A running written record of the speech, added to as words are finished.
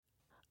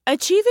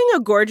Achieving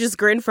a gorgeous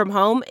grin from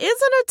home isn't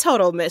a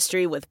total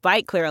mystery with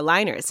Byte Clear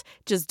aligners.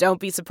 Just don't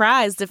be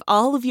surprised if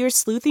all of your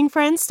sleuthing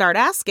friends start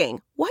asking,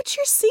 "What's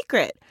your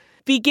secret?"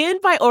 Begin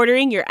by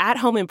ordering your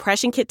at-home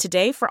impression kit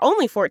today for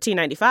only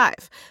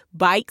 $14.95.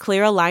 Byte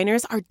Clear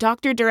aligners are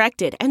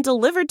doctor-directed and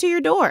delivered to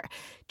your door.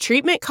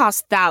 Treatment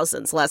costs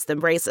thousands less than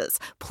braces.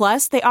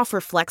 Plus, they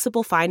offer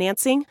flexible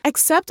financing,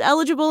 accept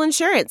eligible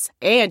insurance,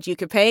 and you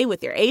can pay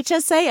with your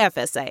HSA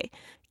FSA.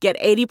 Get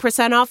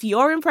 80% off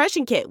your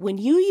impression kit when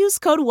you use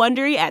code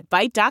WONDERY at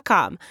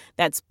Byte.com.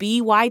 That's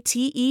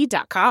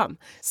BYTE.com.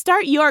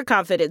 Start your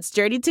confidence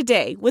journey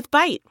today with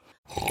Byte.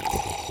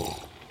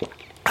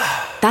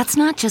 That's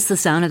not just the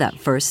sound of that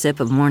first sip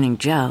of Morning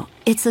Joe.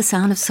 It's the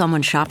sound of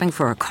someone shopping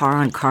for a car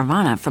on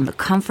Carvana from the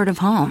comfort of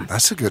home.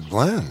 That's a good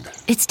blend.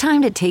 It's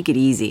time to take it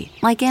easy,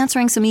 like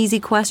answering some easy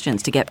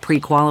questions to get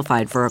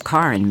pre-qualified for a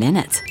car in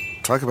minutes.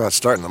 Talk about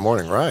starting the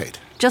morning right.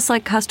 Just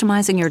like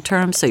customizing your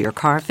terms so your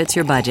car fits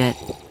your budget.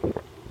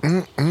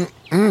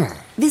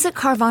 Visit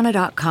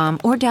Carvana.com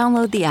or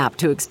download the app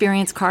to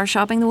experience car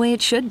shopping the way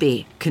it should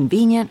be.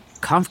 Convenient,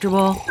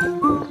 comfortable.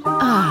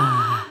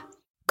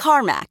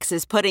 CarMax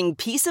is putting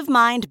peace of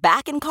mind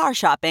back in car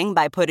shopping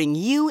by putting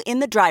you in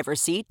the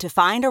driver's seat to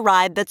find a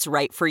ride that's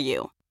right for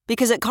you.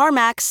 Because at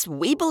CarMax,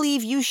 we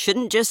believe you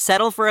shouldn't just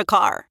settle for a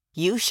car.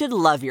 You should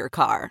love your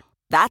car.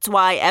 That's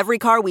why every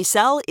car we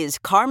sell is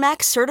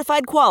CarMax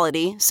certified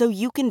quality, so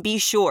you can be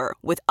sure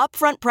with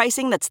upfront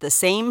pricing that's the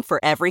same for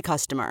every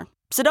customer.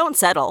 So don't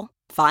settle.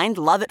 Find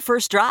love at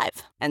first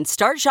drive and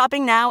start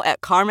shopping now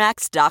at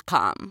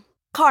CarMax.com.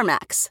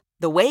 CarMax,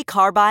 the way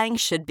car buying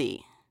should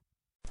be.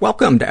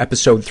 Welcome to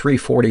episode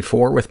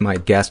 344 with my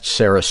guest,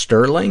 Sarah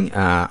Sterling.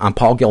 I'm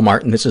Paul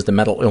Gilmartin. This is the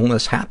Mental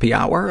Illness Happy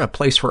Hour, a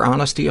place for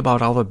honesty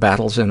about all the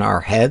battles in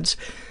our heads.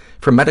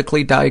 From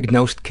medically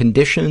diagnosed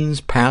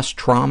conditions, past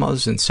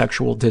traumas, and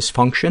sexual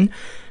dysfunction,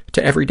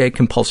 to everyday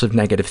compulsive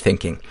negative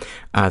thinking.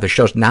 The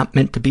show's not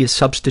meant to be a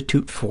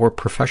substitute for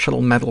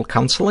professional mental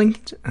counseling.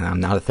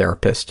 I'm not a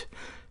therapist.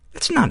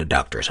 It's not a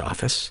doctor's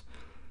office.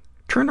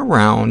 Turn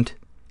around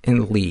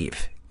and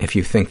leave if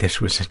you think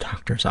this was a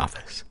doctor's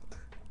office.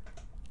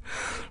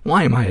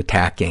 Why am I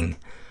attacking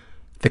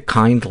the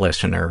kind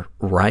listener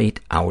right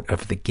out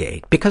of the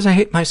gate? Because I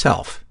hate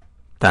myself.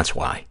 That's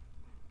why.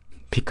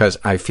 Because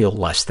I feel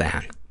less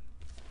than.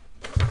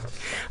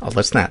 Oh,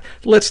 let's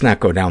not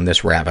go down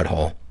this rabbit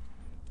hole.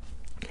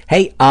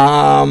 Hey,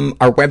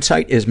 our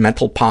website is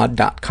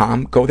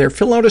mentalpod.com. Go there,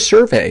 fill out a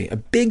survey. A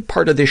big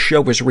part of this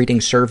show is reading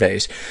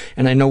surveys,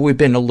 and I know we've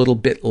been a little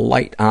bit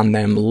light on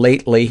them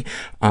lately.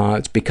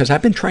 It's because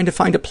I've been trying to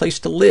find a place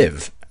to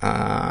live.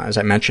 As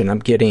I mentioned, I'm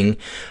getting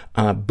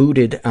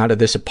booted out of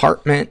this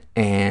apartment,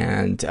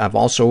 and I've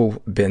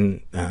also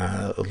been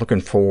looking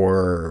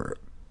for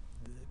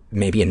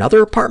maybe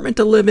another apartment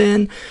to live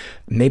in,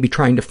 maybe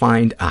trying to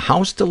find a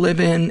house to live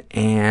in,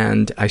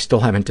 and I still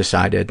haven't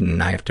decided,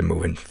 and I have to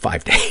move in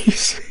 5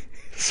 days.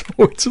 So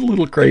it's a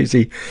little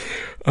crazy.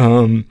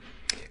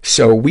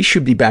 So we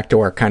should be back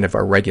to our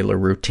regular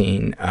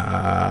routine,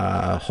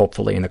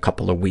 hopefully in a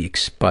couple of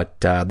weeks, but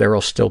there will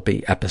still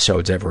be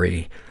episodes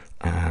every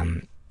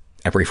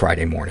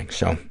Friday morning.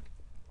 So,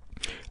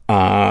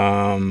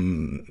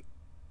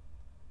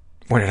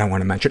 what did I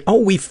want to mention?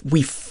 Oh, we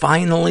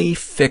finally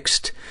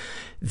fixed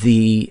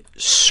the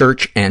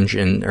search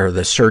engine or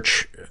the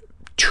search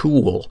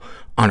tool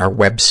on our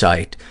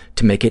website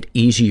to make it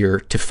easier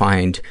to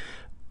find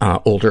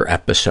older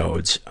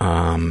episodes.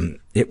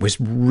 It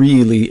was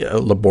really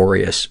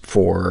laborious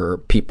for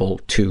people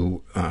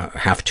to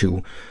have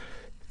to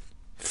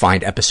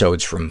find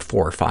episodes from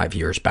 4 or 5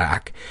 years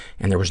back,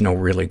 and there was no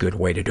really good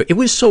way to do it. It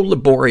was so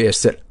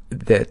laborious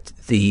that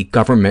the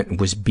government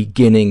was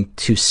beginning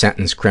to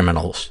sentence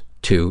criminals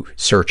to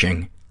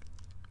searching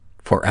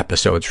for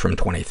episodes from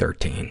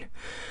 2013.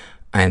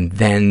 And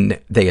then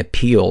they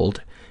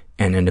appealed,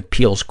 and an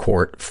appeals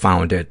court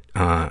found it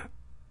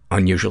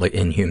unusually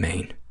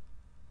inhumane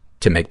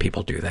to make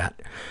people do that.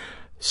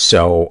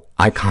 So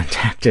I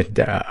contacted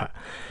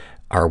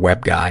our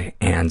web guy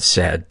and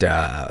said,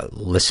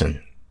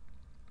 listen,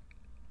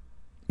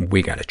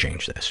 we got to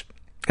change this.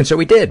 And so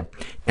we did.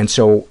 And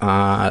so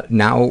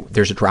now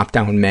there's a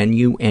drop-down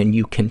menu, and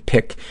you can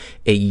pick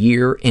a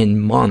year and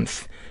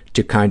month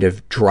to kind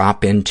of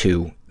drop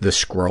into the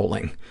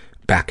scrolling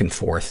back and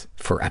forth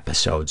for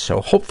episodes.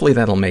 So hopefully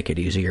that'll make it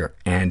easier.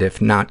 And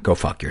if not, go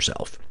fuck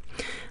yourself.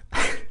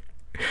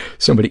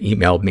 Somebody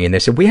emailed me and they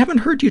said, we haven't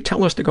heard you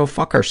tell us to go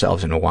fuck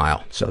ourselves in a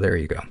while. So there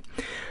you go.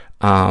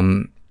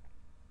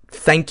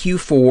 Thank you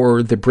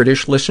for the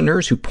British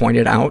listeners who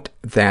pointed out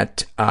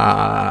that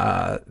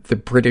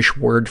the British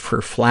word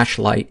for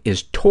flashlight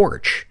is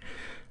torch.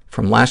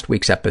 From last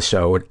week's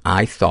episode,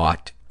 I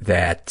thought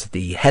that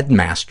the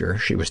headmaster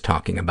she was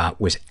talking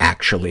about was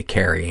actually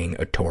carrying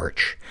a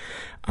torch,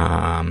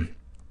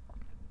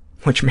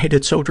 which made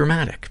it so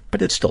dramatic,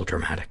 but it's still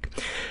dramatic.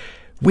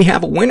 We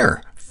have a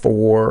winner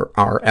for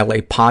our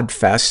LA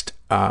Podfest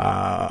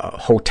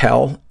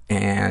hotel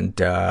and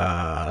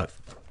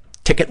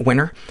ticket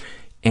winner.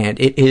 And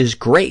it is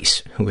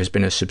Grace, who has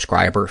been a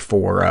subscriber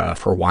for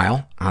a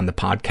while on the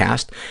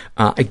podcast.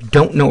 I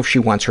don't know if she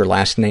wants her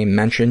last name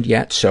mentioned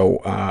yet,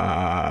 so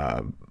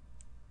I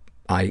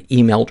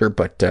emailed her,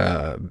 but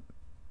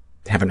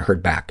haven't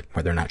heard back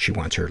whether or not she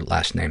wants her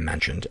last name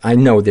mentioned. I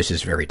know this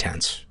is very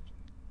tense.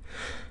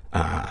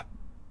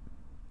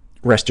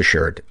 Rest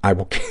assured, I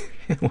will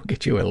we'll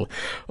get you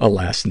a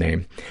last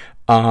name.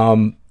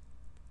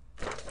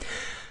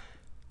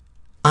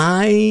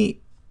 I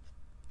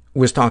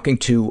was talking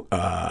to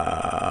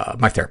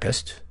my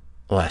therapist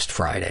last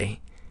Friday,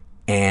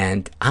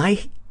 and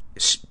I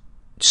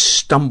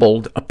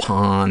stumbled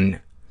upon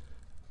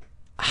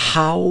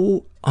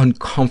how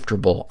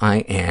uncomfortable I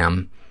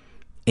am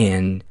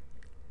in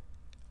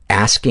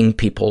asking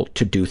people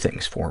to do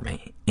things for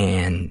me,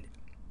 and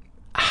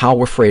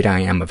how afraid I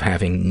am of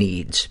having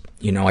needs.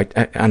 You know,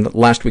 on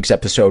last week's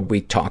episode,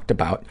 we talked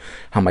about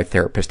how my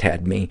therapist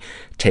had me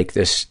take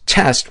this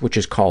test, which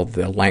is called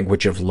the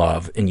Language of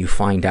Love, and you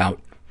find out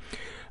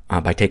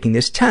by taking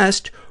this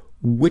test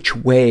which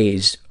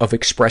ways of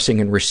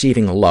expressing and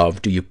receiving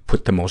love do you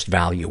put the most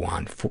value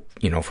on. For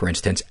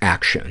instance,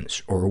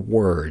 actions or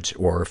words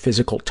or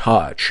physical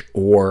touch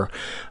or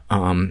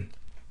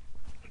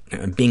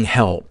being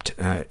helped,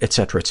 et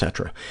cetera, et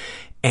cetera.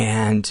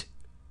 And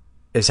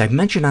as I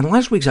mentioned on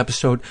last week's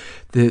episode,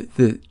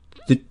 the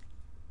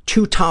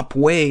two top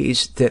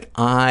ways that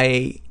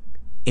I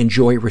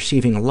enjoy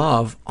receiving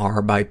love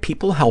are by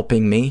people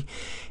helping me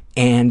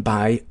and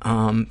by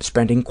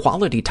spending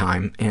quality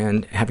time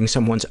and having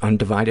someone's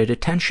undivided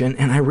attention.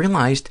 And I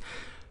realized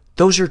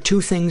those are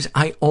two things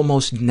I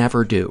almost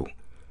never do.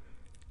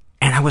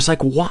 And I was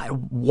like,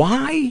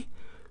 why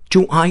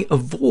do I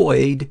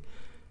avoid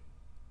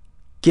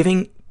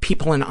giving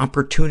people an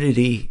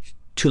opportunity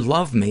to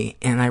love me?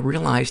 And I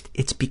realized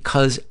it's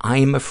because I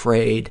am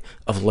afraid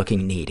of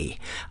looking needy.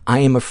 I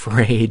am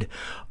afraid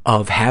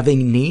of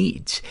having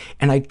needs.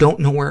 And I don't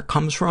know where it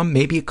comes from.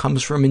 Maybe it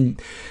comes from in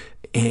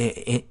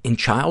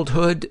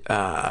childhood.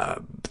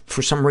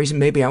 For some reason,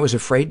 maybe I was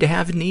afraid to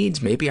have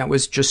needs. Maybe I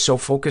was just so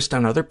focused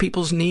on other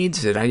people's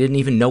needs that I didn't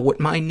even know what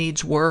my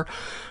needs were.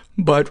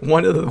 But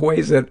one of the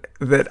ways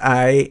that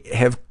I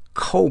have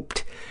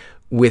coped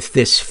with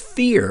this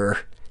fear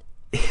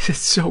is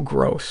so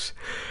gross.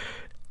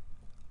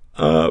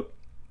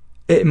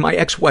 My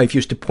ex-wife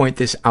used to point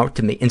this out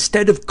to me.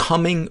 Instead of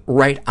coming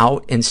right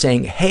out and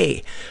saying,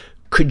 hey,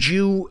 could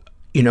you,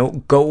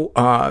 go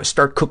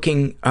start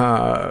cooking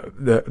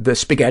the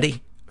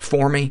spaghetti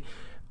for me,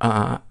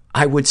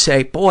 I would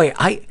say, boy,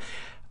 I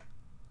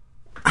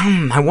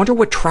wonder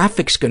what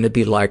traffic's going to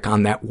be like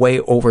on that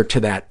way over to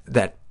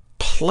that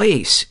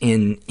place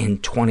in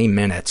 20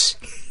 minutes.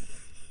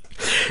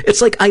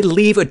 It's like I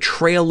leave a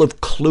trail of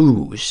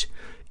clues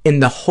in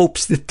the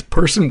hopes that the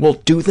person will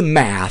do the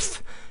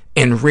math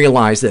and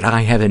realize that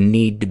I have a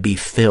need to be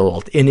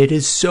filled. And it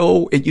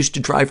used to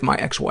drive my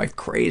ex-wife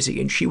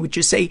crazy. And she would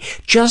just say,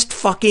 just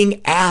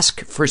fucking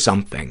ask for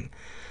something.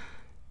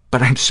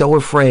 But I'm so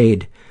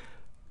afraid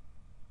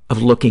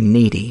of looking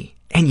needy.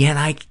 And yet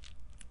I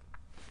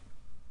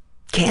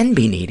can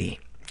be needy.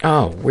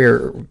 I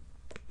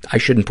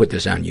shouldn't put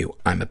this on you.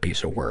 I'm a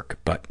piece of work.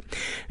 But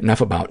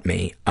enough about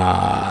me.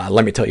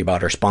 Let me tell you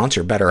about our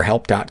sponsor,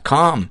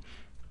 BetterHelp.com.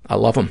 I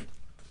love them.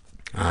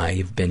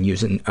 I've been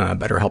using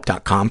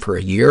BetterHelp.com for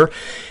a year,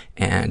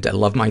 and I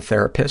love my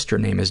therapist. Her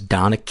name is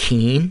Donna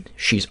Keene.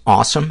 She's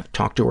awesome.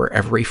 Talk to her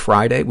every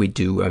Friday. We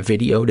do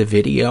video to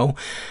video,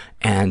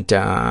 and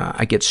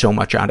I get so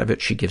much out of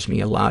it. She gives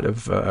me a lot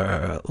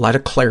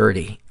of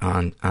clarity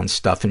on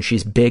stuff, and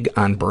she's big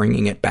on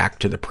bringing it back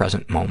to the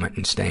present moment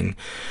and staying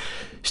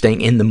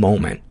in the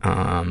moment,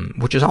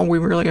 which is all we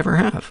really ever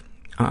have.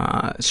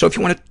 So if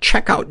you want to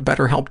check out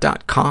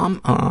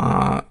BetterHelp.com,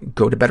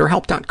 go to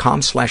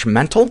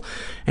BetterHelp.com/mental,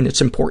 and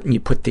it's important you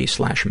put the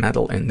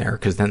 /mental in there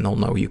because then they'll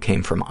know you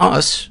came from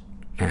us,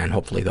 and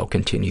hopefully they'll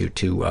continue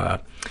to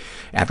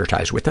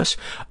advertise with us.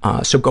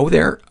 So go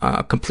there,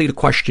 complete a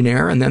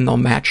questionnaire, and then they'll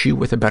match you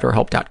with a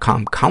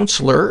BetterHelp.com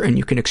counselor, and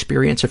you can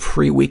experience a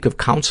free week of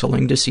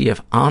counseling to see if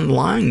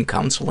online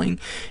counseling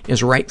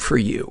is right for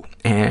you.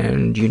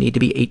 And you need to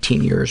be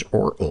 18 years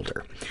or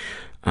older.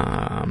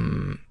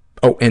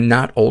 And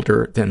not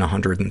older than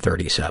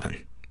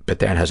 137, but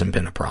that hasn't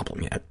been a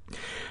problem yet.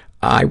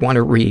 I want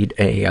to read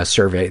a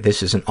survey.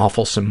 This is an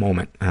awfulsome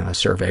moment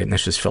survey, and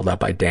this was filled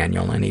out by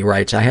Daniel, and he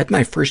writes, I had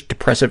my first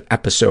depressive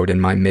episode in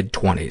my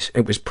mid-20s.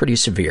 It was pretty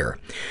severe.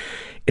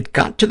 It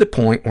got to the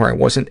point where I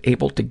wasn't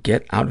able to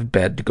get out of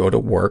bed to go to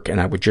work, and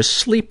I would just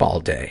sleep all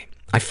day.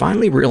 I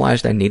finally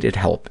realized I needed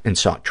help and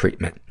sought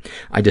treatment.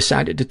 I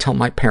decided to tell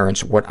my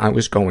parents what I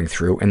was going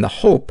through in the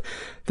hope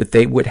that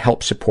they would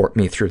help support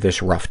me through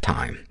this rough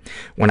time.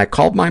 When I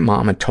called my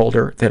mom and told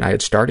her that I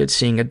had started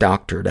seeing a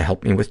doctor to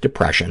help me with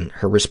depression,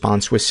 her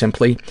response was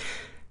simply,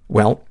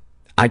 well,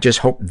 I just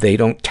hope they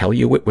don't tell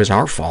you it was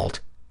our fault.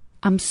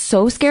 I'm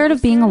so scared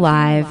of being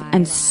alive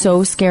and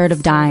so scared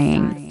of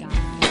dying.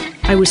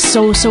 I was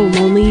so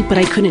lonely, but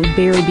I couldn't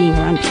bear being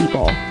around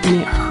people, and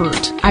it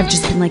hurt. I've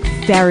just been like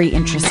very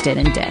interested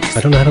in dicks.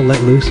 I don't know how to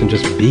let loose and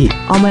just be.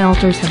 All my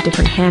alters have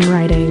different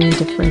handwriting,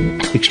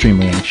 different...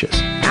 Extremely anxious.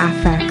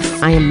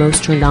 Affects. I am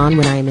most turned on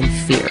when I am in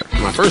fear.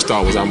 My first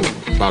thought was I'm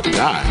about to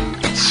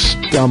die.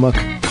 Stomach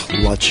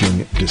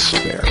clutching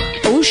despair.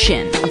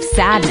 Ocean of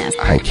sadness.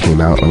 I came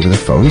out over the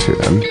phone to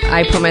them.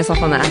 I put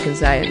myself on the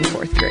Atkins diet in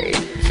 4th grade.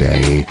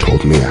 They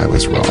told me I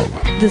was wrong.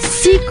 The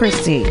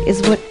secrecy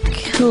is what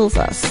kills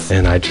us.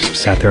 And I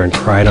just sat there and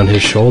cried on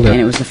his shoulder.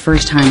 And it was the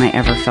first time I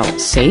ever felt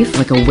safe,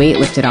 like a weight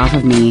lifted off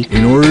of me.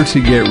 In order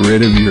to get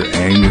rid of your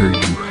anger,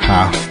 you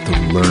have to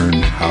learn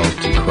how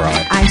to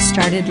cry. I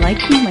started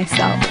liking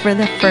myself for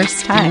the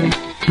first time.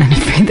 I'm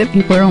afraid that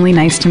people are only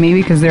nice to me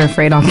because they're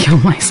afraid I'll kill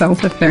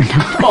myself if they're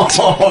not.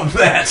 Oh,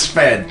 that's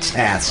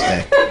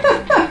fantastic.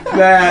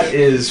 That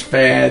is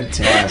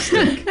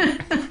fantastic.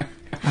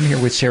 I'm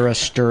here with Sarah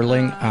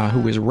Sterling,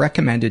 who was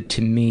recommended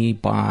to me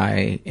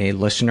by a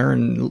listener.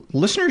 And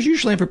listeners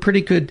usually have a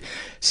pretty good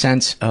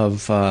sense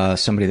of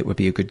somebody that would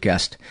be a good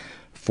guest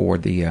for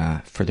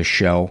the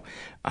show.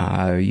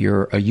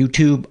 You're a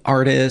YouTube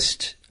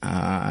artist.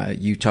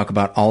 You talk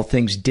about all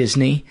things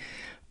Disney.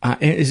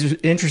 It's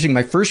interesting.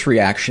 My first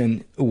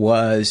reaction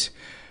was,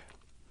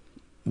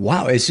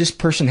 wow, does this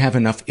person have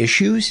enough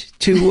issues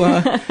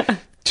to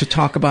to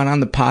talk about on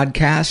the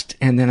podcast?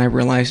 And then I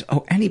realized,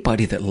 oh,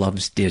 anybody that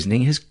loves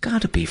Disney has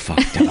got to be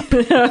fucked up.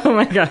 Oh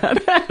my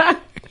God.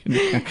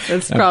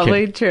 That's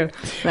probably true.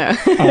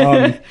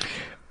 No.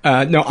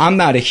 No, I'm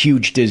not a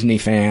huge Disney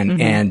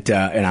fan, and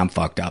I'm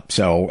fucked up.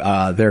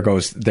 So there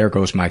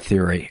goes my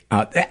theory.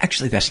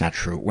 Actually, that's not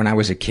true. When I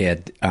was a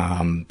kid,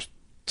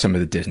 some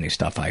of the Disney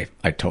stuff I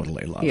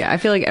totally love. Yeah, I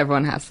feel like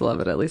everyone has to love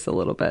it at least a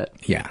little bit.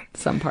 Yeah.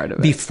 Some part of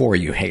it. Before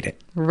you hate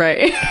it.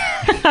 Right.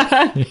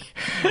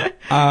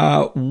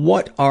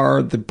 What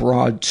are the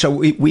broad... So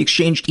we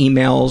exchanged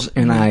emails,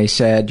 and I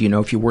said,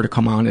 if you were to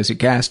come on as a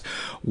guest,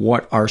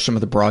 what are some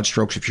of the broad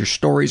strokes of your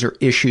stories or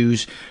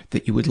issues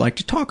that you would like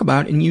to talk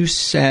about? And you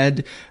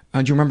said... do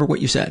you remember what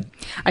you said?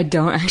 I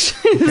don't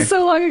actually. This is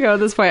so long ago at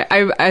this point.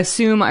 I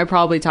assume I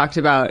probably talked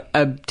about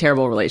a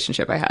terrible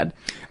relationship I had.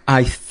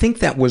 I think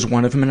that was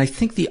one of them. And I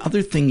think the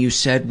other thing you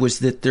said was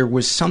that there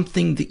was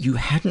something that you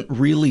hadn't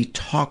really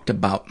talked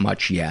about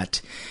much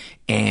yet.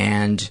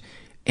 And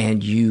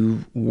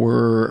you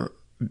were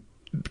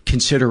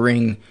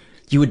considering,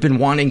 you had been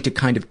wanting to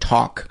kind of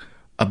talk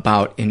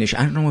about an issue.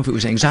 I don't know if it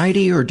was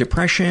anxiety or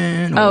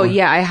depression. Oh,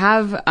 yeah. I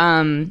have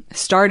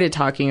started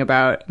talking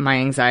about my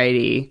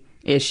anxiety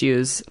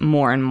issues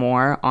more and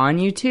more on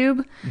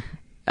YouTube.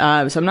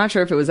 So I'm not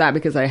sure if it was that,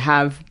 because I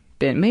have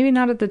been, maybe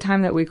not at the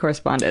time that we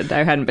corresponded.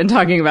 I hadn't been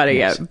talking about it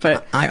yet,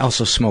 but I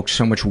also smoked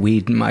so much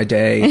weed in my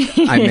day.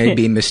 I may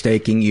be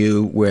mistaking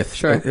you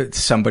with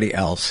somebody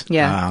else.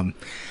 Yeah.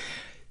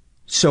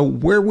 So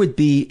where would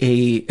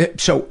be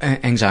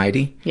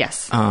anxiety?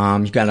 Yes.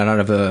 You got out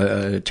of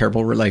a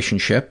terrible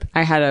relationship.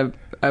 I had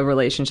a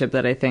relationship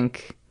that I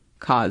think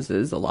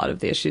causes a lot of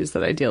the issues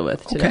that I deal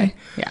with today. Okay.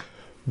 Yeah.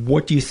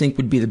 What do you think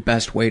would be the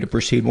best way to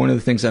proceed? One of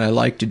the things that I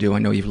like to do, I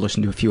know you've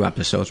listened to a few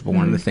episodes, but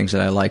one of the things that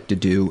I like to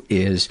do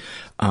is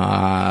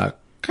kind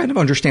of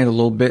understand a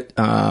little bit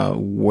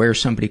where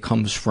somebody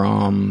comes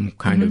from,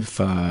 kind of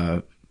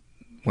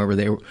where were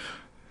they,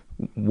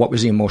 what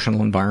was the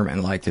emotional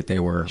environment like that they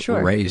were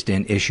raised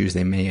in, issues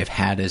they may have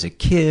had as a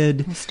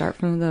kid. We'll start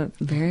from the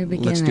very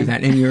beginning. Let's do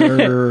that. And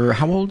you're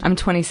how old? I'm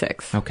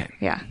 26. Okay.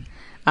 Yeah.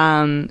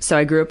 So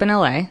I grew up in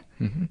LA.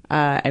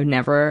 I've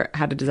never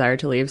had a desire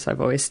to leave, so I've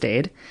always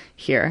stayed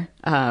here,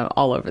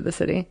 all over the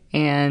city.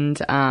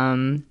 And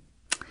I'm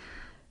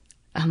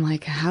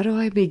like, how do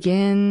I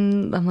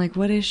begin? I'm like,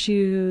 what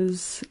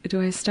issues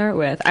do I start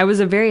with? I was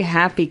a very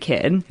happy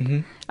kid.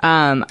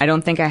 I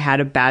don't think I had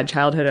a bad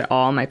childhood at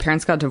all. My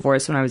parents got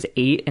divorced when I was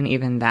 8, and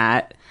even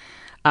that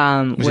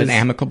was it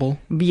amicable?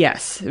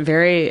 Yes,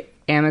 very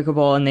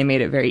amicable, and they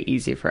made it very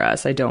easy for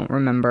us. I don't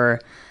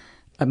remember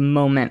a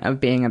moment of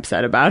being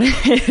upset about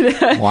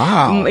it.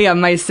 Wow. Yeah,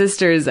 my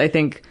sisters, I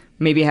think,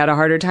 maybe had a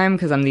harder time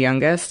because I'm the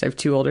youngest. I have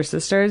 2 older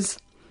sisters.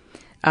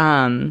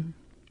 And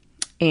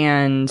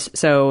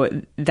so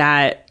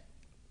that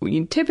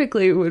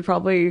typically would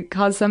probably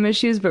cause some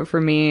issues, but for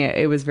me,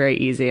 it was very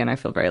easy, and I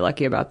feel very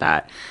lucky about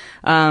that.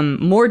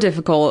 More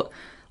difficult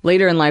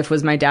later in life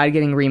was my dad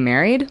getting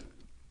remarried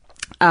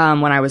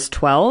when I was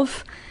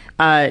 12.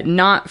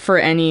 Not for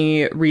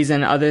any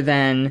reason other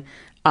than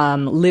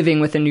living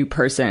with a new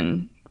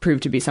person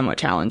proved to be somewhat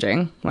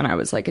challenging when I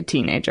was like a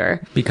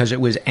teenager. Because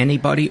it was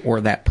anybody or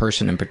that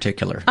person in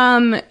particular?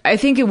 I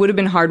think it would have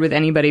been hard with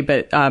anybody,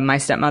 but my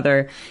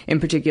stepmother in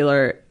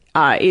particular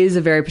is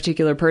a very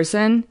particular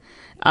person.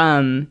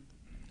 I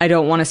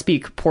don't want to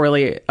speak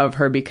poorly of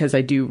her because I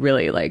do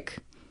really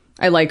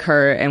I like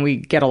her and we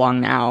get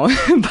along now,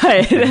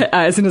 but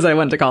as soon as I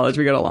went to college,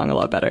 we got along a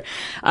lot better.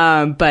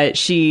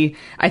 But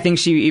I think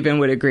she even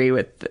would agree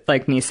with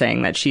me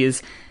saying that she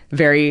is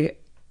very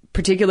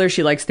particular.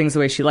 She likes things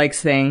the way she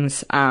likes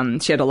things.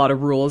 She had a lot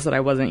of rules that I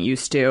wasn't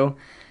used to.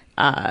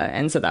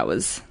 And so that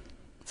was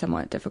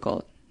somewhat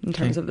difficult in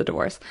terms of the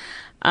divorce.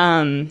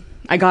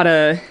 I got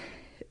a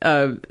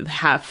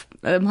half,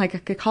 I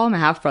could call him a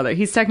half brother.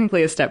 He's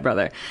technically a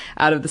stepbrother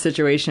out of the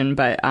situation,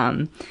 but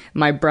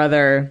my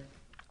brother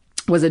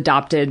was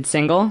adopted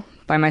single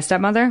by my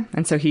stepmother,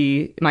 and so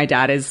my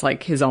dad is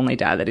like his only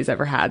dad that he's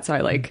ever had. So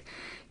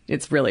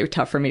it's really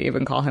tough for me to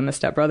even call him a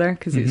stepbrother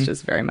because he's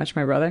just very much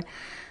my brother.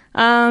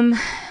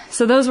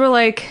 So those were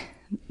like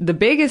the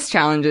biggest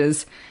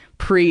challenges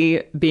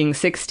pre being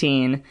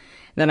 16.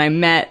 Then I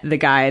met the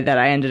guy that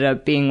I ended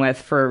up being with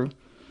for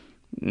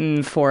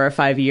 4 or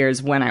 5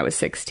 years when I was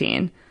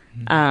 16.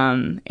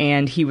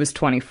 And he was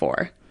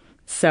 24.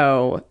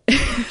 So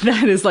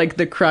that is like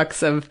the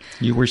crux of...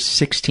 You were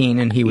 16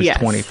 and he was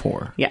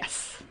 24.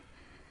 Yes.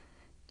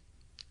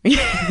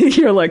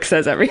 Your look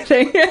says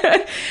everything.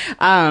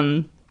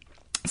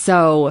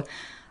 So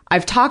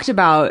I've talked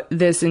about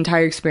this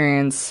entire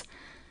experience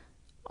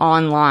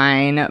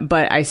online,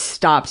 but I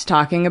stopped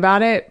talking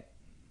about it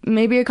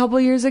maybe a couple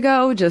years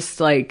ago. Just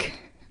like,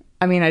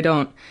 I mean, I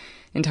don't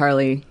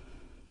entirely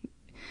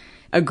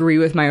agree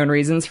with my own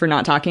reasons for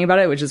not talking about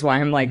it, which is why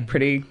I'm like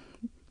pretty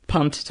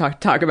pumped to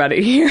talk about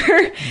it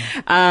here.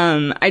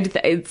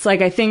 It's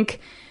like, I think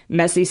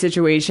messy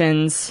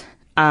situations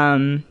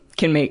can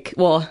make,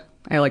 well,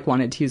 I like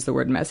wanted to use the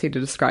word messy to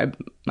describe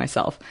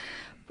myself.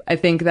 I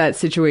think that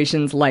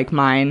situations like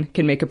mine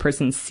can make a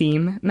person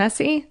seem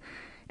messy.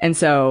 And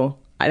so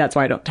that's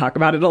why I don't talk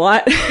about it a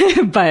lot.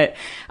 But,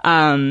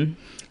 and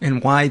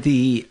why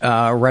the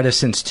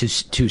reticence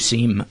to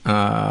seem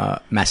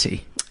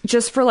messy?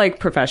 Just for like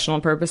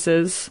professional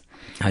purposes.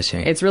 I see.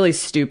 It's really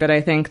stupid,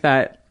 I think,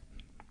 that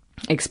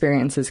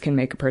experiences can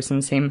make a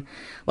person seem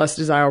less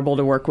desirable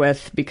to work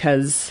with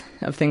because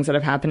of things that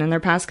have happened in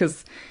their past,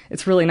 because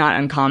it's really not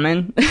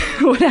uncommon.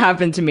 What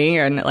happened to me,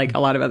 and like a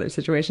lot of other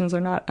situations are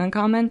not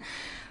uncommon,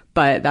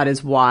 but that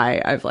is why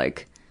I've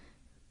like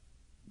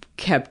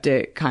kept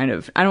it kind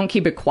of, I don't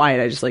keep it quiet,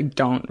 I just like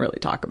don't really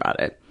talk about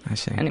it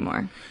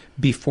anymore.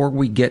 Before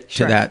we get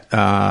to that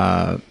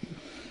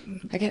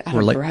I get out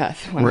of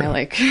breath when I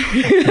like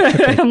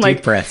I'm deep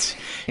like, breaths.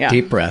 Yeah.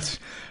 Deep breaths.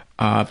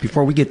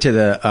 Before we get to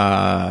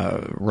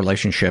the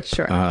relationship,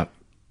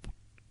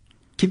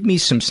 give me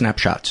some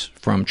snapshots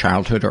from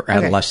childhood or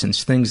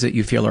adolescence, things that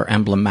you feel are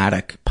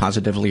emblematic,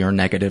 positively or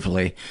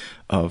negatively,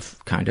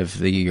 of kind of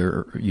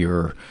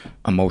your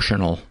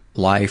emotional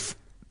life,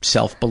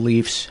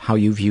 self-beliefs, how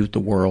you viewed the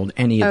world,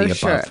 any of the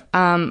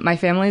above. My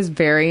family is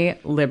very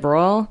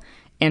liberal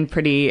and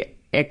pretty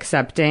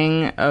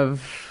accepting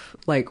of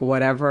like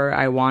whatever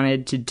I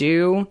wanted to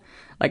do.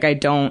 Like, I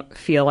don't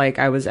feel like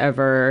I was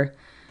ever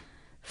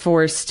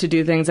forced to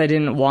do things I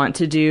didn't want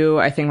to do.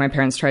 I think my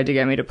parents tried to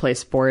get me to play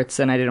sports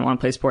and I didn't want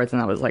to play sports,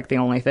 and that was like the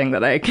only thing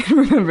that I can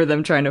remember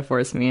them trying to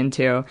force me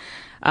into.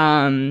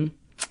 I'm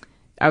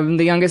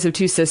the youngest of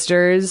 2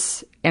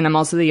 sisters, and I'm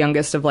also the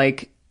youngest of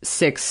like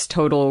 6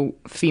 total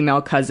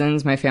female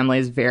cousins. My family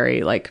is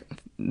very like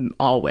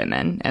all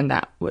women, and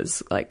that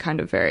was like kind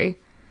of very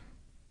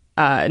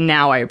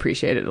now I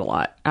appreciate it a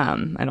lot.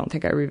 I don't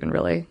think I even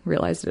really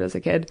realized it as a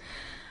kid.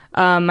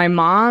 My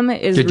mom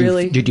is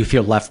Did you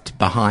feel left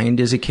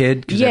behind as a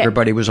kid? Because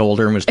everybody was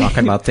older and was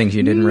talking about things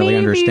you didn't really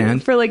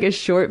understand? For like a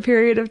short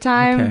period of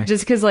time.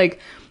 Just because like,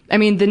 I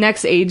mean, the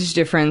next age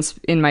difference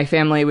in my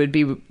family would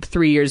be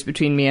 3 years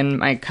between me and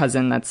my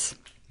cousin that's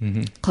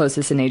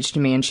closest in age to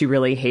me, and she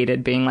really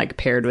hated being like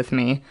paired with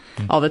me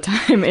all the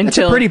time. That's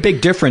a pretty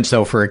big difference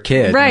though for a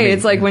kid. Right. I mean,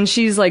 it's like when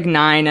she's like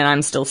 9 and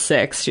I'm still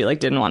 6, she like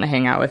didn't want to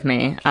hang out with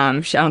me.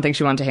 I don't think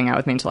she wanted to hang out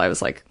with me until I was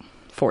like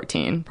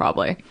 14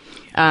 probably.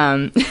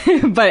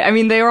 But I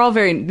mean, they were all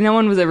no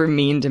one was ever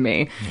mean to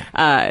me.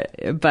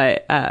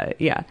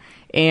 Yeah.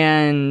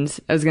 And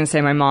I was going to say,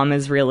 my mom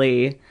is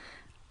really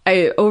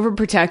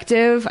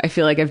overprotective. I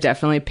feel like I've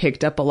definitely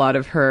picked up a lot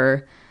of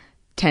her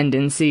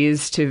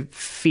tendencies to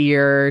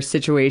fear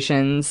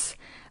situations.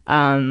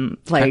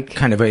 Like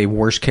kind of a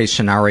worst case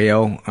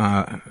scenario.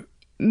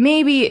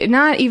 Maybe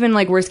not even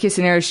like worst case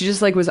scenario. She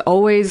just like was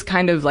always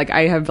kind of like,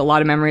 I have a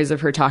lot of memories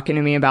of her talking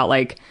to me about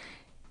like,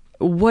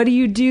 what do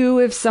you do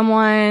if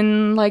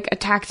someone like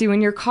attacks you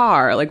in your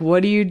car? Like,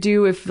 what do you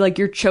do if like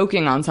you're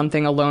choking on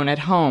something alone at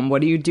home?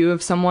 What do you do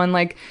if someone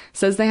like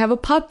says they have a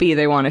puppy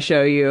they want to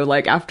show you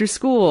like after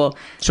school?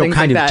 So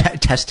kind of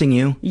testing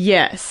you?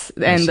 Yes.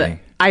 And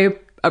I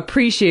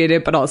appreciate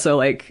it, but also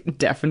like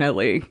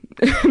definitely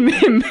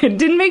it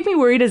didn't make me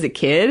worried as a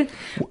kid,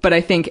 but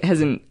I think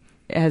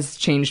has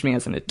changed me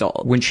as an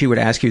adult. When she would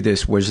ask you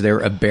this, was there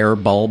a bare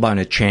bulb on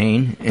a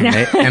chain in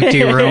an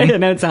empty room?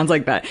 No, it sounds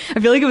like that. I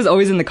feel like it was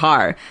always in the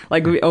car.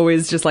 Like we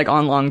always just like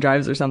on long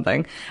drives or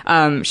something.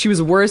 She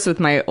was worse with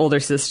my older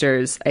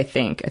sisters, I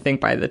think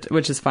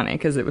which is funny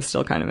because it was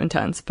still kind of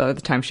intense. But by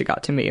the time she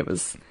got to me, it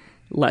was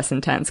less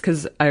intense.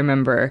 Because I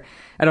remember,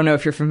 I don't know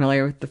if you're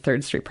familiar with the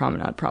 3rd Street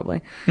Promenade,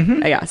 probably.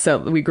 Yeah. So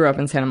we grew up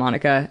in Santa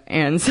Monica,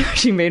 and so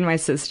she made my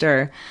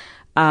sister,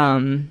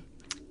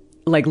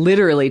 like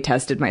literally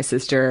tested my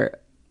sister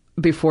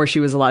before she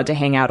was allowed to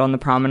hang out on the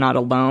promenade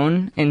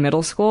alone in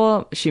middle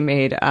school. She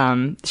made,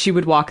 she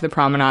would walk the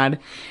promenade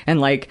and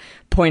like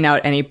point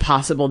out any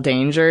possible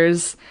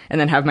dangers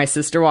and then have my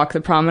sister walk the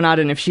promenade.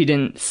 And if she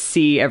didn't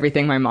see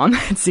everything my mom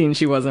had seen,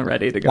 she wasn't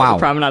ready to go to the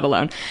promenade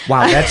alone.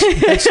 Wow,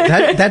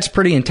 that's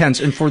pretty intense.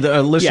 And for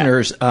the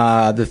listeners,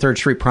 the 3rd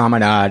Street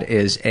Promenade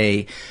is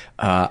a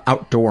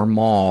outdoor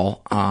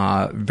mall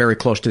very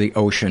close to the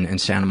ocean in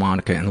Santa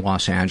Monica in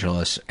Los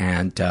Angeles,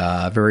 and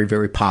very,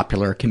 very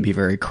popular. Can be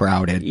very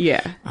crowded.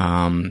 Yeah.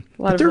 A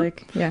lot of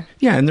Yeah,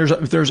 and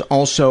there's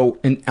also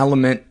an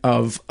element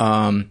of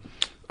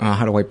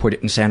how do I put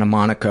it, in Santa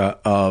Monica,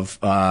 of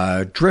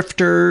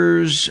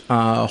drifters,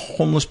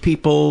 homeless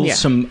people,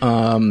 some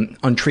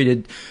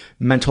untreated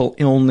mental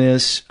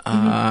illness,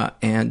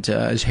 and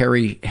as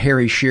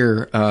Harry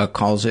Shearer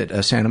calls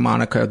it, Santa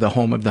Monica, the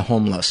home of the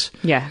homeless.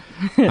 Yeah.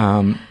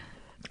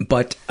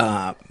 But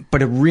a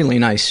really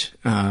nice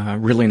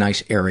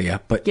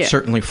area, but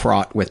certainly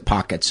fraught with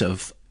pockets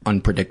of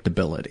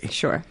unpredictability.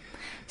 Sure.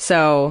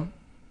 So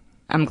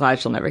I'm glad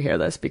she'll never hear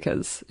this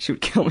because she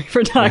would kill me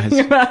for talking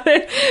about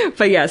it.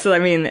 But yeah, so I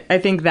mean, I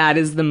think that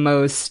is the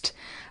most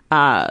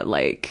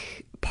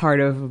part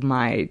of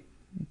my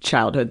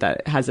childhood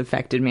that has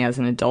affected me as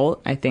an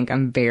adult. I think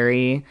I'm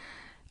very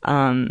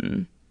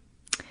I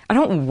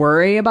don't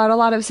worry about a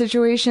lot of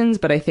situations,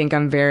 but I think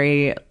I'm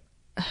very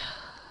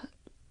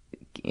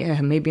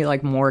maybe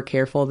like more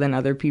careful than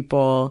other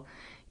people,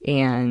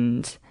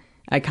 and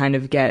I kind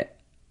of get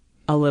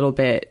a little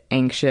bit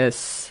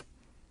anxious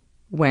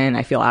when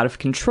I feel out of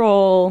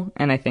control,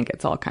 and I think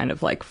it's all kind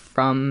of like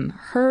from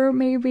her,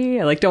 maybe.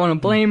 I don't want to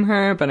blame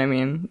her, but I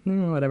mean,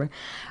 whatever.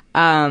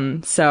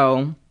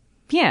 So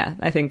yeah,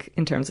 I think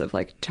in terms of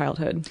like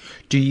childhood.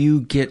 Do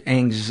you get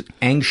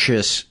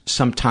anxious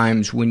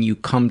sometimes when you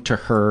come to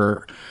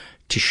her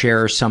to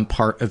share some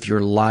part of your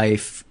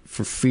life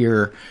for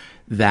fear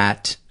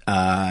that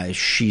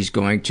she's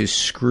going to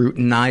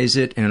scrutinize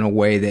it in a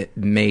way that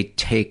may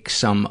take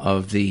some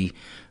of the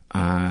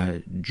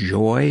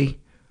joy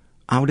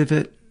out of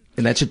it?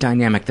 And that's a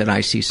dynamic that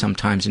I see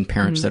sometimes in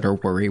parents that are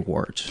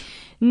worrywarts.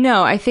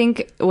 No, I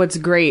think what's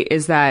great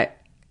is that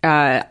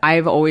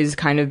I've always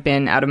kind of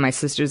been, out of my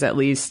sisters at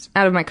least,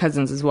 out of my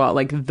cousins as well,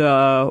 like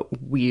the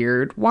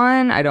weird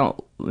one.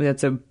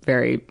 That's a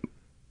very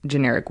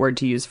generic word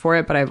to use for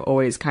it, but I've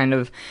always kind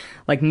of,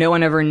 like, no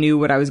one ever knew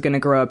what I was going to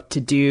grow up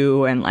to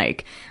do, and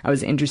like I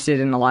was interested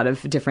in a lot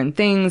of different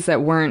things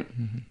that weren't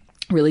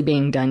really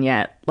being done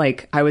yet.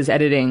 Like, I was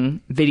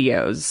editing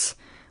videos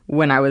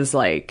when I was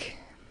like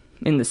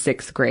in the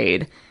 6th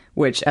grade,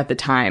 which at the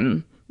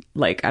time,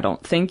 like, I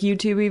don't think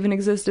YouTube even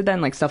existed then,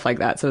 like stuff like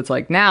that. So it's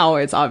like, now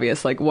it's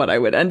obvious like what I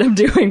would end up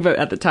doing, but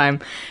at the time,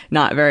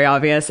 not very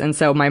obvious. And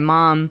so my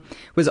mom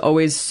was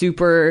always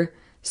super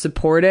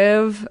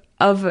supportive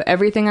of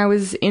everything I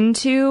was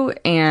into.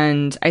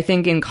 And I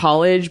think in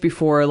college,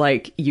 before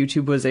like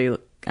YouTube was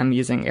I'm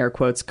using air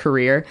quotes,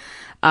 career,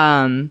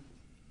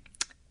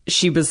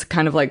 she was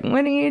kind of like,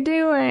 what are you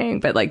doing?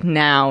 But like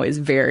now is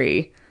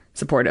very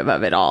supportive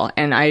of it all.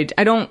 And I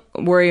don't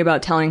worry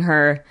about telling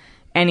her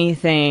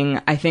anything.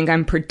 I think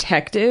I'm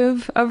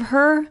protective of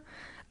her.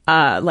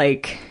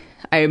 Like,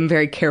 I'm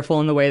very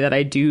careful in the way that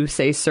I do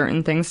say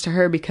certain things to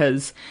her,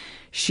 because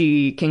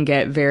she can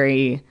get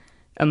very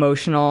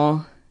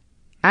emotional,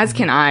 as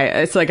can I.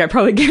 It's like I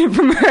probably get it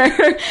from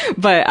her.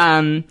 But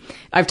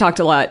I've talked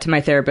a lot to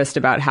my therapist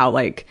about how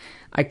like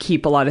I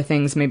keep a lot of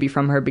things maybe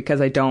from her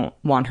because I don't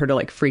want her to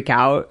like freak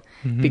out,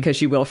 because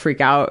she will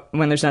freak out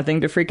when there's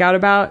nothing to freak out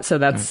about. So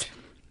that's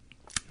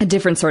a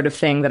different sort of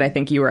thing that I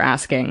think you were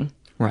asking.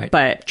 Right.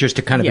 But just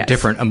a kind of a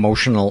different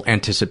emotional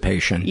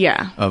anticipation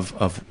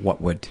of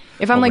what would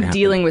If I'm like happen.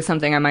 dealing with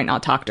something, I might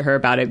not talk to her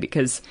about it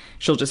because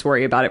she'll just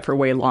worry about it for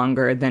way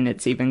longer than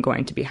it's even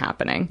going to be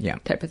happening.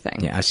 Type of thing.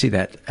 Yeah, I see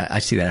that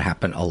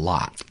happen a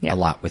lot. A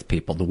lot with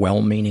people. The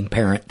well-meaning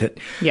parent that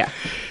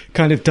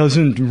kind of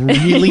doesn't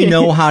really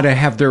know how to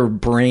have their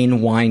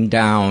brain wind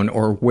down,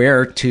 or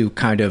where to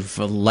kind of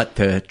let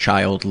the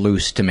child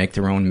loose to make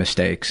their own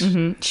mistakes.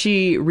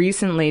 She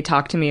recently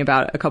talked to me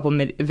about a couple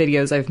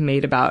videos I've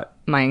made about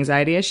my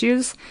anxiety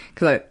issues,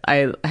 because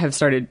I have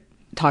started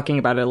talking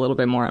about it a little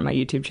bit more on my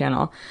YouTube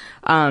channel.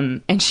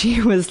 And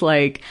she was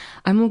like,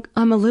 I'm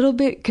a little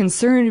bit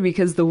concerned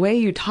because the way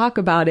you talk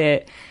about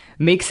it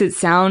makes it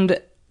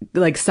sound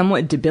like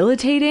somewhat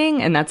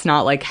debilitating, and that's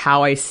not like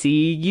how I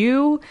see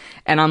you.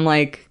 And I'm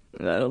like,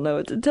 I don't know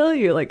what to tell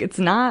you. Like, it's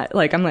not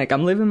like, I'm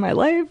living my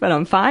life and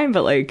I'm fine,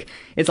 but like,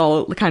 it's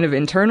all kind of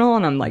internal,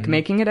 and I'm like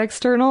making it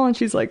external. And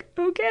she's like,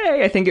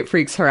 okay. I think it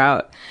freaks her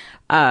out.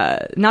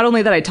 Not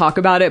only that I talk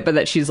about it, but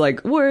that she's like,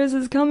 where is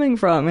this coming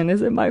from? And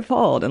is it my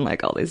fault? And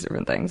like all these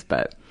different things.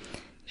 But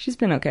she's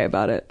been okay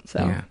about it.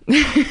 So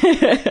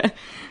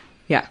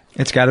yeah.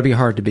 It's got to be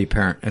hard to be a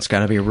parent. It's got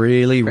to be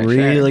really,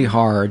 really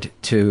hard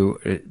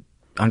to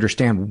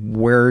understand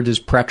where does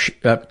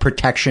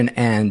protection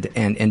and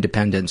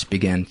independence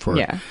begin for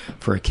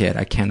a kid.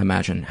 I can't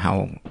imagine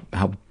how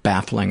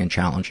baffling and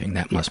challenging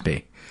that must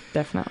be.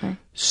 Definitely.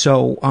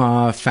 So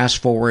fast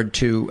forward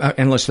to,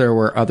 unless there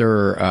were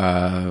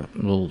other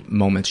little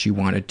moments you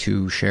wanted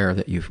to share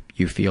that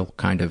you feel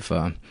kind of...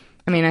 I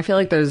mean, I feel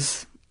like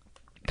there's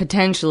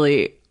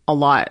potentially a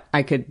lot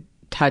I could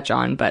touch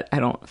on, but I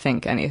don't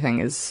think anything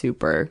is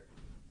super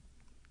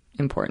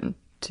important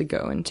to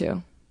go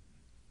into.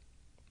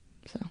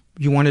 So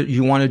you want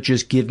to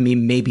just give me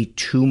maybe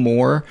 2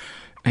 more,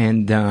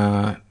 and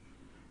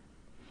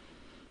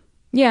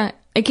yeah,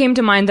 it came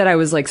to mind that I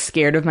was like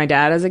scared of my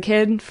dad as a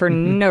kid for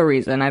no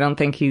reason. I don't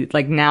think he,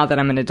 like, now that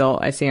I'm an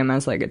adult, I see him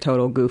as like a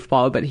total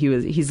goofball, but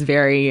he's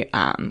very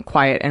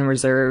quiet and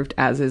reserved,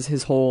 as is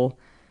his whole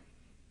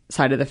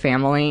side of the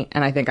family,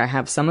 and I think I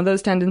have some of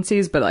those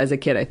tendencies, but as a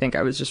kid I think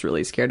I was just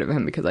really scared of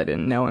him because I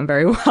didn't know him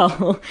very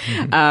well.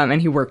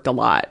 And he worked a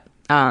lot,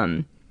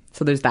 so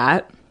there's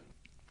that.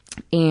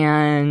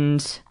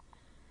 And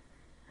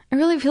I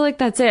really feel like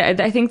that's it.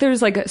 I think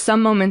there's like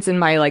some moments in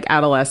my like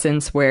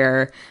adolescence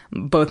where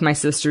both my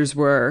sisters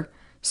were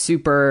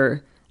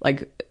super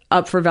like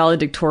up for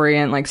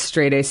valedictorian, like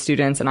straight A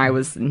students, and I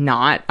was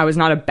not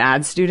a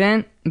bad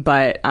student,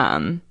 but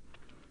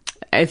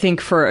I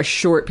think for a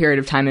short period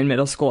of time in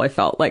middle school, I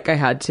felt like I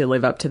had to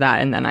live up to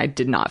that. And then I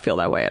did not feel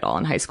that way at all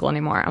in high school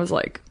anymore. I was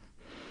like,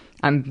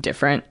 I'm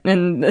different,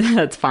 and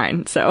that's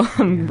fine. So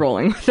I'm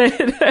rolling with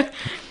it.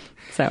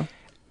 So.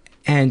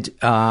 And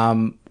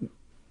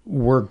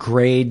were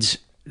grades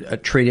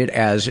treated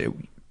as,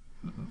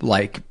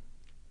 like,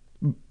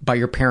 by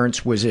your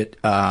parents, was it,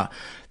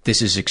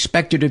 this is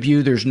expected of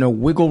you, there's no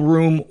wiggle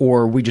room,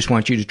 or we just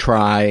want you to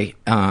try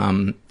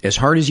as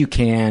hard as you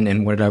can,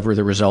 and whatever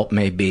the result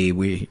may be,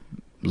 we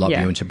love you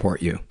and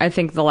support you? I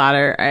think the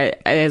latter.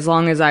 As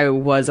long as I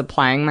was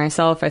applying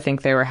myself, I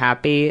think they were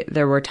happy.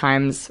 There were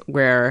times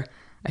where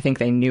I think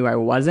they knew I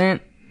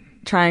wasn't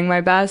trying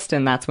my best,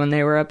 and that's when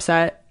they were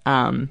upset.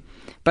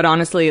 But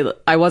honestly,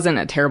 I wasn't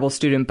a terrible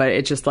student, but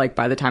it just, like,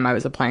 by the time I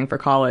was applying for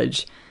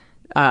college,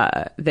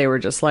 they were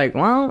just like,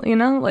 well, you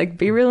know, like,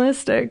 be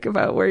realistic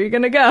about where you're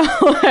going to go.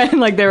 And,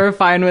 like, they were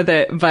fine with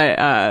it,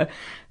 but,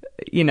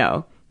 you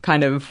know,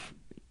 kind of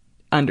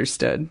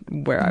understood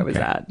where I was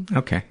at.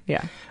 Okay.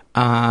 Yeah.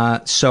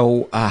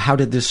 So how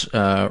did this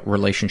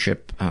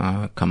relationship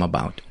come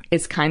about?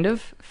 It's kind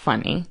of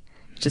funny,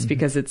 just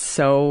because it's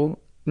so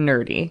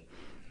nerdy.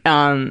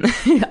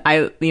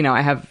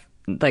 I have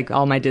like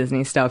all my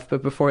Disney stuff,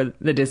 but before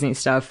the Disney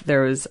stuff,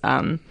 there was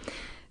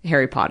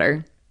Harry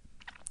Potter,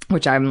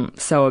 which I'm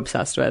so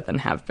obsessed with and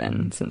have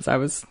been since I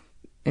was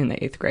in the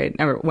 8th grade.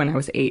 Or when I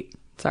was 8.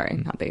 Sorry,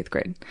 not the 8th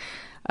grade.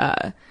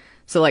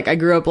 So like I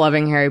grew up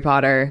loving Harry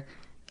Potter,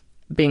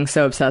 being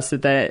so obsessed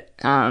with it.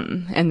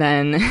 And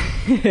then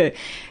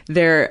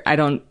I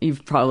don't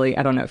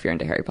know if you're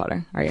into Harry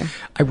Potter, are you?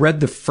 I read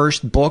the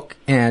first book,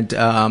 and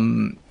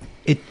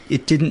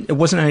it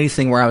wasn't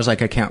anything where I was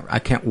like, I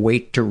can't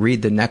wait to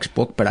read the next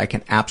book, but I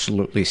can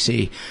absolutely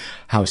see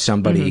how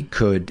somebody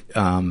could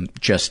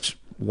just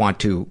want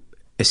to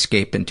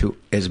escape into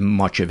as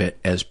much of it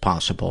as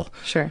possible.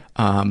 Sure.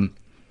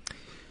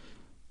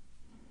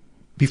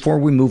 Before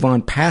we move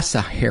on past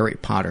the Harry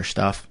Potter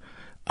stuff,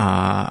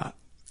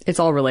 it's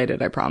all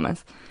related, I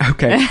promise.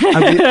 Okay.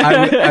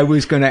 I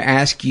was going to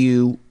ask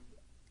you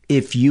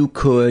if you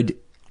could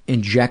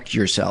inject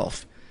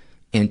yourself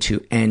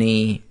into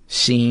any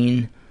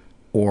scene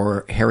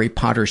or Harry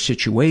Potter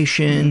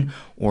situation,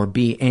 or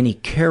be any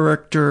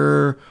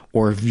character,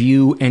 or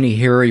view any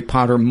Harry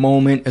Potter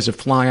moment as a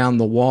fly on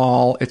the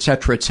wall,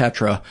 etc.,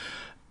 etc.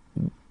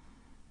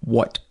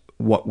 What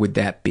would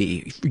that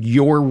be?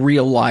 Your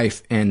real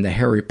life and the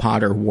Harry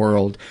Potter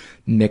world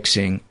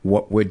mixing,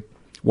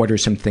 what are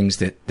some things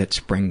that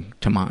spring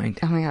to mind?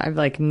 Oh my God, I've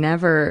like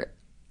never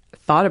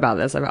thought about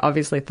this. I've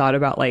obviously thought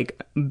about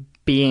like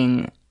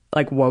being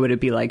like, what would it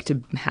be like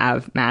to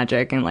have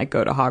magic and like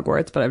go to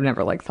Hogwarts, but I've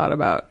never like thought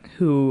about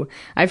who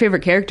I have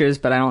favorite characters,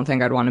 but I don't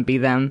think I'd want to be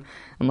them.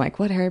 I'm like,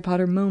 what Harry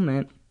Potter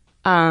moment?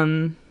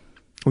 Well,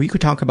 you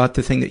could talk about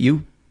the thing that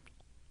you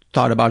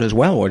thought about as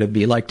well. What it'd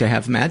be like to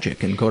have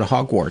magic and go to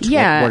Hogwarts.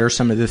 Yeah. What are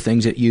some of the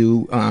things that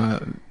you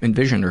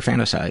envision or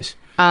fantasize?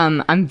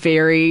 I'm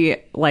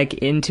very like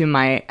into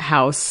my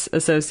house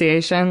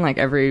association. Like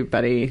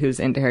everybody who's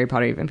into Harry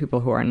Potter, even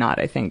people who are not,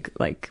 I think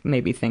like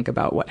maybe think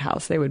about what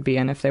house they would be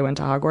in if they went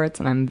to Hogwarts.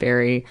 And I'm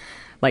very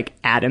like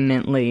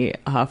adamantly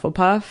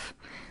Hufflepuff,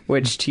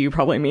 which to you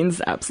probably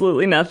means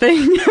absolutely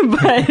nothing.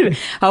 But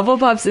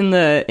Hufflepuffs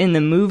in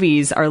the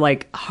movies are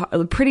like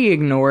pretty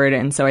ignored,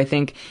 and so I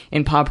think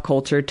in pop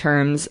culture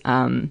terms,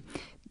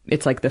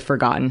 it's like the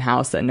forgotten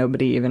house that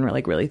nobody even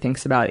really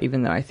thinks about,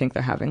 even though I think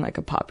they're having like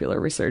a popular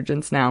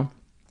resurgence now.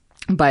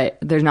 But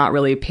they're not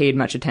really paid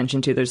much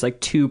attention to. There's like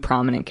 2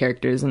 prominent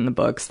characters in the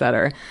books that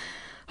are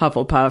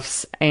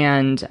Hufflepuffs.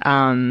 And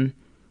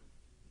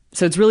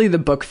so it's really the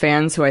book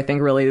fans who I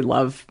think really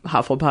love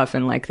Hufflepuff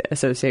and like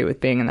associate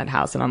with being in that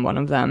house. And I'm one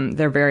of them.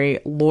 They're very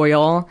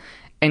loyal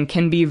and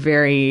can be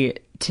very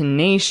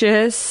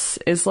tenacious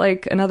is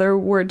like another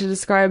word to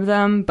describe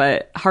them,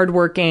 but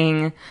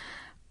hardworking.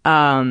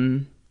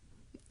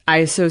 I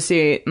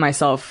associate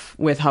myself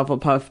with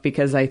Hufflepuff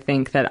because I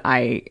think that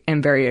I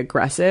am very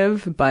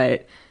aggressive,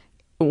 but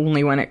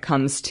only when it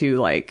comes to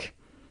like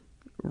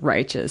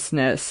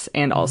righteousness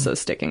and also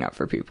sticking up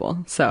for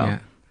people. So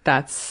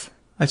that's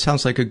That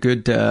sounds like a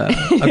good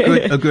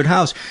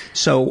house.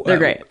 So they're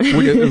great.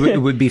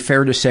 It would be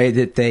fair to say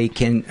that they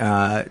can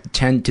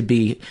tend to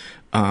be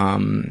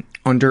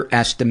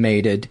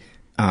underestimated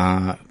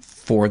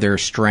for their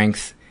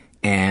strength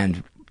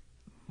and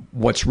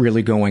what's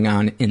really going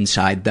on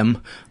inside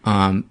them.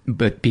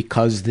 But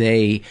because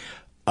they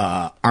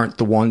aren't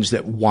the ones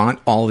that want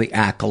all the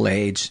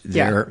accolades,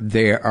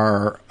 they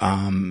are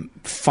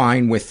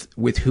fine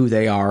with who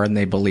they are, and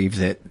they believe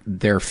that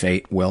their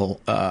fate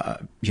will,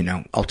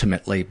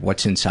 ultimately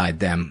what's inside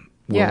them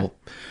will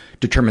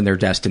determine their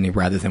destiny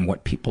rather than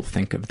what people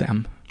think of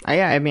them.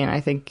 I mean,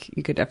 I think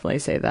you could definitely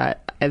say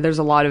that. There's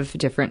a lot of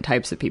different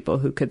types of people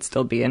who could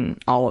still be in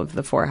all of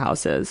the 4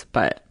 houses,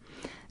 but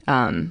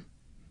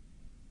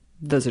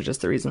those are just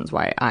the reasons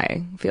why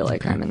I feel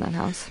like I'm in that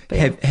house.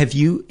 But have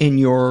you in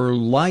your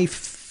life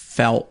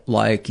felt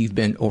like you've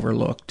been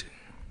overlooked?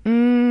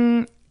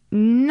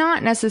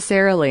 Not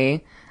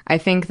necessarily. I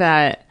think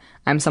that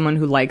I'm someone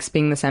who likes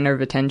being the center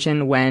of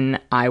attention when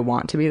I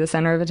want to be the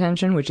center of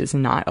attention, which is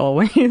not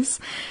always.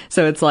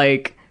 So it's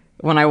like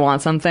when I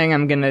want something,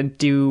 I'm going to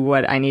do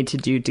what I need to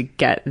do to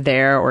get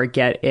there or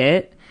get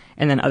it.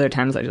 And then other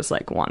times I just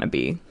like want to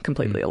be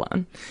completely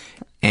alone.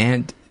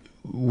 And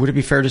would it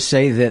be fair to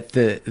say that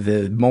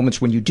the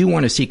moments when you do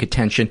want to seek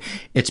attention,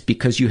 it's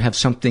because you have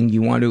something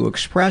you want to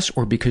express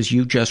or because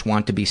you just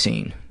want to be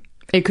seen?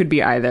 It could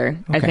be either.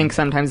 Okay. I think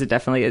sometimes it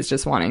definitely is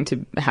just wanting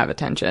to have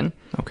attention.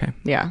 Okay.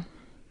 Yeah.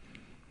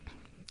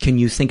 Can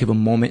you think of a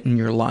moment in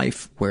your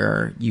life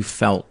where you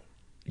felt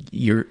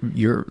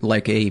you're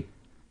like a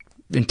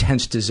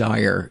intense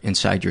desire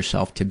inside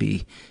yourself to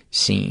be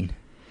seen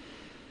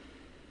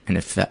and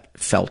it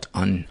felt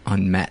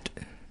unmet?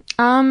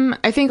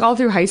 I think all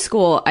through high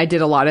school, I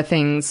did a lot of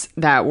things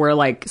that were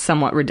like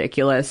somewhat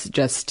ridiculous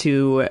just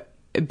to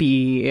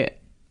be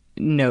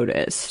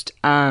noticed.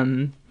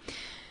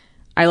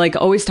 I like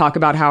always talk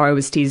about how I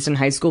was teased in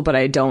high school, but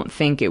I don't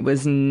think it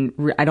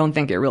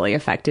really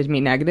affected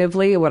me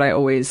negatively. What I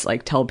always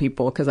like tell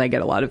people, because I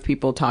get a lot of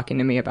people talking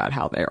to me about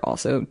how they're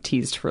also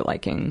teased for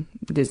liking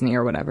Disney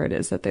or whatever it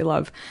is that they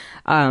love.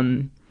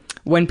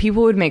 When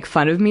people would make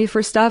fun of me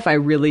for stuff, I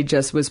really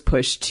just was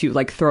pushed to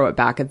like throw it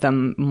back at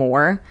them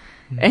more.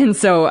 And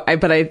so I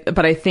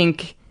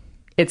think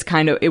it's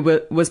kind of,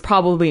 it was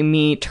probably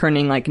me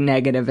turning like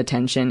negative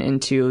attention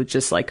into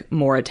just like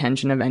more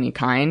attention of any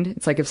kind.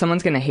 It's like if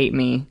someone's going to hate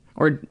me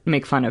or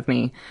make fun of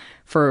me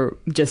for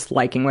just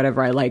liking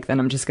whatever I like,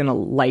 then I'm just going to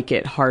like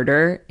it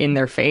harder in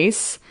their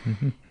face.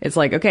 Mm-hmm. It's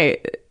like,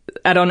 okay,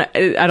 I don't know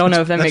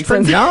if that makes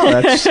sense.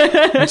 No,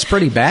 that's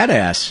pretty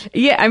badass.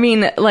 Yeah, I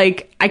mean,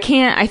 like,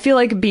 I feel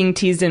like being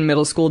teased in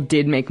middle school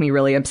did make me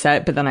really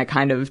upset, but then I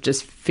kind of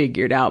just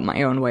figured out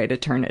my own way to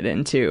turn it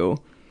into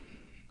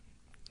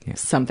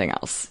something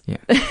else. Yeah.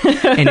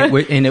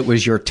 And it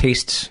was your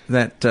tastes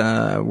that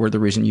were the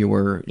reason you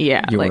were...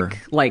 Yeah,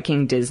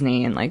 liking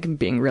Disney and like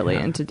being really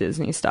into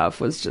Disney stuff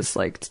was just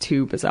like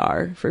too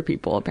bizarre for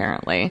people,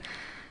 apparently.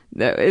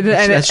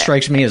 That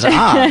strikes me as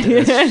odd.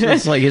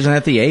 It's like, isn't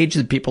that the age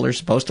that people are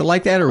supposed to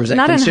like that, or was that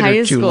not considered in high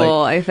too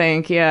school? Late? I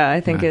think,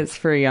 I think it's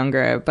for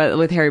younger. But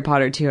with Harry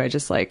Potter too,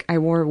 I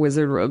wore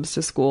wizard robes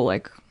to school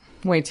like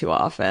way too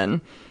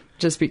often,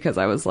 just because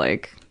I was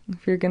like,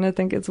 if you're gonna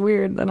think it's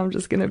weird, then I'm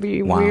just gonna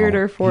be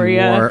weirder for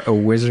you. You wore a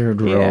wizard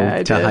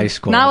robe to high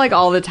school. Not like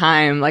all the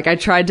time. Like I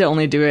tried to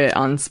only do it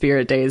on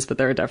Spirit days, but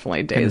there were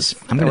definitely days.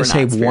 I'm gonna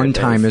say one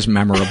time is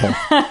memorable.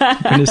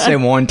 I'm gonna say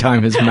one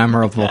time is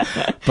memorable.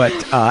 But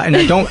and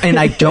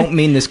I don't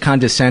mean this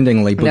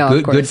condescendingly, but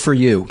no, good for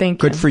you.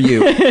 Thank you. For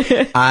you.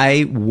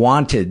 I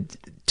wanted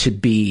to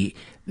be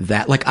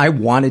that, like, I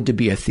wanted to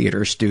be a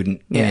theater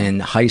student in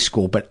high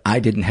school, but I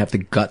didn't have the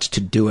guts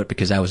to do it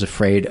because I was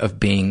afraid of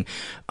being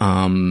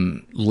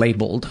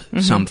labeled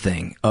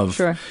something, of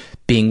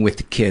being with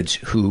the kids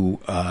who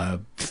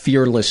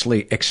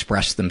fearlessly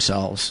express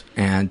themselves.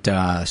 And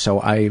so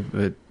I,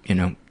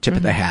 tip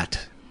of the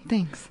hat.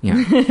 Thanks.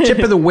 Yeah. Tip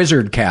of the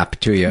wizard cap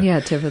to you.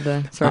 Yeah, tip of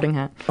the sorting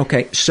hat.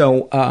 Okay,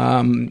 so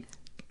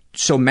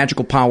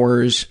magical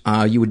powers,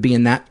 you would be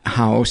in that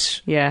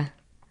house. Yeah.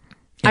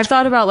 I've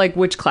thought about like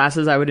which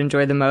classes I would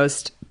enjoy the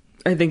most.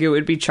 I think it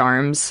would be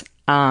charms.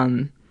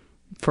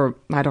 For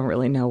I don't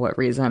really know what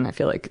reason. I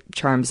feel like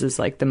charms is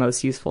like the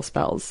most useful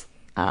spells.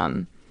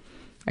 I've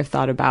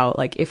thought about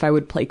like if I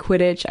would play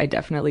Quidditch, I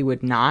definitely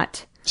would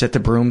not. Is that the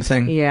broom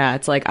thing? Yeah,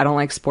 it's like I don't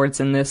like sports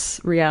in this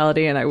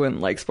reality, and I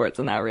wouldn't like sports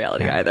in that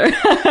reality either.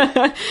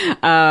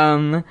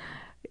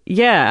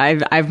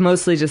 I've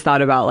mostly just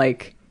thought about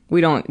like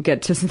we don't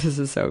get to. This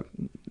is so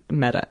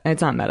meta.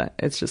 It's not meta.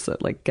 It's just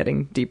like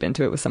getting deep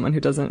into it with someone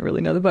who doesn't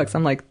really know the books.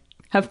 I'm like,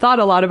 have thought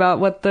a lot about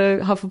what the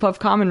Hufflepuff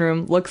common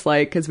room looks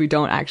like because we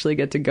don't actually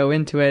get to go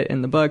into it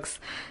in the books.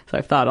 So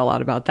I've thought a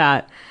lot about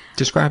that.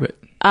 Describe it.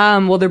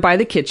 Well, they're by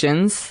the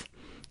kitchens.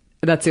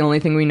 That's the only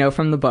thing we know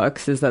from the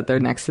books is that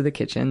they're next to the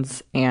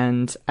kitchens.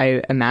 And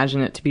I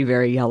imagine it to be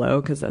very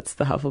yellow because that's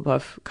the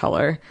Hufflepuff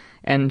color.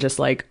 And just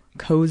like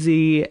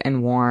cozy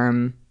and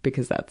warm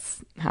because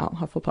that's how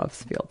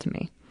Hufflepuffs feel to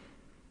me.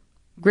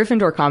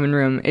 Gryffindor common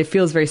room, it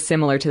feels very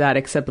similar to that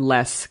except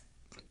less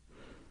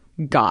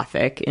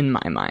gothic in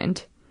my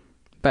mind.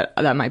 But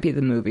that might be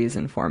the movies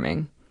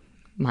informing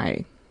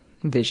my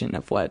vision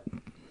of what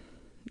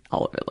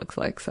all of it looks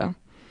like. So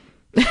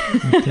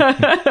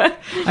I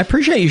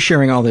appreciate you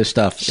sharing all this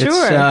stuff.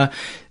 Sure.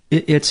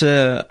 It's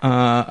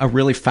a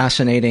really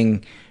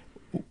fascinating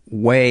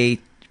way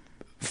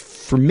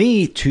for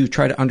me to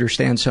try to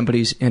understand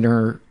somebody's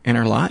inner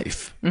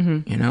life,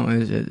 you know,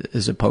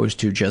 as opposed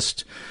to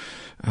just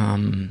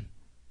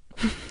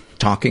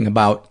talking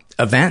about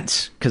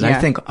events. Because I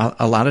think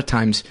a lot of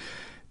times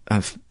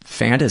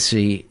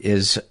fantasy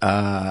is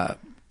a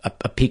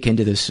peek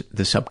into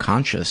the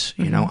subconscious.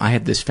 You know, I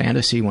had this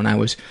fantasy when I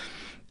was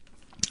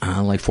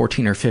like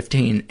 14 or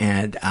 15,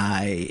 and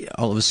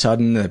all of a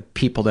sudden, the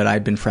people that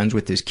I'd been friends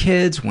with as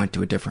kids went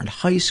to a different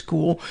high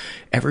school.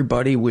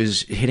 Everybody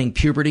was hitting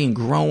puberty and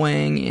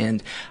growing,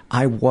 and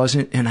I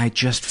wasn't, and I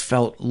just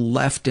felt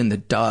left in the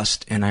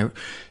dust.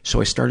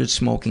 So I started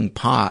smoking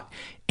pot,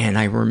 and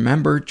I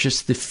remember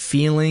just the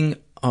feeling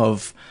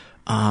of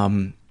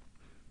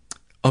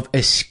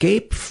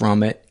escape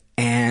from it,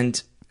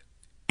 and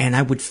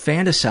I would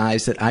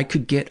fantasize that I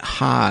could get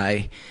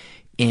high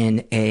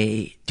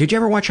did you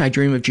ever watch I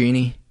Dream of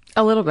Jeannie?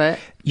 A little bit.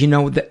 You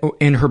know,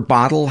 in her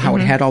bottle, how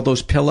it had all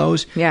those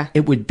pillows? Yeah.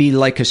 It would be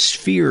like a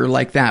sphere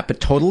like that, but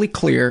totally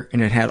clear,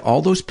 and it had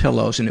all those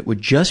pillows, and it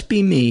would just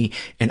be me,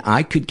 and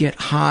I could get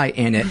high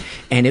in it,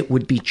 and it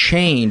would be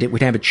chained. It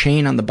would have a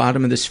chain on the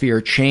bottom of the sphere,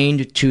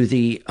 chained to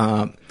the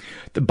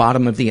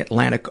bottom of the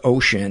Atlantic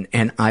Ocean,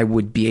 and I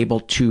would be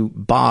able to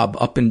bob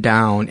up and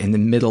down in the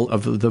middle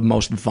of the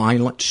most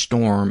violent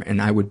storm,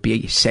 and I would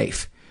be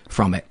safe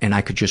from it, and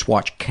I could just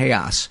watch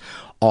chaos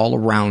all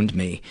around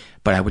me,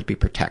 but I would be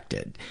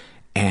protected.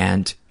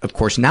 And of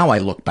course, now I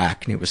look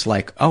back, and it was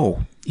like,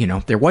 oh, you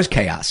know, there was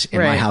chaos in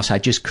my house. I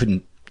just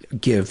couldn't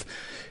give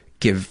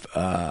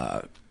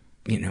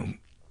you know,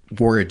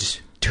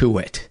 words to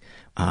it.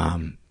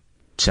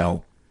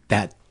 So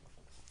that,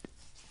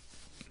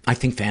 I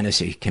think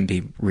fantasy can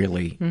be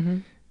really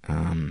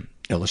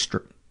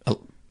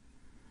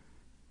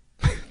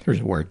there's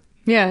a word.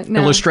 Yeah.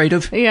 No.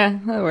 Illustrative? Yeah,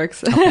 that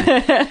works.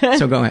 Okay.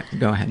 So go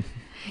ahead.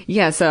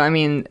 Yeah, so I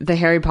mean, the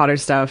Harry Potter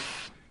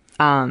stuff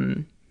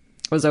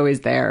was always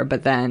there,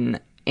 but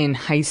then in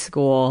high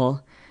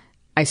school,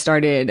 I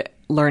started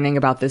learning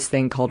about this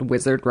thing called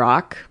Wizard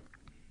Rock,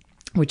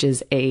 which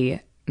is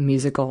a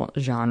musical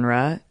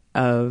genre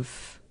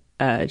of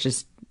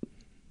just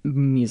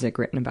music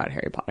written about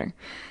Harry Potter.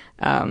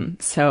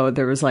 So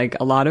there was like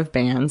a lot of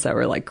bands that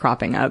were like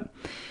cropping up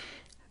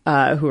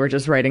who were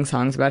just writing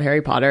songs about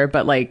Harry Potter,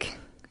 but like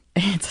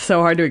it's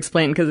so hard to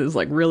explain because it's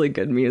like really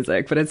good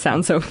music, but it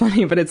sounds so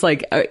funny. But it's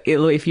like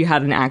if you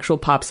had an actual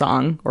pop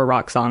song or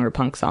rock song or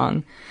punk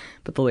song,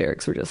 but the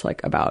lyrics were just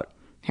like about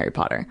Harry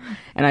Potter.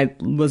 And I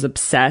was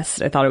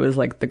obsessed. I thought it was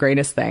like the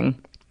greatest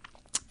thing.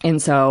 And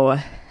so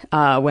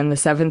when the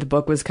 7th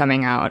book was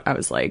coming out, I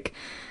was like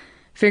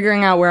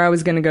figuring out where I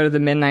was going to go to the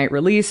midnight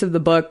release of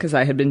the book, because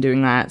I had been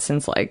doing that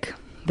since like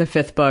the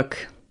 5th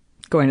book,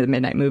 going to the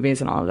midnight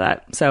movies and all of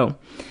that. So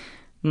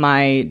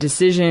my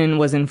decision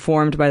was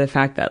informed by the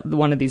fact that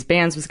one of these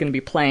bands was going to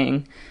be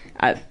playing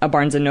at a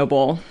Barnes &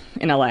 Noble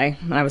in LA.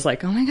 And I was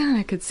like, oh my God,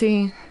 I could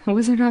see a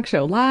Wizard Rock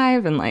show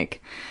live, and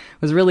like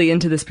was really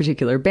into this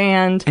particular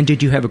band. And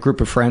did you have a group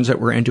of friends that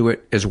were into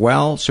it as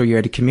well? So you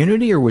had a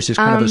community, or was this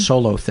kind of a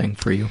solo thing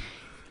for you?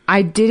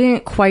 I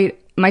didn't quite.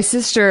 My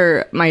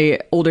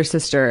older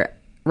sister,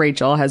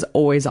 Rachel, has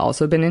always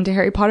also been into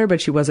Harry Potter,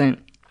 but she wasn't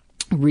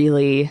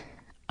really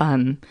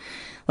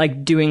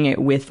like doing it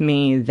with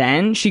me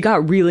then. She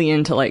got really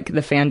into like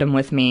the fandom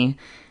with me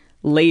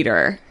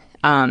later,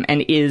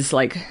 and is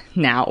like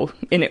now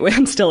in it.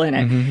 I'm still in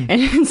it,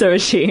 and so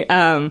is she.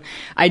 I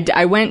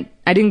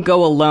didn't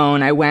go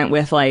alone. I went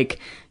with like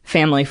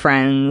family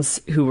friends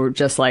who were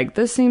just like,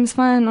 this seems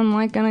fun, I'm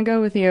like gonna go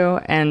with you.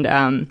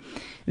 And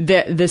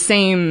the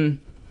same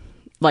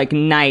like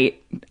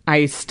night,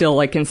 I still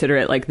like consider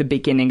it like the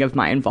beginning of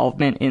my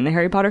involvement in the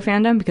Harry Potter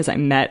fandom, because I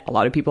met a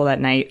lot of people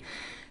that night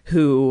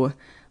who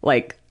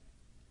like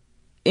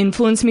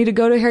influenced me to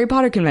go to Harry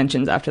Potter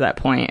conventions after that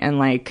point. And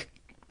like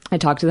I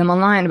talked to them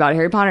online about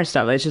Harry Potter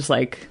stuff. It's just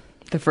like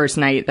the first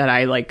night that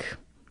I like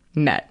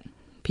met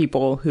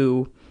people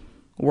who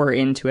were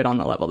into it on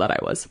the level that I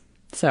was.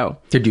 So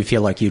did you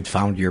feel like you'd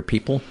found your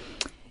people?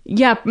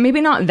 Yeah, maybe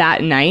not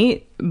that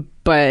night,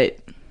 but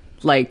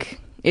like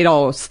it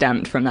all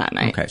stemmed from that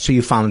night. Okay, so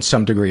you found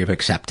some degree of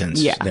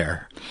acceptance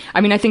there.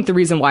 I mean, I think the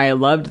reason why I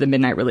loved the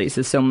midnight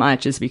releases so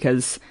much is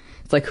because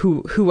it's like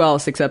who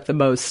else except the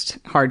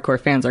most hardcore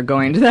fans are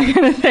going to that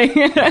kind of thing.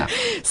 Yeah.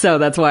 So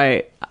that's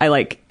why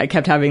I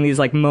kept having these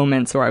like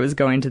moments where I was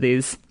going to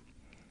these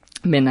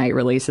midnight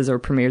releases or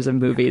premieres of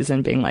movies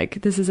and being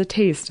like, this is a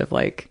taste of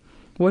like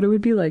what it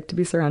would be like to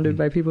be surrounded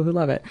by people who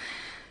love it.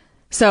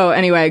 So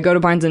anyway, I go to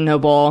Barnes &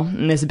 Noble,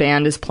 and this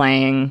band is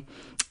playing,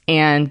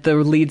 And the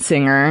lead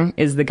singer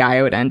is the guy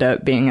I would end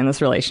up being in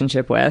this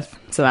relationship with.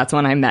 So that's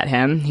when I met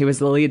him. He was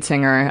the lead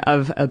singer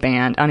of a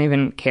band. I don't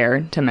even care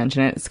to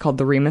mention it. It's called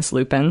the Remus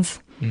Lupins.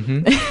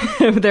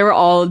 Mm-hmm. They were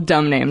all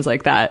dumb names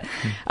like that,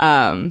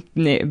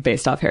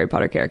 based off Harry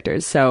Potter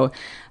characters. So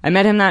I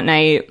met him that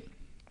night.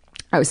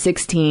 I was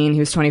 16. He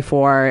was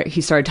 24. He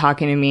started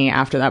talking to me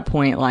after that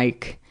point,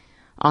 like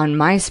on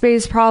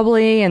MySpace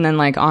probably, and then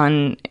like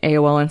on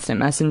AOL Instant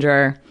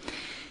Messenger.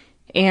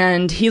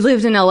 And he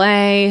lived in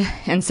LA.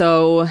 And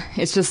so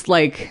it's just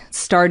like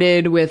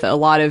started with a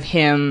lot of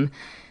him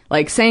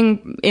like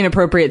saying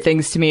inappropriate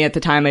things to me. At the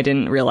time, I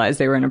didn't realize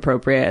they were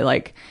inappropriate.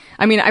 Like,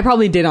 I mean, I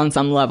probably did on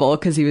some level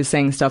because he was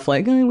saying stuff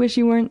like, I wish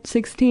you weren't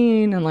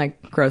 16 and like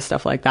gross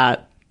stuff like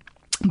that.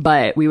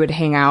 But we would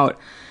hang out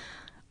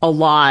a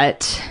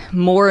lot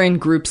more in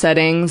group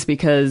settings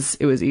because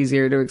it was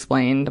easier to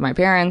explain to my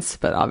parents.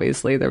 But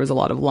obviously there was a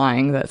lot of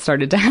lying that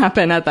started to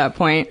happen at that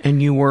point.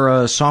 And you were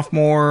a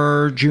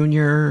sophomore,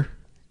 junior?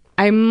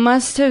 I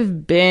must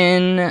have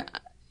been,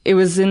 it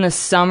was in the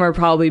summer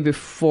probably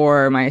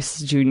before my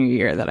junior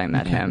year that I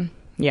met him.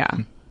 Yeah.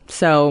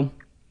 So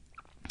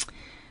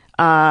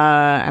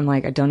I'm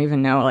like, I don't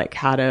even know like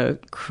how to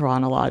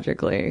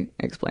chronologically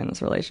explain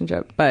this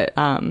relationship. But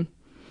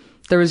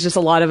there was just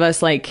a lot of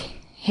us like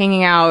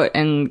hanging out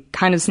and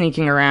kind of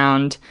sneaking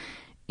around.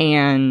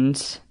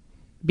 And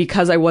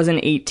because I wasn't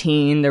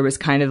 18, there was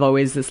kind of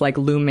always this like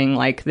looming,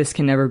 like this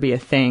can never be a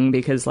thing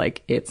because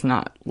like it's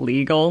not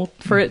legal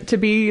for it to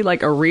be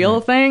like a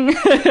real thing.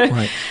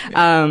 Right.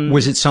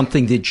 Was it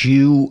something that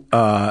you,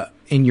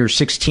 in your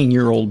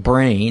 16-year-old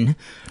brain,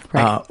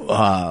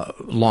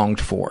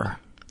 longed for?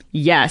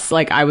 Yes.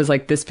 Like I was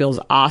like, this feels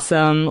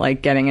awesome.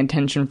 Like getting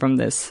attention from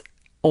this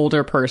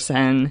older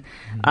person.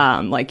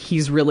 Like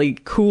he's really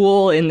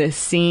cool in this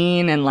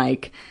scene and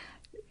like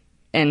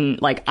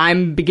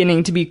I'm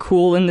beginning to be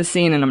cool in the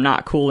scene and I'm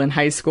not cool in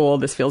high school.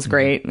 This feels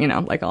great, you know,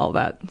 like all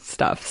that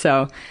stuff.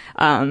 So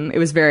it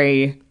was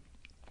very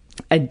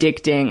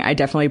addicting. I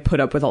definitely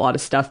put up with a lot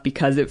of stuff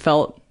because it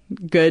felt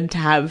good to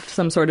have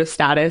some sort of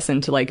status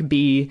and to like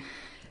be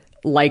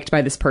liked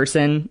by this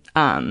person.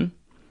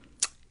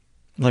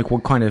 Like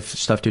what kind of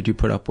stuff did you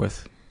put up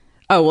with?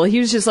 Oh, well, he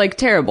was just like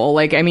terrible.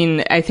 Like, I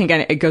mean, I think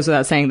it goes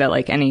without saying that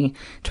like any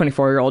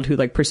 24-year-old who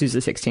like pursues a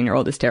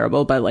 16-year-old is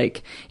terrible, but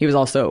like he was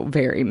also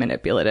very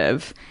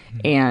manipulative.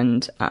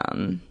 And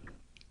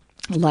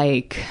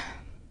like,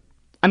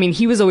 I mean,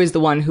 he was always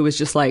the one who was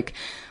just like,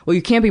 well,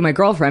 you can't be my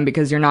girlfriend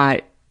because you're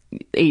not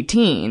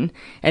 18,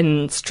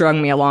 and strung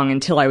me along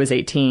until I was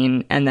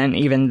 18. And then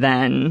even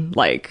then,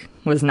 like,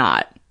 was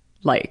not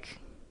like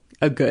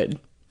a good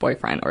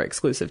boyfriend or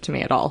exclusive to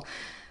me at all.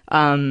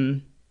 I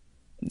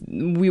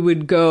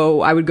would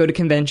go to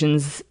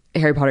conventions,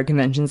 Harry Potter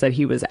conventions that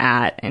he was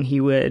at, and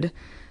he would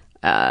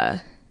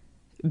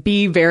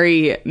be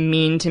very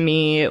mean to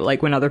me,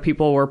 like when other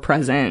people were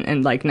present,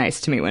 and like nice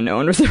to me when no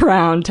one was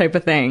around, type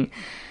of thing.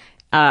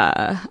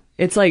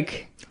 It's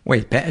like,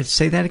 wait,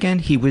 say that again.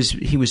 He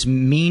was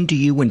mean to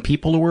you when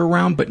people were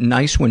around, but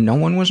nice when no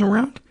one was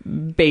around?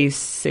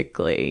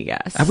 Basically,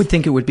 yes. I would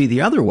think it would be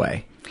the other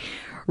way.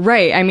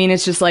 Right. I mean,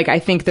 it's just like, I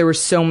think there were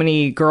so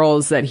many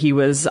girls that he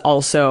was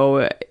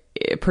also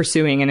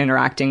pursuing and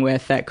interacting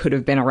with that could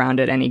have been around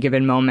at any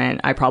given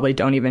moment. I probably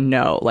don't even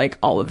know like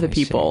all of the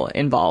people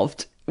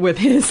involved with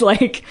his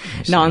like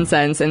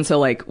nonsense. And so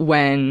like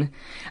when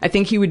I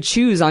think he would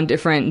choose on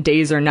different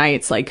days or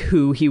nights like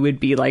who he would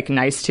be like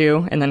nice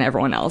to, and then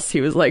everyone else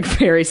he was like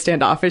very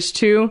standoffish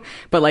to,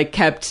 but like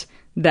kept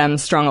them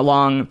strung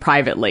along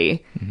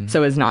privately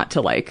so as not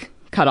to like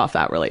cut off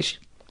that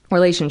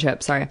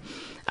relationship. Sorry.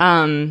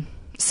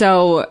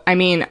 So I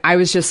mean, I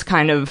was just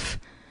kind of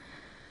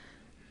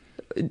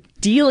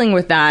dealing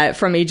with that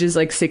from ages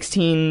like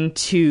 16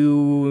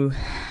 to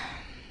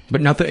but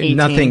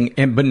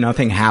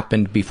nothing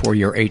happened before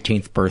your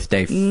 18th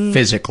birthday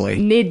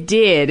physically. It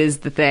did, is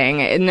the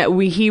thing. And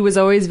he was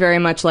always very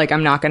much like,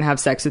 I'm not going to have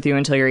sex with you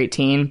until you're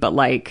 18, but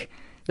like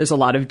there's a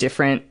lot of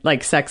different,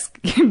 like sex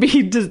can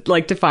be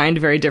like defined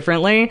very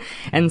differently,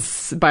 and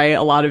by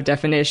a lot of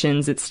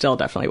definitions it still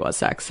definitely was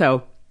sex.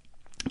 So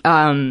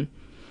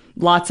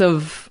lots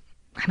of,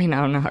 I mean,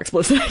 I don't know how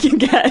explicit I can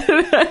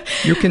get.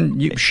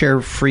 You share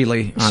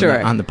freely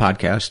on the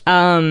podcast.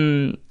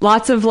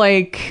 Lots of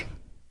like,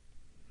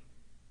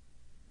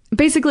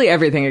 basically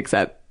everything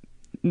except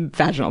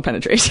vaginal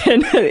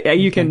penetration.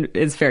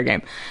 It's fair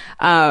game.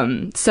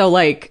 So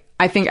like,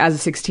 I think as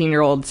a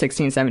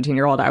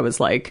 17-year-old, I was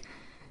like,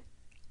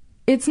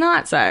 it's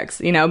not sex,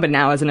 you know, but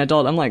now as an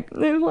adult, I'm like,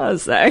 it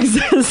was sex.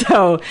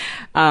 So,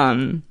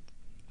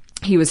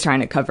 he was trying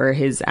to cover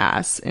his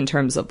ass in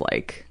terms of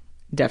like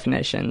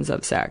definitions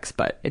of sex,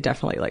 but it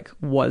definitely like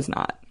was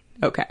not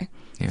okay.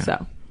 Yeah.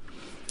 So,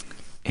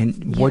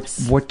 and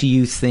what do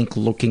you think,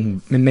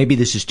 looking, and maybe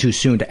this is too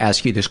soon to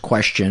ask you this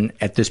question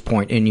at this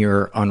point in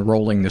your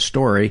unrolling the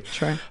story,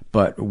 sure,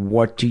 but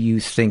what do you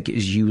think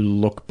as you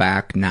look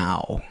back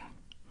now?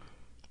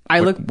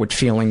 What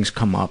feelings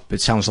come up? It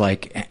sounds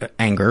like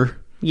anger.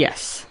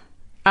 Yes.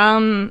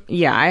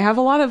 Yeah, I have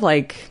a lot of,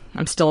 like,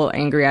 I'm still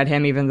angry at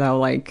him, even though,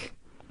 like,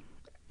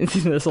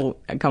 this will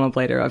come up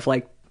later. I've,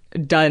 like,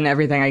 done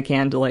everything I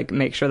can to, like,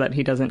 make sure that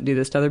he doesn't do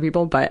this to other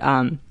people. But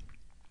I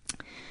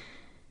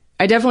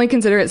definitely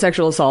consider it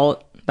sexual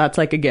assault. That's,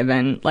 like, a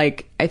given.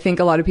 Like, I think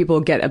a lot of people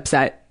get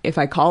upset if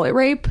I call it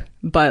rape,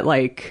 but,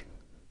 like,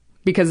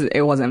 because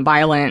it wasn't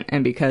violent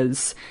and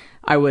because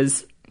I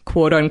was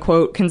quote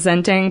unquote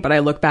consenting. But I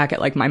look back at,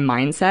 like, my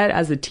mindset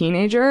as a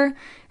teenager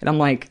and I'm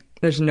like,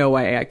 there's no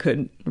way I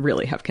could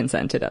really have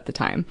consented at the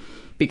time,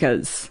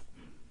 because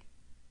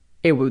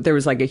there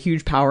was, like, a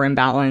huge power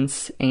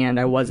imbalance, and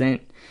I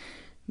wasn't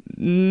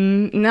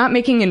not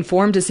making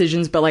informed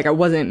decisions, but, like, I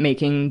wasn't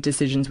making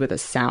decisions with a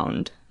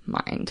sound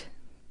mind.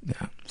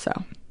 Yeah. So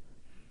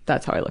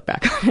that's how I look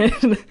back on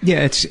it. Yeah,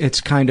 it's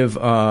kind of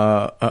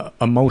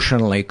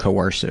emotionally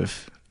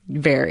coercive.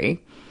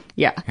 Very.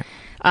 Yeah.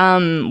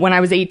 When I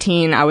was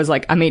 18, I was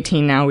like, I'm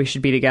 18 now, we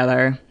should be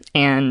together.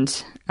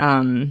 And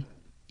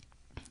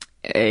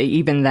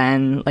even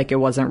then, like, it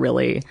wasn't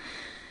really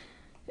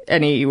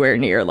anywhere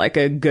near, like,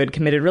 a good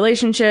committed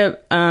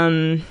relationship.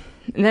 Then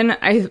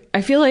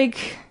I feel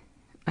like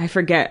I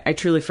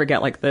truly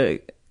forget, like,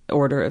 the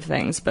order of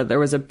things, but there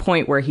was a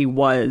point where he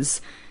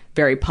was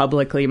very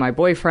publicly my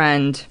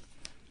boyfriend,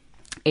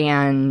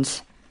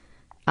 and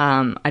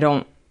I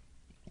don't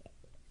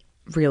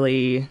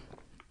really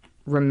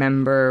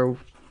remember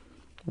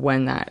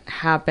when that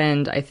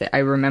happened. I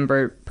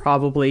remember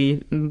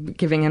probably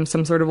giving him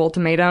some sort of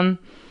ultimatum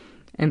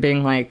and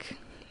being like,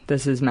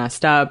 this is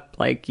messed up,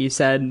 like you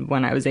said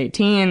when I was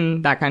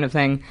 18, that kind of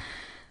thing.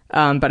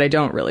 But I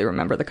don't really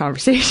remember the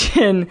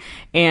conversation.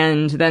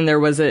 And then there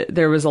was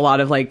a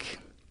lot of, like,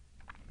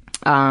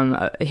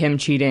 him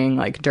cheating,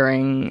 like,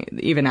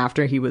 even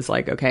after he was,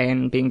 like, okay,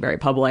 and being very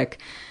public.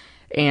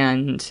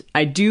 And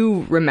I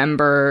do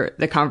remember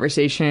the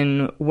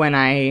conversation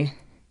when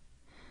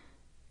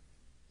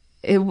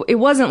it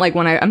wasn't like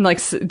when I'm, like,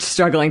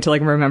 struggling to,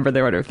 like, remember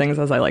the order of things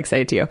as I, like,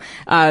 say it to you.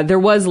 There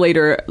was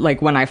later,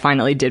 like, when I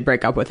finally did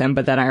break up with him,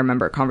 but then I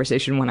remember a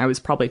conversation when I was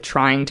probably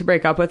trying to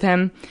break up with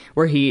him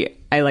where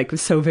I, like,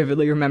 so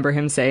vividly remember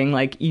him saying,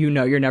 like, you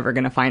know, you're never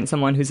going to find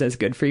someone who's as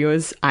good for you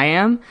as I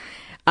am.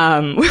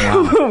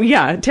 Wow.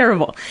 Yeah,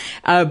 terrible.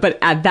 But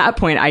at that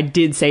point I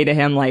did say to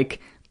him,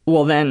 like,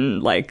 well,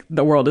 then, like,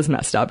 the world is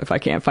messed up if I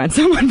can't find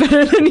someone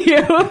better than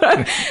you.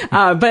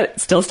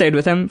 But still stayed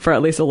with him for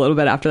at least a little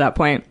bit after that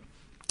point.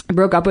 I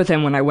broke up with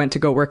him when I went to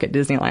go work at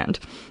Disneyland.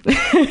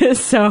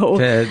 So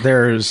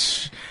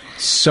there's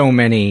so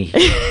many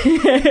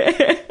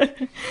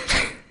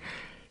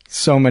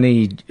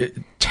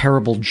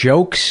terrible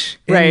jokes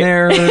in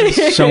there,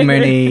 so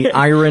many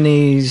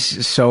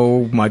ironies,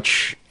 so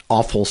much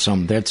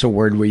awfulsome. That's a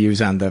word we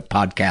use on the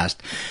podcast.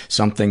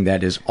 Something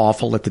that is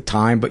awful at the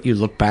time, but you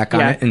look back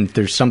on it and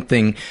there's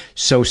something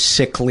so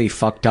sickly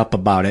fucked up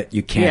about it,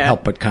 you can't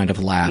help but kind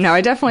of laugh. No,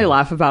 I definitely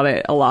laugh about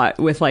it a lot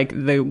with, like,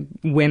 the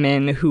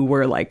women who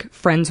were, like,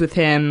 friends with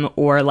him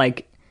or,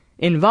 like,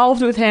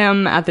 involved with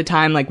him at the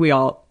time. Like, we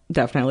all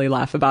definitely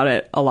laugh about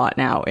it a lot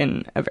now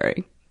in a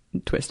very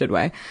twisted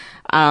way.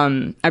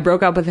 I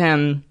broke up with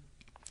him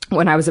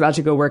when I was about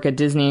to go work at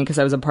Disney because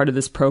I was a part of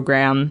this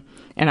program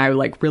and I,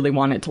 like, really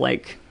wanted to,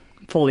 like,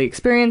 fully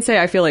experience it.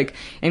 I feel like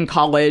in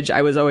college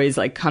I was always,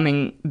 like,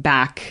 coming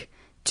back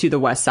to the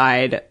West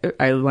Side.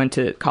 I went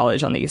to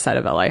college on the East Side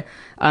of LA.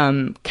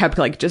 Kept,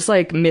 like, just,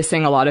 like,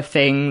 missing a lot of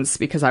things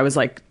because I was,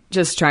 like,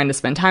 just trying to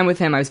spend time with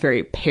him. I was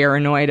very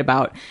paranoid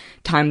about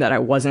time that I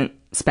wasn't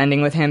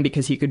spending with him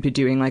because he could be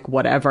doing, like,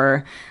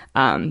 whatever.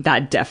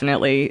 That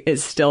definitely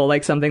is still,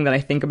 like, something that I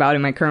think about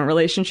in my current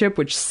relationship,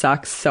 which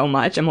sucks so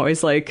much. I'm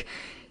always like,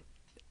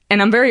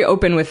 and I'm very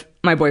open with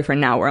my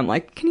boyfriend now where I'm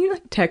like, can you,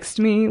 like, text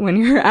me when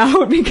you're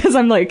out? Because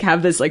I'm, like,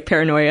 have this, like,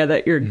 paranoia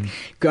that you're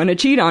gonna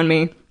cheat on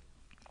me,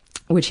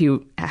 which he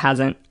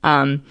hasn't.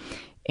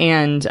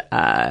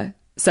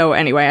 So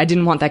anyway, I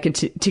didn't want that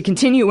to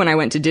continue when I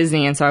went to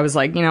Disney. And so I was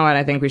like, you know what?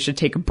 I think we should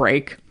take a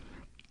break.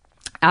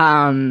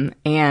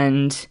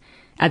 And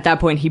at that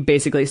point, he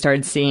basically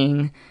started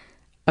seeing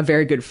a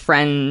very good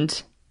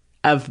friend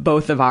of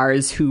both of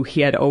ours who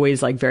he had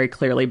always, like, very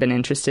clearly been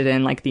interested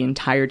in, like, the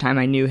entire time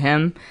I knew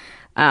him.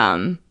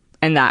 And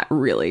that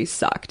really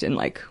sucked and,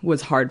 like,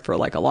 was hard for,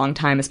 like, a long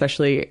time,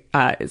 especially,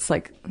 it's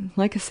like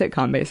a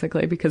sitcom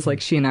basically, because, like,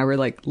 she and I were,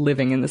 like,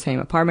 living in the same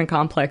apartment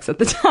complex at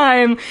the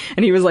time.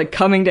 And he was, like,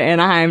 coming to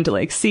Anaheim to,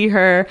 like, see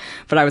her,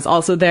 but I was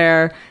also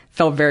there.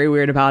 Felt very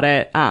weird about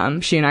it.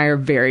 She and I are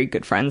very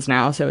good friends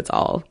now, so it's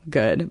all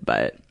good.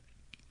 But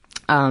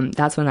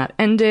that's when that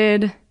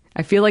ended.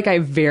 I feel like I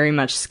very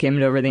much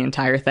skimmed over the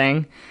entire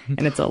thing,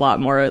 and it's a lot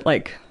more,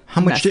 like, how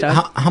much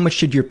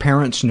did your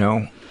parents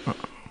know?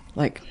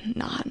 Like,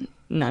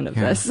 none of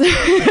this.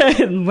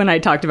 When I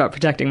talked about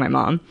protecting my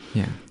mom,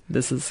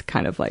 this is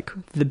kind of, like,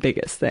 the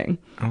biggest thing.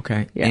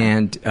 Okay. Yeah.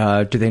 And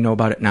do they know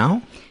about it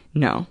now?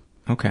 No.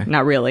 Okay.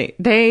 Not really.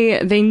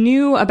 They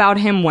knew about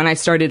him when I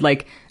started,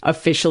 like,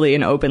 officially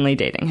and openly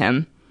dating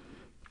him.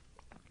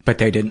 But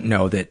they didn't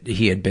know that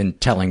he had been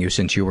telling you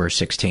since you were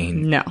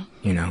 16. No.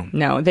 You know?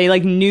 No. They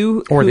like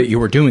knew. Or that you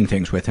were doing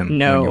things with him when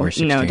you were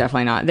 16. No,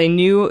 definitely not. They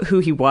knew who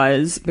he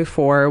was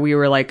before we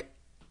were like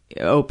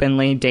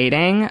openly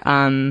dating.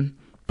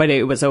 But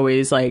it was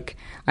always like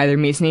either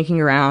me sneaking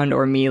around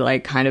or me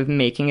like kind of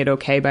making it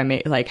okay by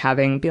like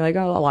be like,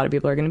 oh, a lot of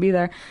people are going to be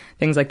there,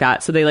 things like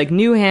that. So they like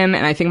knew him,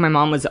 and I think my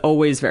mom was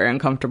always very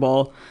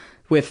uncomfortable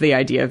with the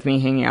idea of me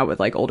hanging out with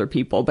like older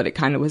people. But it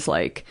kind of was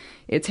like,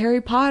 it's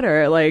Harry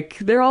Potter, like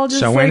they're all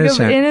just so like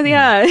innocent.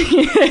 Yeah.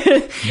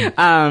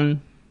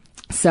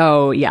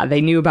 So yeah,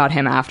 they knew about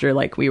him after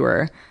like we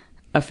were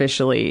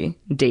officially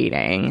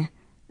dating,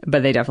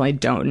 but they definitely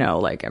don't know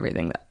like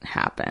everything that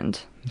happened.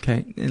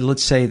 Okay,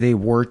 let's say they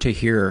were to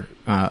hear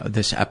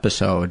this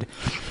episode,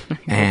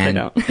 and,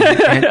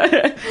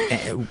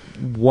 and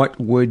what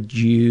would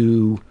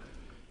your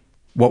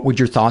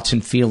thoughts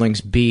and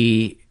feelings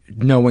be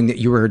knowing that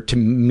you were to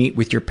meet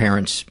with your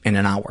parents in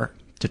an hour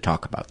to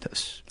talk about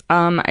this?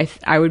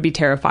 I would be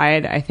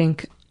terrified. I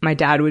think my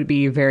dad would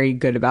be very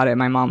good about it.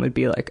 My mom would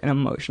be like an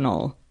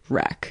emotional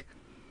wreck.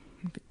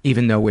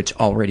 Even though it's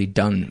already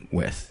done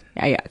with?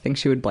 Yeah, I think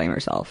she would blame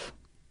herself.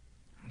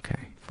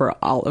 Okay. For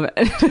all of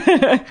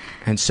it.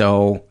 And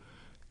so,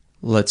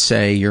 let's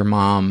say your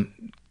mom,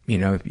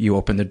 you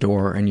open the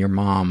door and your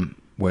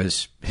mom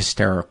was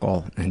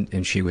hysterical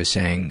and she was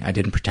saying, I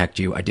didn't protect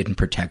you. Yeah,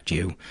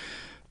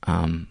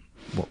 I'm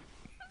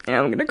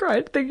going to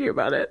cry thinking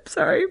about it.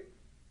 Sorry.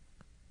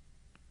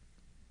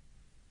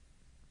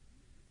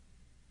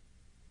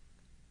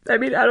 I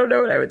mean, I don't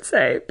know what I would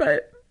say,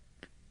 but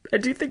I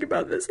do think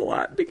about this a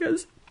lot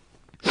because,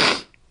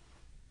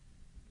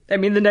 I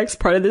mean, the next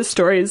part of this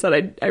story is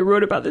that I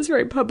wrote about this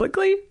very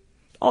publicly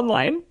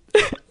online.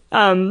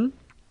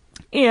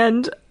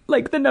 And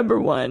like the number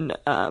one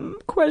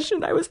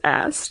question I was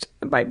asked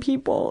by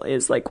people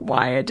is like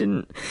why I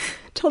didn't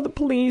tell the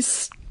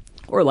police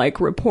or like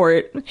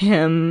report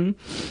him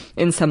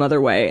in some other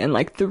way. And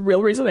like the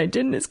real reason I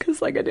didn't is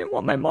because like I didn't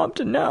want my mom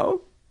to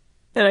know.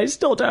 And I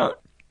still don't.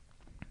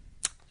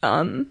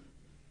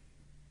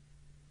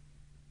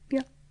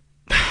 Yeah.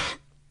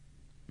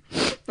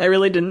 I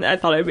really didn't. I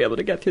thought I'd be able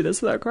to get through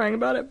this without crying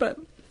about it, but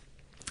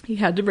he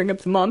had to bring up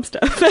the mom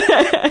stuff.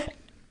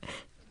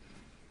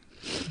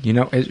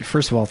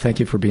 First of all, thank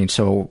you for being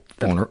so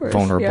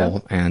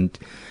vulnerable. Yeah. And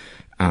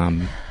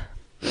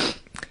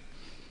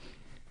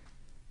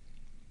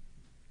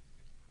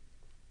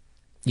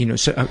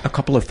so a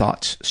couple of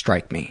thoughts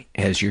strike me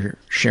as you're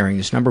sharing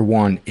this. Number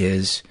one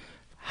is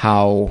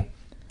how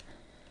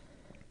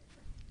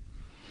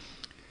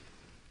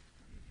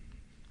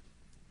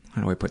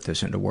do I put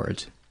this into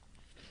words?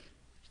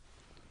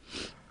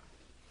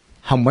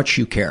 How much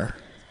you care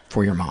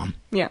for your mom.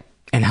 Yeah.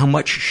 And how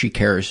much she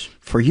cares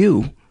for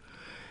you.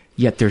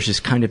 Yet there's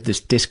this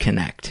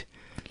disconnect.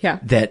 Yeah.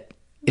 That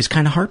is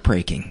kind of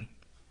heartbreaking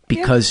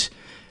because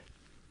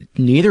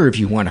neither of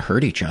you want to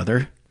hurt each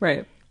other.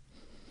 Right.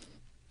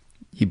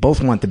 You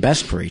both want the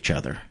best for each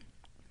other.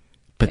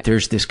 But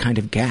there's this kind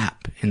of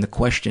gap. And the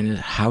question is,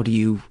 how do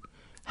you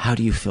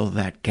fill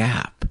that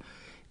gap?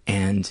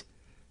 And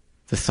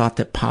the thought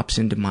that pops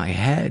into my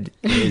head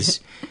is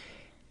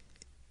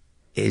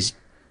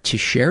to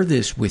share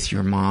this with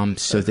your mom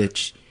so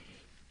that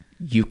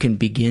you can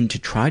begin to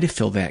try to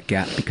fill that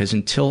gap, because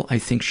until I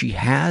think she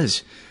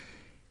has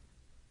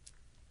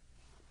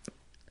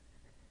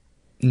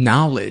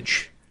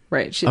knowledge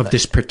of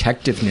this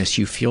protectiveness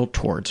you feel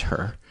towards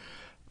her,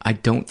 I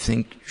don't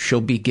think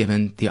she'll be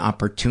given the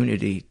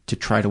opportunity to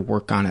try to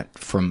work on it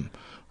from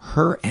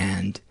her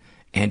end.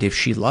 And if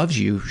she loves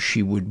you,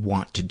 she would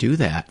want to do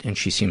that. And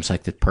she seems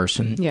like the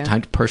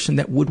type of person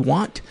that would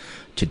want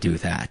to do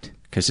that,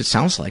 because it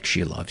sounds like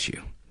she loves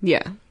you.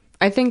 Yeah.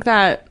 I think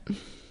that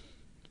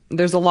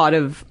there's a lot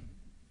of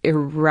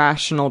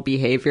irrational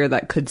behavior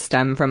that could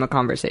stem from a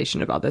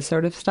conversation about this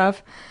sort of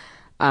stuff.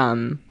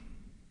 And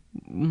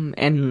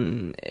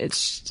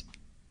it's,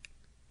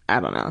 I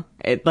don't know.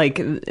 It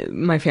like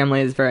my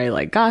family is very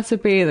like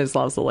gossipy. There's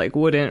also like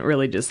wouldn't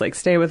really just like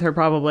stay with her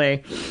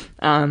probably.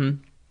 I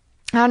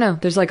don't know.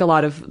 There's a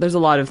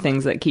lot of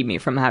things that keep me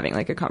from having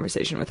like a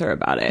conversation with her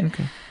about it.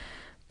 Okay.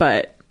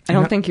 But I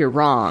don't think you're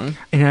wrong.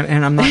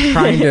 And I'm not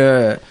trying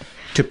to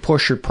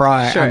push or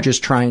pry. Sure. I'm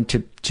just trying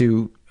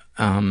to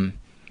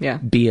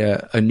be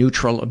a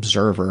neutral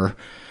observer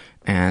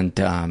and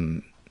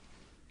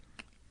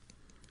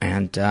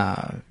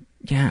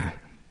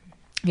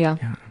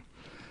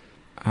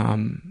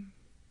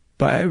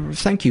but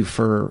thank you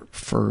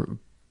for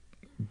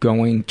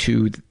going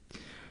to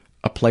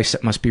a place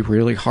that must be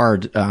really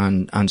hard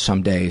on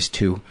some days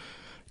to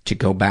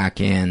go back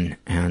in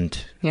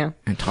and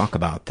talk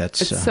about.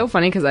 It's so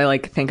funny because I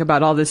like think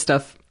about all this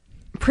stuff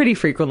pretty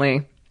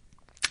frequently.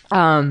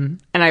 And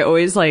I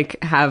always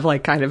like have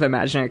like kind of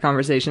imaginary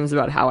conversations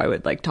about how I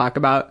would like talk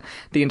about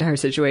the entire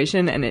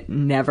situation, and it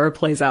never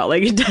plays out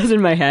like it does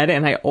in my head.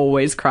 And I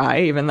always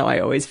cry, even though I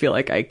always feel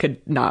like I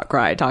could not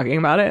cry talking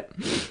about it.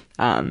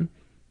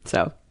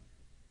 So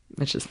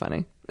it's just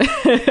funny.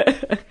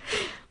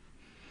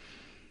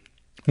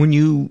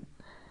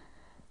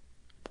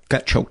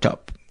 got choked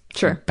up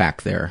Sure.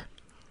 back there,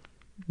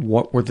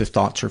 what were the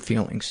thoughts or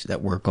feelings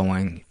that were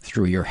going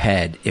through your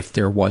head, if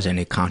there was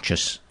any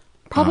conscious?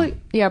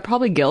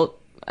 Probably guilt.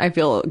 I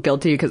feel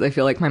guilty because I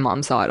feel like my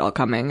mom saw it all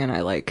coming, and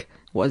I like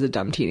was a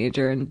dumb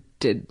teenager and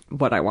did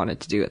what I wanted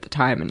to do at the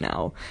time, and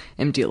now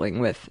am dealing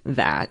with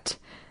that.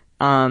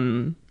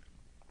 I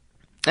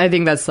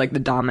think that's like the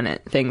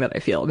dominant thing that I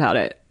feel about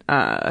it.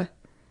 But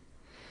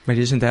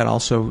isn't that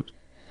also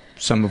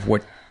some of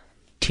what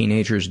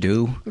teenagers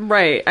do?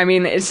 Right. I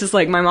mean, it's just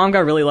like my mom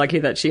got really lucky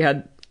that she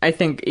had, I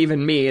think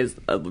even me as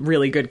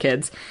really good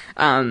kids.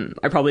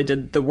 I probably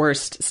did the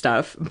worst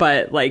stuff,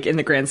 but like in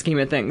the grand scheme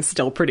of things,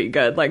 still pretty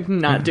good. Like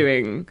not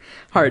doing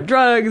hard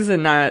drugs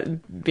and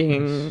not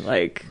being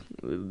like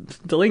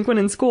delinquent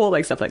in school,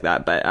 like stuff like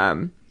that. But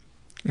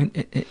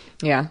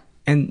yeah.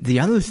 And the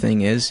other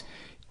thing is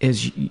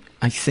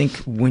I think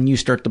when you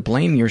start to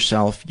blame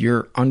yourself,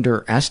 you're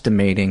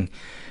underestimating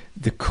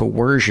the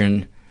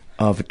coercion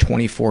of a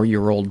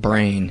 24-year-old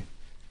brain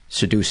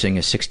seducing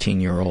a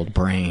 16-year-old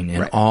brain,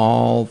 and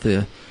all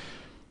the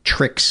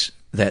tricks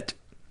that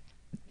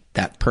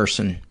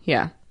person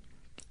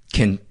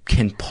can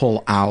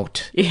pull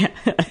out. Yeah.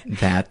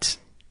 That,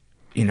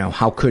 you know,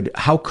 how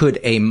could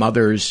a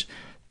mother's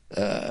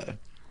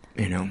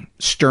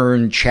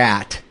stern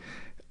chat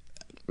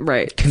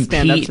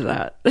stand up to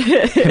that.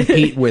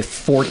 compete with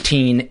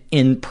 14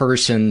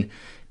 in-person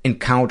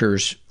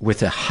encounters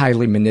with a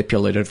highly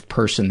manipulative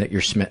person that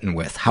you're smitten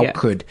with? How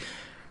could,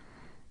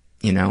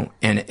 you know,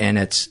 and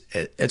it's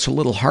a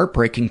little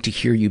heartbreaking to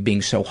hear you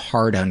being so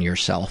hard on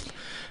yourself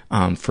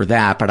for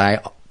that. But I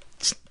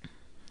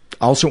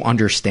also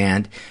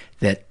understand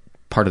that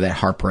part of that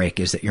heartbreak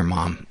is that your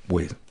mom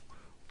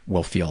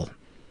will feel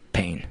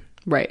pain.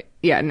 Right.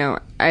 Yeah, no,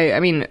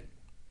 I mean,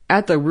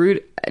 at the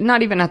root,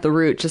 not even at the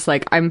root, just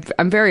like I'm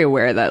very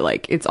aware that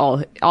like it's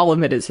all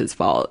of it is his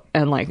fault,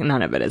 and like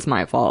none of it is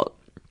my fault.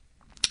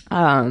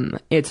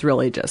 It's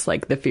really just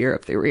like the fear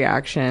of the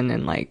reaction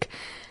and like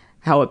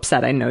how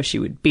upset I know she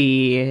would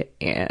be,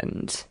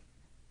 and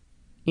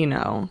you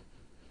know,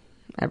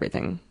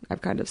 everything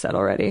I've kind of said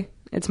already.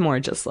 It's more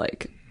just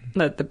like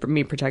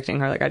me protecting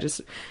her. Like I just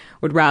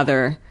would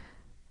rather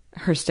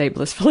her stay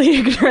blissfully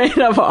ignorant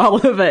of all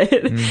of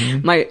it.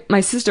 Mm-hmm.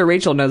 My sister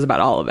Rachel knows about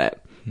all of it.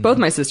 Mm-hmm. Both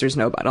my sisters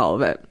know about all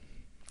of it.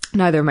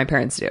 Neither of my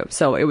parents do.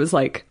 So it was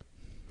like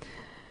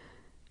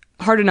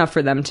hard enough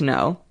for them to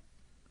know.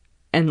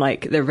 And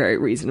like they're very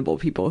reasonable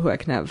people who I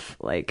can have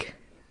like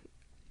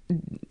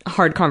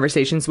hard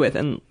conversations with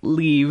and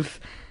leave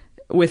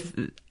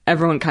with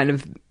everyone kind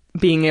of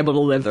being able to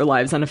live their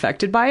lives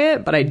unaffected by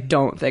it. But I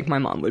don't think my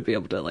mom would be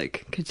able to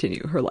like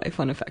continue her life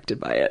unaffected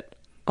by it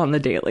on the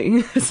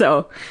daily.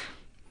 So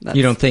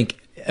you don't think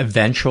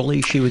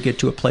eventually she would get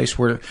to a place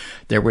where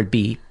there would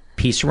be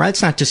peace? Right.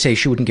 It's not to say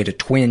she wouldn't get a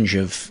twinge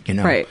of, you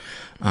know, right.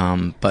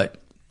 But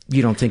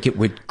you don't think it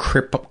would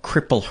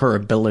cripple her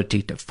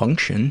ability to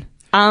function?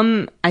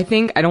 I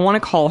think I don't want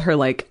to call her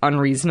like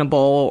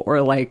unreasonable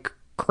or like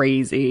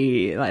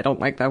crazy. I don't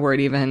like that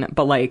word even,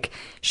 but like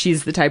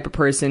she's the type of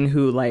person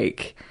who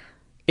like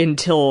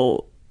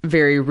until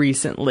very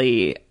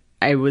recently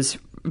I was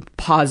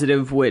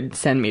positive would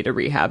send me to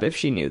rehab if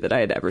she knew that I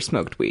had ever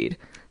smoked weed.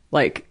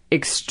 Like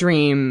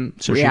extreme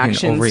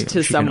reactions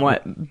to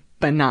somewhat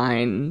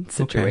benign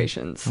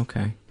situations.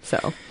 Okay.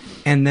 So.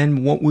 And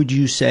then what would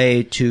you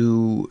say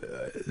to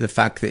the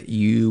fact that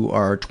you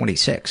are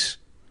 26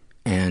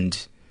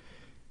 and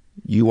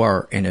you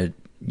are an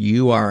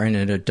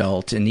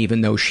adult, and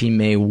even though she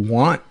may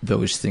want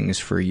those things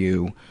for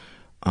you,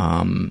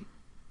 how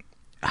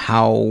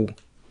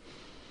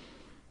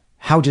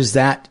does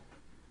that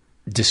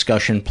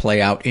discussion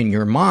play out in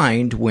your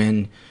mind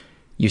when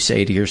you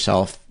say to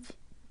yourself,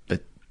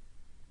 but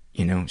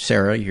you know,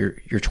 Sarah, you're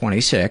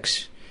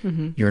 26,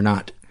 mm-hmm. you're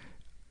not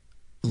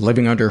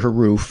living under her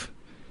roof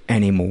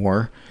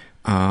anymore.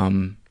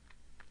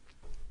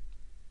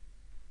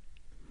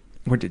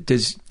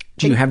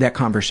 Do you have that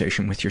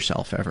conversation with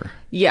yourself ever?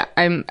 Yeah,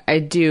 I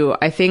do.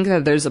 I think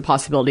that there's a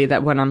possibility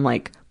that when I'm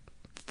like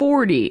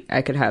 40,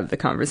 I could have the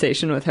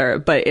conversation with her.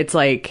 But it's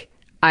like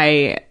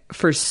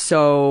for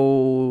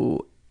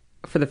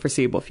the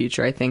foreseeable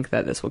future, I think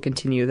that this will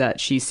continue, that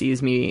she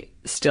sees me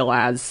still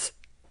as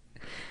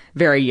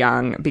very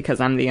young because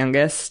I'm the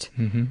youngest.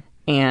 Mm-hmm.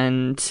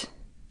 And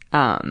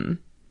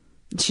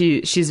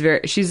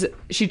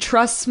she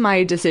trusts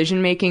my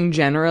decision making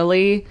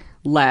generally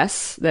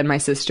less than my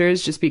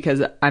sisters, just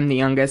because I'm the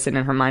youngest, and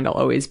in her mind I'll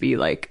always be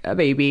like a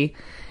baby.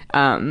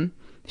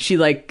 She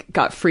like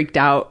got freaked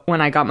out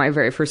when I got my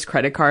very first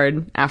credit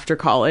card after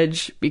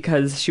college,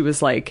 because she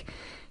was like,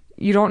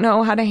 you don't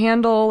know how to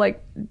handle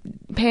like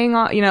paying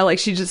off, you know, like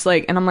she just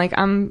like, and I'm like,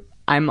 I'm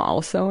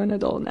also an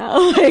adult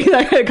now, like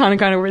that kind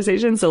of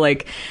conversation. So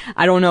like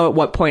I don't know at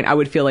what point I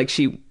would feel like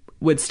she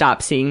would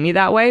stop seeing me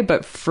that way,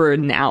 but for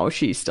now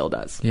she still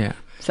does. Yeah.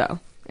 So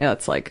yeah,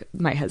 that's like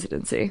my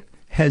hesitancy.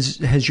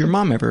 Has your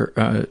mom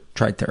ever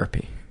tried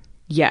therapy?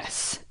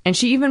 Yes. And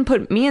she even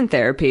put me in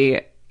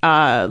therapy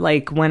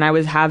like when I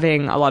was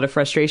having a lot of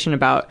frustration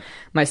about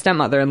my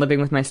stepmother and living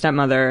with my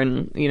stepmother,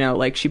 and, you know,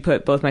 like she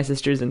put both my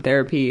sisters in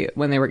therapy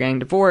when they were getting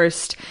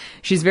divorced.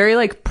 She's very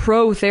like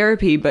pro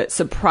therapy, but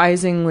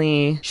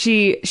surprisingly,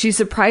 she's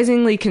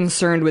surprisingly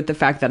concerned with the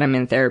fact that I'm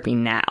in therapy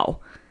now,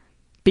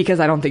 because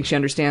I don't think she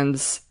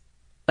understands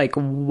like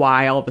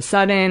why all of a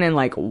sudden and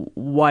like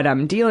what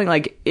I'm dealing.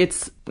 Like,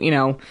 it's, you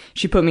know,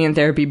 she put me in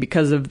therapy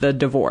because of the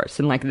divorce,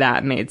 and like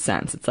that made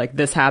sense. It's like,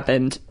 this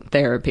happened,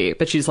 therapy.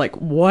 But she's like,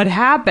 what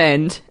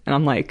happened? And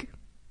I'm like,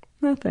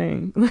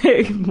 nothing.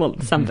 Like, well,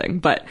 something,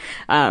 but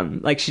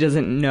like she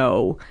doesn't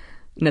know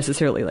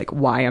necessarily like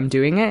why I'm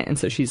doing it, and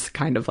so she's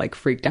kind of like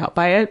freaked out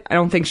by it. I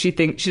don't think she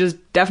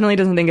just definitely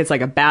doesn't think it's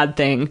like a bad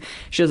thing.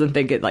 She doesn't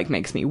think it like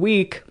makes me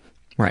weak.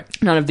 Right.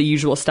 None of the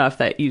usual stuff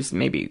that you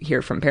maybe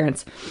hear from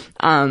parents.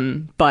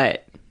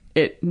 But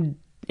it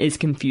is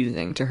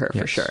confusing to her,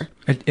 yes, for sure.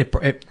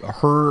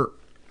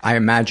 I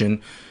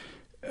imagine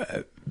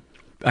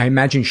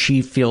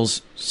she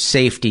feels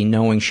safety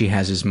knowing she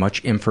has as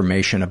much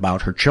information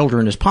about her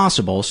children as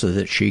possible so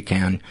that she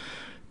can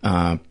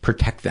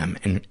protect them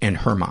in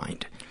her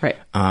mind. Right.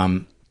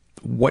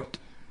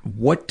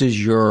 What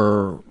does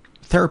your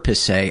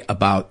therapist say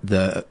about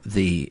the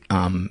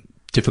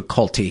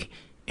difficulty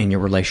in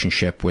your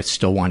relationship with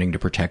still wanting to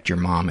protect your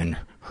mom and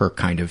her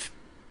kind of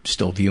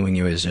still viewing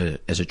you as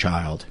a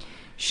child?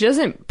 She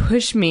doesn't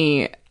push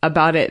me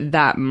about it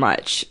that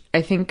much.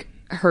 I think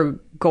her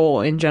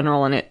goal in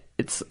general, and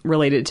it's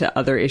related to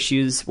other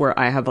issues where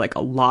I have like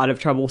a lot of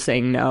trouble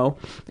saying no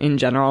in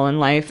general in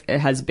life, it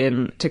has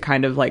been to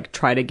kind of like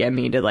try to get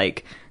me to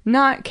like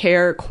not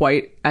care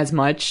quite as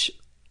much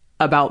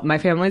about my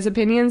family's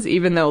opinions,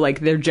 even though like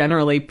they're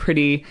generally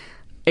pretty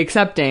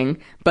accepting,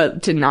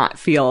 but to not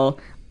feel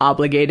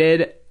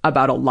obligated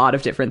about a lot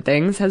of different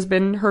things has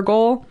been her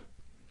goal.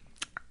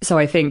 So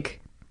I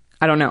think,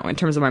 I don't know, in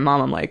terms of my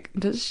mom, I'm like,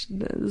 does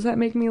that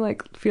make me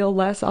like feel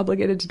less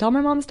obligated to tell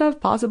my mom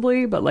stuff?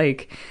 Possibly, but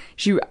like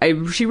she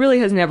really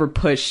has never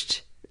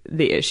pushed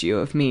the issue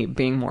of me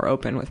being more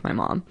open with my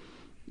mom.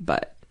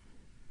 But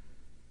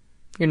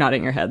you're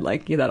nodding your head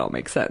like, yeah, that all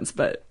makes sense,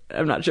 but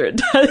I'm not sure it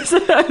does.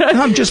 No,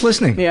 I'm just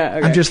listening. Yeah,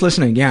 okay. I'm just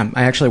listening. Yeah,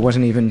 I actually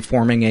wasn't even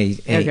forming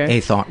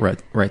a thought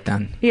right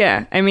then.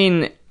 Yeah, I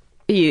mean,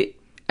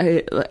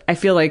 I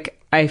feel like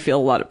I feel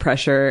a lot of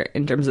pressure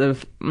in terms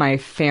of my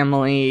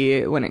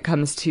family when it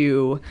comes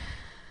to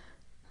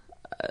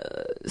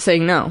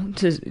saying no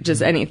to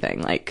just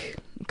anything. Like,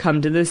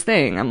 come to this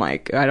thing. I'm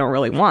like, I don't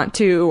really want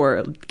to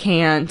or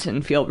can't,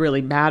 and feel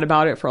really bad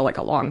about it for like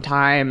a long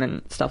time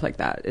and stuff like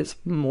that is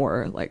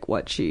more like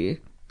what she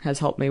has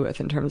helped me with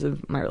in terms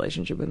of my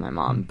relationship with my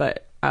mom.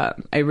 But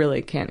I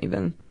really can't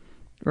even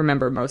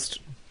remember most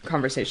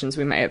conversations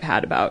we may have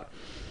had about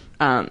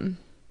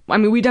I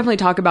mean, we definitely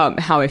talk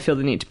about how I feel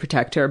the need to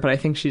protect her, but I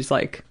think she's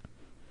like,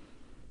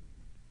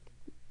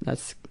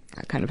 that's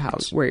kind of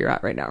where you're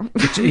at right now.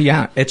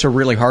 It's a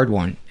really hard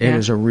one. It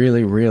is a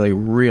really, really,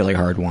 really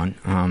hard one.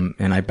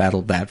 And I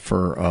battled that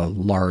for a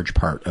large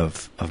part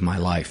of my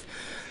life.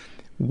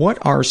 What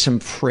are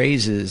some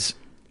phrases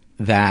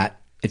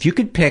that, if you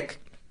could pick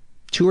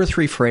 2 or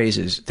 3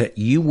 phrases that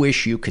you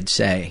wish you could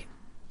say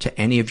to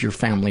any of your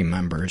family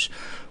members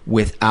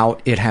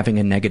without it having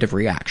a negative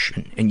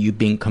reaction and you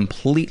being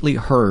completely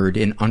heard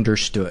and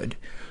understood,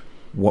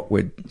 what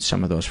would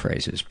some of those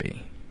phrases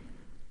be?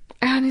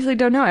 I honestly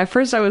don't know. At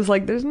first I was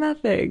like, there's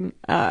nothing.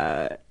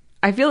 I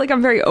feel like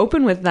I'm very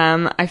open with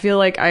them. I feel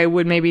like I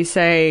would maybe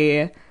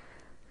say,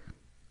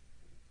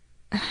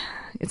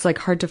 it's like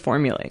hard to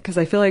formulate, because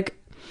I feel like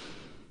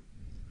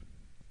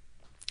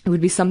it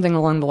would be something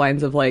along the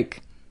lines of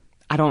like,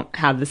 I don't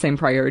have the same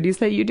priorities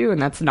that you do,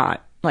 and that's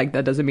not like,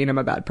 that doesn't mean I'm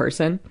a bad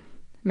person.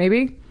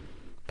 Maybe,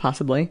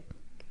 possibly.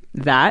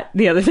 That,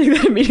 the other thing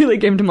that immediately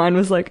came to mind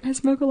was like, I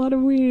smoke a lot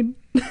of weed.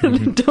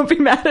 Mm-hmm. Don't be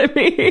mad at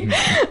me.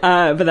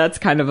 Mm-hmm. But that's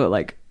kind of a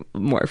like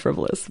more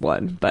frivolous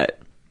one. But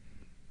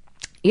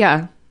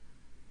yeah,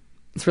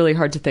 it's really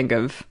hard to think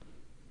of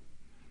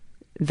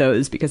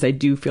those because I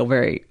do feel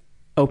very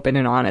open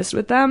and honest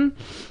with them.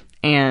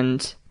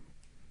 And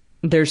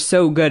they're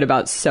so good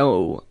about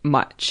so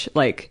much,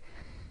 like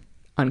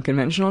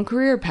unconventional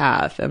career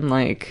path and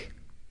like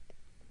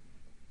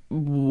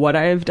what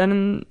I've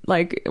done,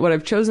 like what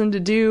I've chosen to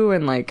do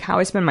and like how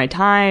I spend my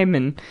time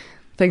and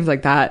things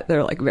like that.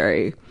 They're like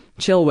very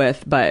chill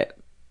with. But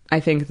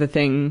I think the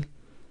thing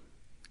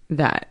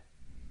that,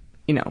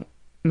 you know,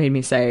 made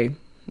me say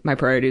my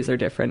priorities are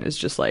different is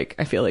just like,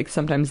 I feel like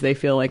sometimes they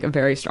feel like a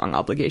very strong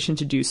obligation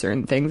to do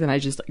certain things, and I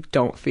just like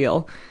don't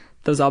feel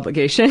those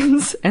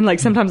obligations. And like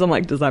sometimes I'm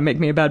like, does that make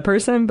me a bad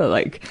person? But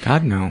like,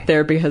 God, no.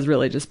 Therapy has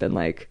really just been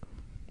like,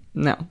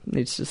 no,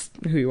 it's just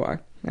who you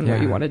are and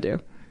what you want to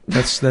do.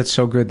 That's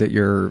so good that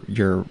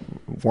you're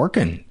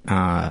working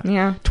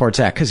towards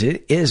that, because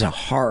it is a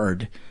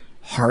hard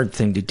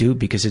thing to do,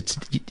 because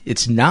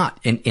it's not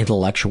an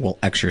intellectual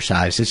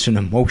exercise, it's an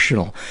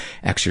emotional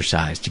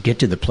exercise to get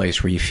to the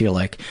place where you feel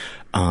like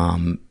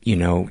you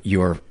know,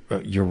 your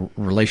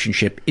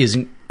relationship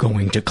isn't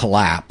going to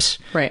collapse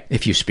right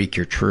if you speak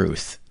your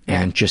truth.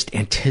 and just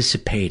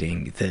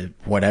anticipating the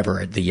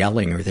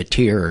yelling or the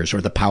tears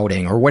or the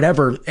pouting or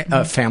whatever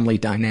a family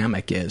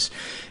dynamic is.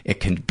 It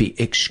can be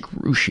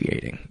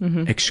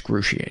excruciating.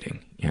 Excruciating.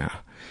 Yeah.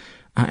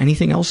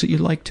 Anything else that you'd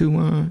like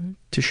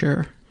to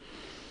share?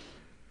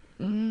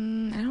 I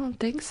don't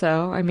think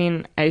so. I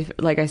mean,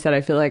 like I said,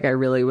 I feel like I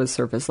really was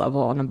surface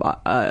level on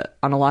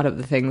a lot of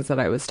the things that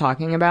I was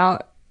talking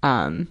about.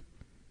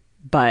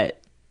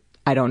 But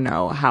I don't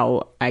know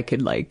how I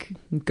could like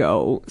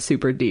go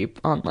super deep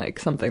on like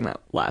something that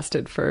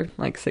lasted for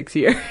like 6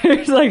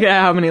 years. Like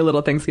how many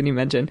little things can you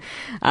mention?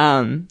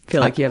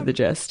 Feel like you have the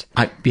gist.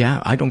 I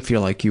don't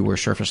feel like you were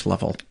surface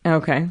level.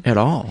 Okay. At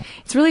all.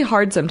 It's really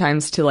hard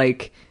sometimes to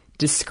like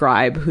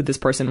describe who this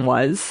person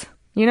was.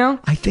 You know?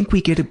 I think we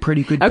get a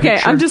pretty good picture.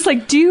 Okay, I'm just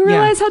like, do you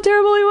realize how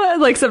terrible he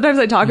was? Like, sometimes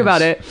I talk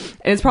about it,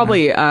 and it's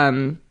probably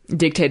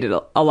dictated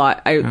a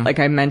lot. Like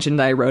I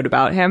mentioned, I wrote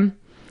about him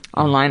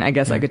online. I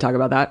guess I could talk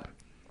about that.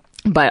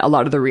 But a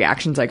lot of the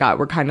reactions I got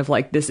were kind of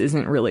like, this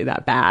isn't really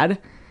that bad.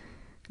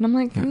 And I'm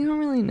like, you don't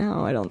really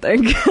know, I don't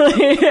think.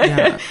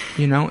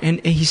 You know,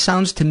 and he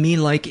sounds to me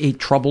like a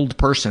troubled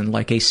person,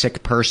 like a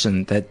sick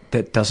person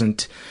that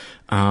doesn't...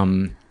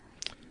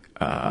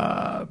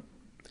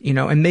 you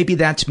know, and maybe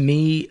that's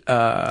me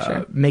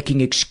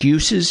making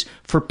excuses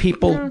for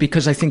people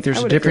because I think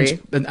there's a difference.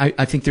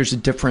 I think there's a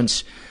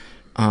difference.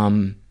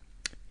 I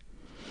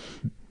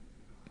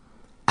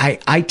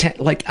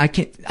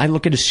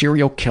look at a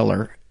serial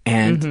killer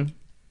and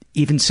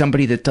even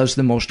somebody that does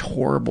the most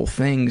horrible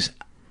things.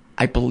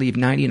 I believe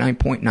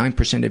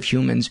 99.9% of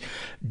humans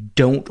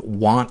don't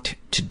want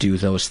to do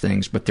those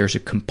things, but there's a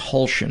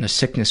compulsion, a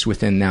sickness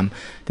within them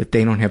that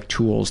they don't have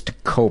tools to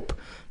cope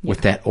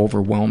with that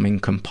overwhelming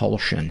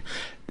compulsion,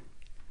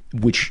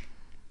 which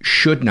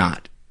should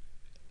not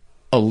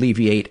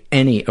alleviate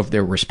any of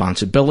their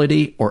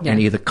responsibility or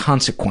any of the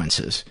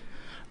consequences.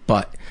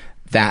 But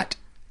that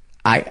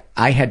I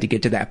had to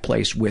get to that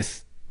place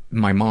with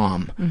my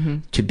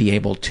mom to be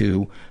able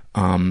to,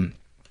 I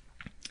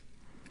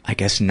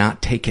guess,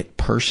 not take it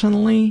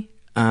personally.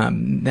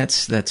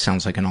 That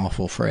sounds like an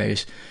awful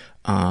phrase.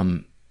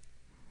 To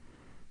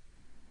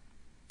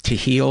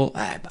heal,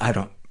 I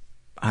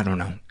don't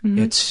know.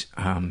 It's,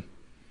 I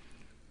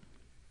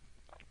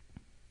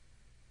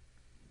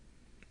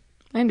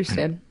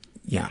understand.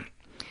 Yeah.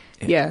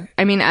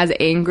 I mean, as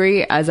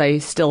angry as I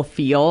still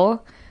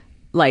feel,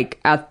 like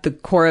at the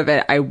core of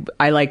it,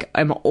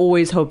 I'm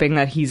always hoping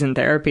that he's in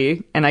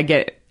therapy, and I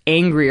get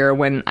angrier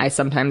when I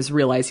sometimes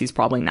realize he's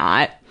probably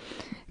not.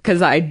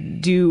 Cause I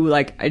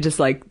just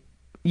like,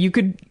 you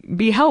could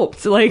be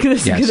helped. Like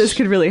this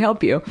could really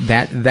help you.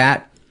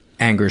 That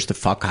angers the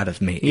fuck out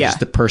of me. Is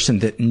the person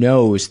that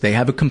knows they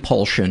have a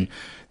compulsion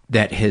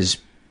that has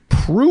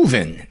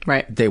proven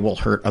they will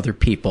hurt other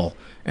people,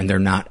 and they're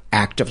not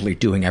actively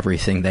doing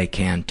everything they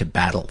can to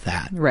battle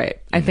that. Right.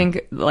 I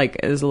think like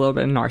there's a little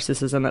bit of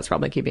narcissism that's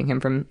probably keeping him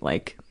from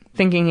like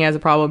thinking he has a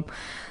problem.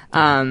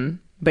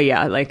 But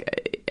yeah,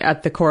 like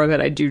at the core of it,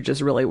 I do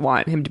just really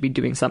want him to be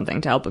doing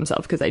something to help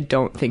himself, because I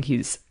don't think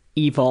he's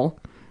evil.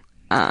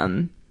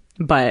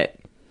 But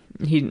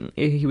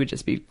he would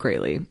just be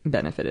greatly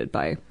benefited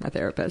by a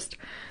therapist.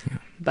 Yeah.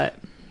 But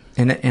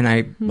and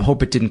I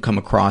hope it didn't come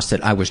across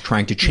that I was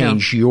trying to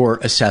change your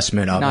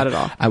assessment of it. Not at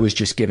all. I was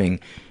just giving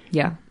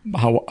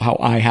how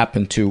I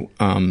happen to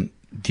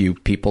view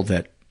people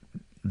that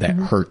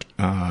hurt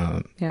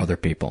other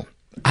people.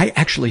 I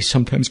actually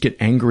sometimes get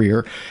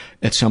angrier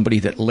at somebody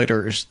that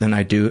litters than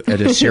I do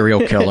at a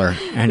serial killer,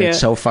 and it's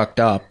so fucked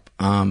up.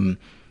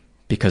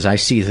 Because I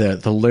see the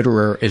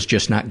litterer is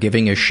just not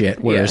giving a shit,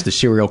 whereas the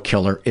serial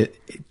killer it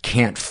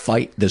can't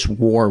fight this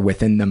war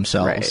within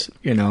themselves.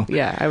 You know?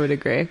 Yeah, I would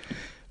agree.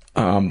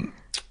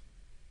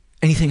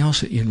 Anything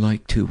else that you'd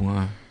like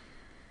to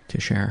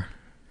share?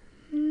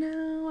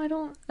 No, I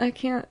don't. I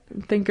can't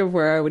think of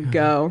where I would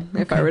go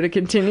if I were to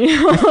continue.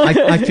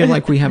 I feel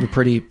like we have a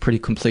pretty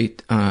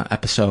complete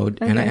episode,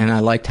 and I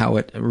liked how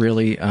it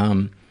really,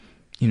 kind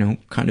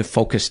of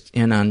focused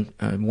in on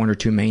one or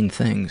two main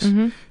things,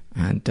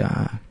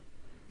 and.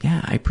 Yeah,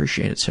 I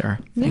appreciate it, Sarah.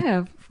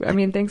 I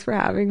mean, thanks for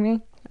having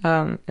me.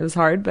 It was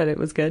hard, but it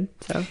was good.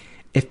 So,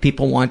 if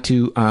people want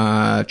to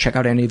check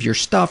out any of your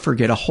stuff or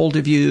get a hold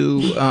of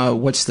you,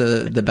 what's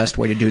the best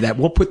way to do that?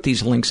 We'll put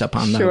these links up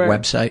on the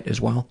website as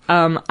well.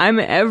 I'm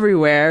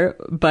everywhere,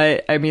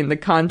 but I mean, the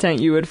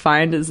content you would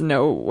find is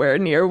nowhere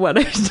near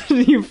what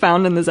you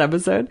found in this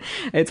episode.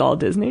 It's all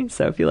Disney.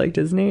 So if you like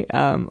Disney,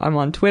 I'm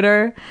on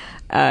Twitter.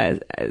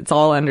 It's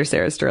all under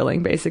Sarah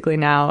Sterling basically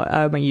now.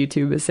 My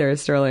YouTube is Sarah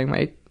Sterling.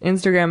 My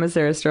Instagram is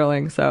Sarah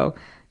Sterling. So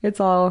it's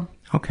all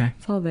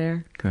It's all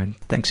there. Good.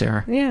 Thanks,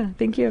 Sarah. Yeah,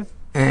 thank you.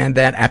 And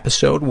that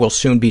episode will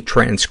soon be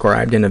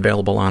transcribed and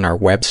available on our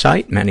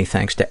website. Many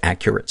thanks to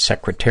Accurate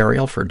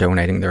Secretarial for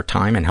donating their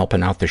time and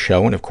helping out the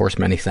show, and of course,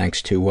 many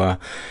thanks to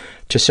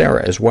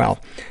Sarah as well.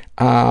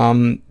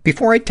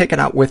 Before I take it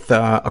out with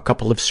a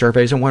couple of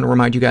surveys, I want to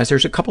remind you guys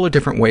there's a couple of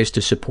different ways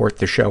to support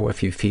the show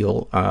if you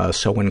feel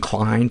so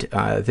inclined.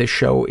 This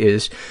show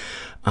is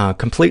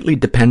completely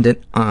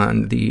dependent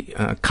on the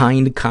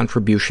kind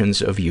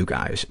contributions of you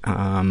guys.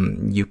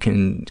 You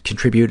can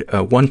contribute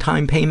a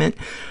one-time payment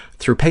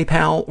through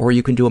PayPal, or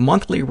you can do a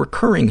monthly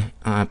recurring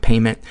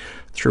payment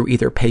through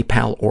either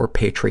PayPal or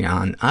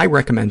Patreon. I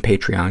recommend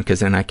Patreon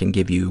because then I can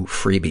give you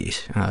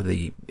freebies.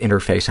 The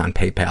interface on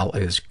PayPal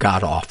is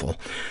god-awful.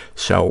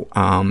 So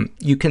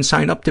you can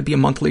sign up to be a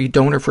monthly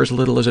donor for as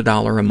little as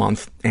 $1 a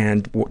month,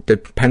 and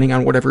depending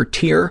on whatever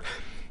tier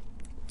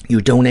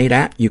you donate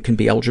at, you can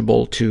be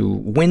eligible to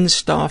win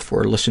stuff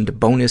or listen to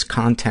bonus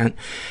content.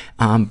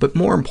 But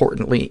more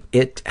importantly,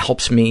 it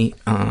helps me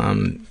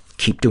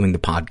keep doing the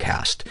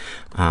podcast.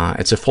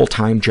 It's a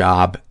full-time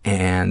job,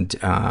 and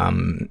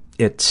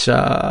it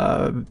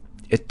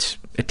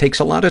takes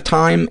a lot of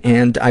time,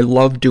 and I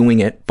love doing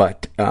it,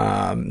 but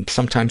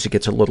sometimes it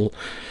gets a little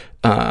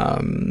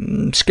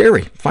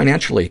scary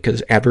financially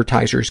because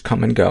advertisers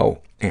come and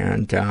go.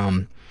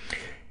 And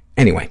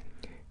anyway,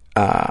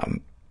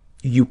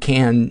 you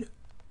can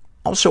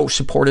also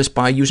support us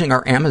by using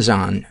our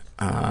Amazon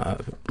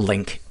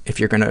link. If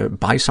you're going to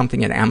buy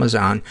something at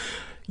Amazon,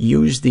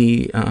 use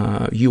the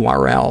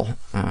URL.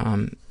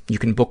 You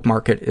can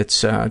bookmark it.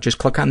 It's just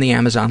click on the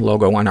Amazon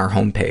logo on our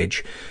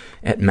homepage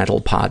at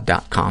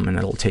mentalpod.com, and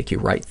it'll take you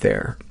right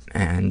there.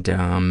 And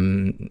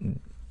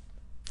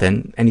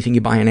then anything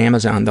you buy on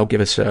Amazon, they'll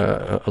give us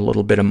a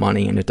little bit of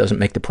money, and it doesn't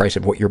make the price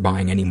of what you're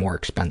buying any more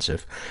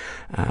expensive.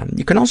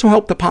 You can also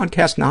help the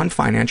podcast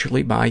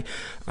non-financially by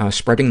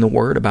spreading the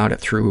word about it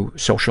through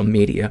social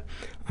media.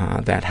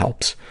 That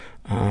helps.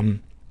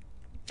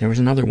 There was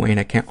another way, and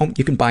I can't... Oh,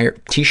 you can buy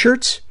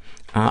T-shirts.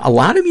 A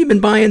lot of you have been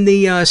buying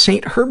the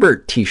St.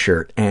 Herbert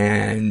T-shirt,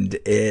 and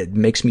it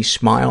makes me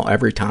smile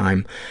every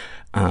time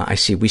I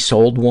see we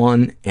sold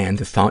one, and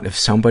the thought of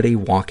somebody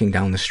walking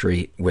down the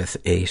street with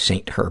a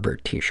St.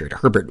 Herbert T-shirt.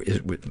 Herbert is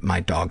my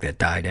dog that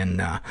died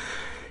in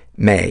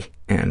May,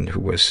 and who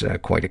was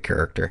quite a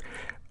character.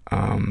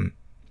 And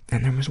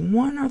there was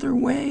one other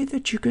way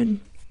that you could...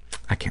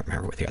 I can't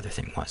remember what the other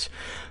thing was.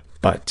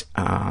 But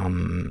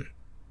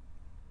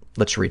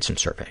let's read some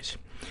surveys.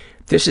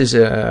 This is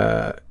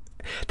a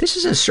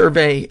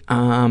survey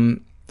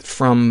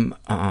from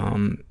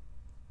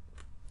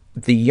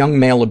the young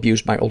male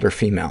abused by older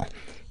female.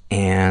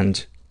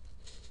 And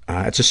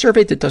it's a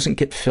survey that doesn't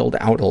get filled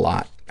out a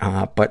lot,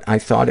 but I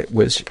thought it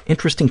was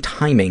interesting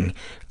timing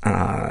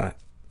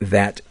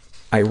that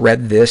I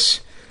read this.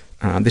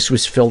 This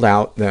was filled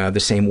out the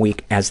same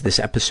week as this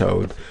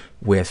episode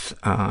with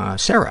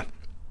Sarah.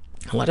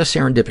 A lot of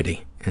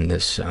serendipity in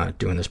this,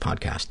 doing this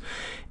podcast.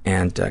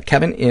 And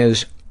Kevin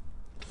is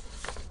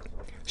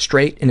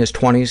straight, in his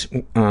 20s,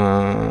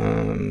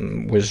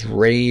 was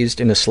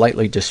raised in a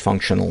slightly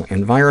dysfunctional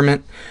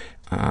environment,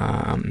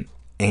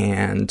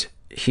 and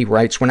he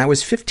writes, when I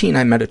was 15,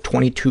 I met a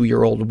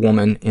 22-year-old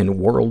woman in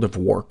World of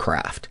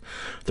Warcraft.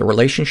 The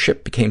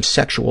relationship became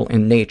sexual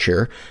in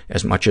nature,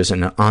 as much as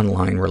an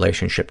online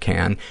relationship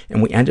can,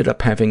 and we ended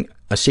up having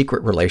a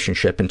secret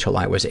relationship until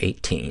I was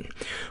 18.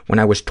 When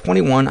I was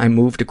 21, I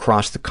moved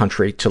across the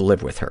country to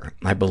live with her.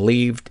 I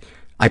believe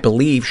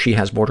she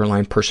has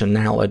borderline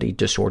personality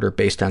disorder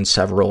based on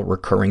several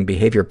recurring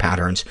behavior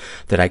patterns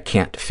that I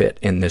can't fit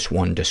in this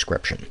one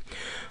description.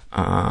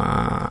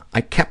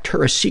 I kept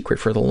her a secret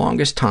for the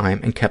longest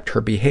time and kept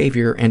her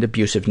behavior and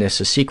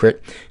abusiveness a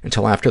secret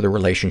until after the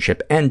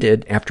relationship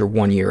ended after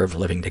 1 year of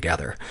living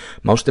together.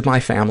 Most of my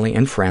family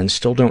and friends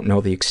still don't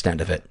know the extent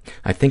of it.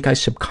 I think I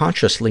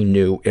subconsciously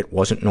knew it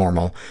wasn't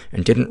normal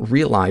and didn't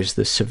realize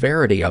the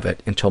severity of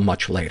it until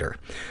much later.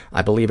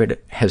 I believe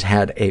it has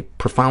had a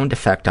profound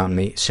effect on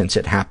me since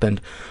it happened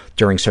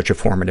during such a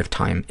formative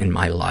time in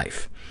my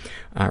life.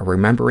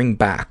 Remembering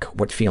back,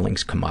 what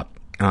feelings come up?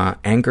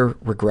 Anger,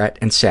 regret,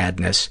 and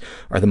sadness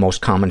are the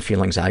most common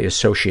feelings I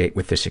associate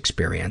with this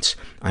experience.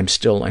 I'm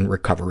still in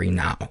recovery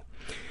now.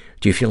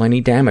 Do you feel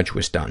any damage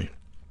was done?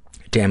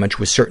 Damage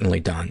was certainly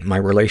done. My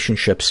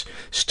relationships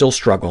still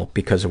struggle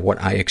because of what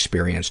I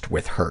experienced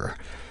with her.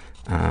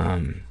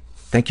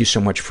 Thank you so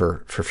much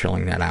for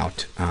filling that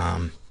out,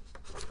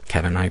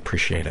 Kevin. I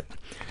appreciate it.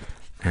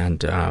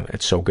 And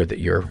it's so good that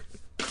you're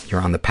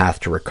on the path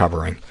to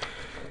recovering.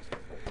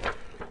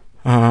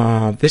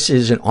 This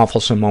is an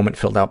awfulsome moment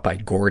filled out by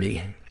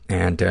Gordy,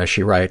 and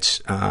she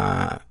writes,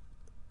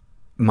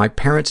 my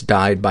parents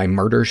died by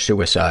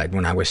murder-suicide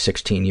when I was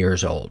 16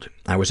 years old.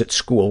 I was at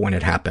school when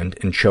it happened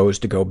and chose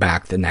to go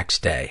back the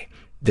next day.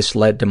 This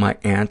led to my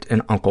aunt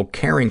and uncle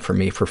caring for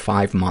me for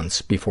 5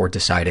 months before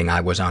deciding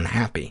I was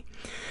unhappy.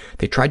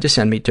 They tried to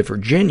send me to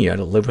Virginia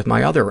to live with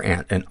my other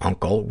aunt and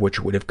uncle, which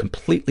would have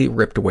completely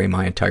ripped away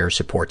my entire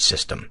support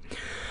system.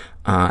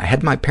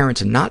 Had my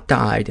parents not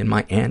died and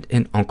my aunt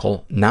and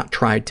uncle not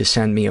tried to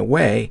send me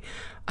away,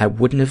 I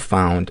wouldn't have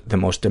found the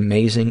most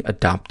amazing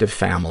adoptive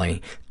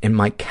family in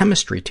my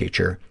chemistry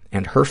teacher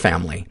and her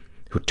family,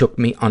 who took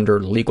me under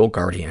legal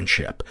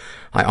guardianship.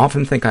 I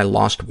often think I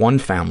lost one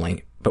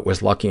family, but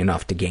was lucky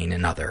enough to gain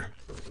another.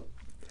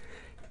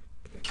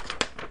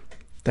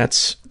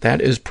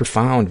 That is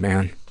profound,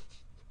 man.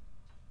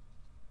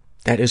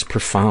 That is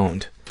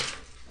profound.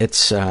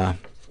 It's,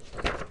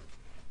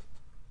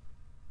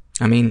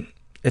 I mean,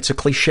 it's a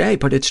cliche,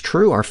 but it's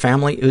true. Our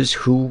family is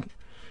who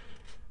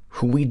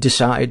we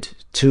decide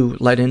to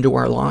let into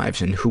our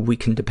lives and who we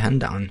can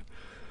depend on.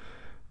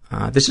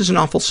 This is an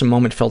awfulsome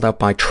moment filled out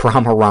by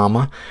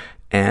Trauma-Rama,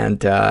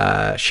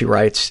 and she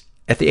writes,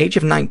 at the age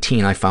of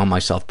 19, I found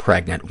myself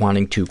pregnant,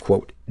 wanting to,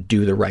 quote,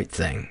 do the right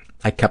thing.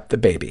 I kept the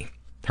baby.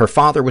 Her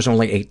father was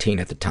only 18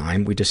 at the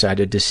time. We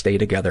decided to stay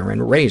together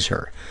and raise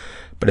her.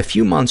 But a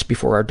few months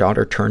before our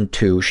daughter turned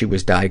 2, she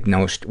was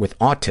diagnosed with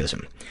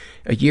autism.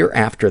 A year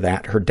after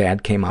that, her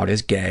dad came out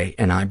as gay,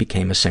 and I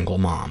became a single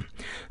mom.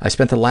 I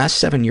spent the last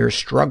 7 years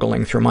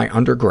struggling through my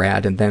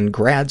undergrad and then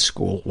grad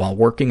school while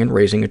working and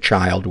raising a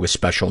child with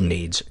special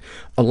needs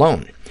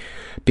alone.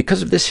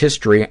 Because of this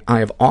history, I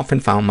have often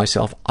found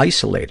myself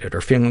isolated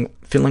or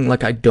feeling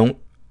like I don't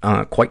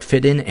quite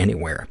fit in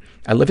anywhere.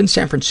 I live in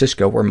San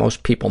Francisco, where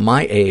most people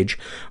my age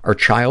are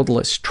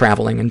childless,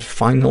 traveling, and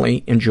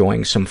finally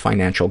enjoying some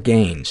financial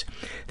gains.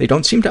 They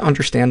don't seem to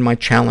understand my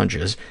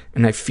challenges,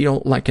 and I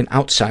feel like an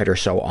outsider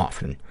so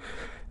often.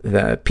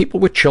 The people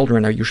with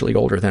children are usually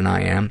older than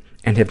I am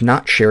and have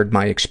not shared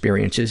my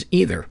experiences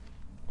either.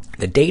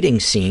 The dating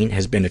scene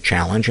has been a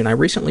challenge, and I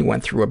recently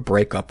went through a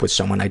breakup with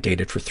someone I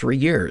dated for 3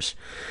 years.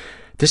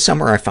 This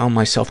summer, I found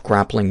myself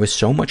grappling with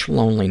so much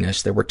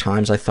loneliness, there were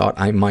times I thought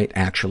I might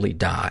actually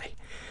die.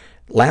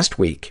 Last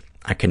week,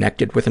 I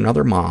connected with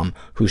another mom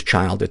whose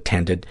child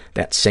attended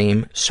that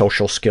same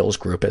social skills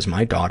group as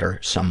my daughter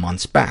some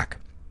months back.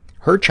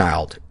 Her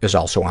child is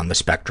also on the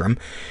spectrum,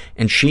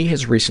 and she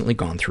has recently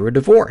gone through a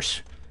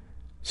divorce.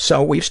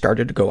 So we've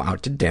started to go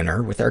out to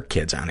dinner with our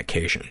kids on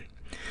occasion.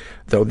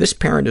 Though this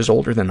parent is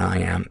older than I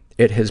am,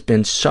 it has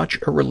been such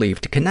a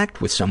relief to connect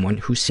with someone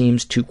who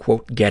seems to,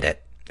 quote, get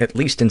it, at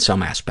least in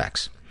some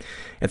aspects.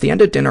 At the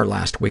end of dinner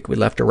last week, we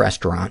left a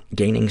restaurant,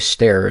 gaining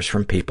stares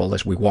from people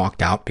as we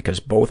walked out because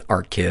both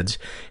our kids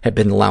had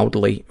been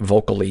loudly,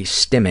 vocally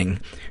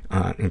stimming,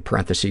 in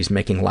parentheses,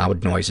 making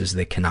loud noises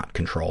they cannot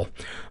control,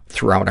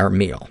 throughout our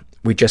meal.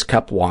 We just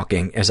kept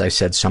walking as I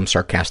said some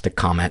sarcastic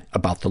comment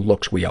about the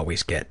looks we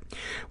always get.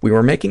 We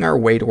were making our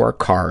way to our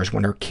cars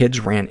when our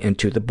kids ran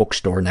into the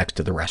bookstore next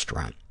to the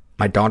restaurant.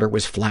 My daughter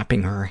was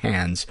flapping her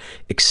hands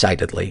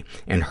excitedly,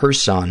 and her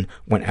son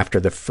went after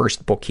the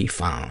first book he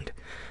found.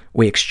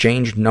 We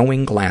exchanged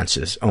knowing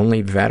glances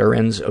only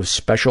veterans of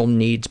special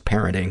needs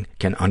parenting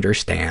can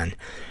understand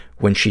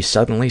when she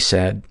suddenly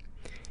said,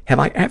 "Have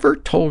I ever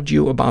told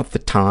you about the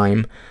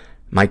time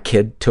my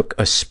kid took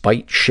a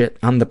spite shit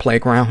on the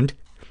playground?"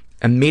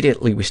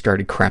 Immediately we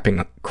started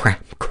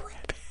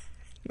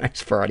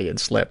nice Freudian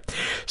slip,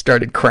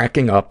 started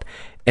cracking up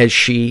as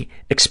she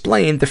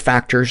explained the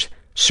factors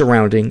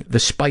surrounding the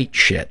spite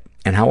shit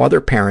and how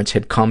other parents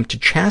had come to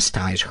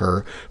chastise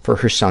her for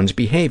her son's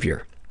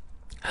behavior.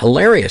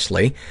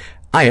 Hilariously,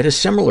 I had a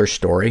similar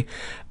story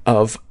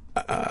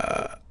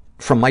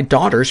from my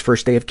daughter's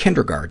first day of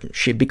kindergarten.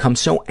 She had become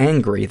so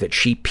angry that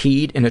she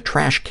peed in a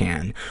trash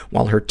can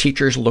while her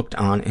teachers looked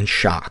on in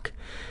shock.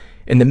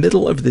 In the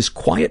middle of this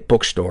quiet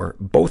bookstore,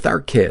 both our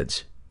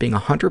kids, being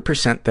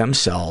 100%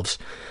 themselves,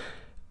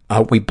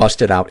 we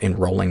busted out in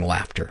rolling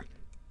laughter.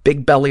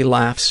 Big belly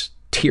laughs,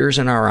 tears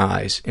in our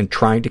eyes, and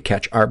trying to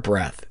catch our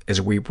breath as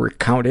we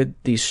recounted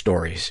these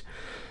stories.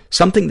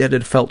 Something that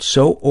had felt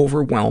so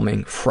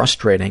overwhelming,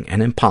 frustrating,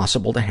 and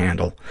impossible to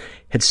handle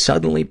had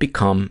suddenly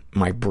become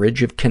my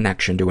bridge of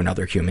connection to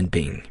another human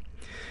being.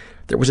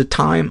 There was a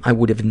time I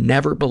would have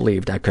never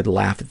believed I could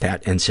laugh at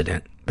that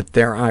incident, but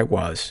there I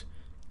was,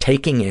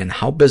 taking in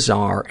how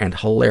bizarre and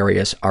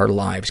hilarious our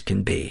lives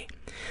can be.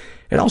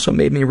 It also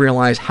made me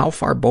realize how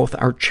far both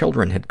our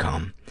children had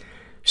come.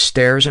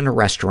 Stares in a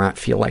restaurant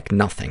feel like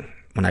nothing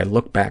when I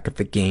look back at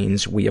the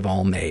gains we have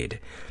all made.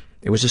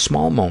 It was a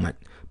small moment,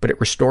 but it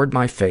restored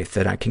my faith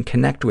that I can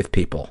connect with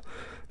people.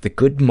 The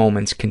good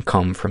moments can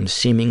come from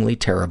seemingly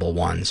terrible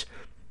ones,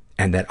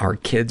 and that our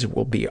kids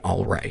will be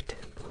all right.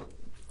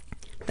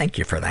 Thank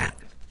you for that.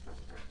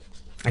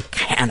 I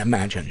can't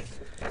imagine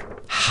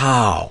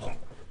how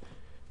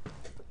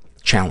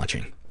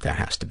challenging that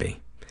has to be.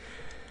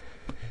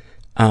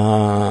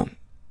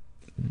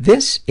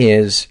 This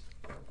is...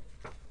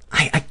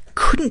 I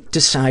couldn't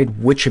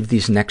decide which of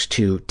these next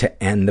two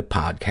to end the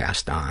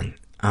podcast on.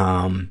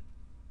 I'm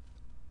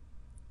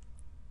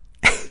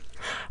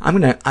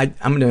gonna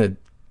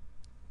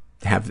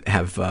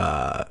have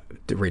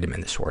to read them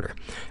in this order.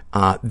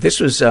 This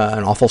was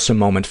an awfulsome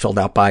moment filled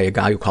out by a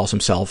guy who calls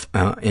himself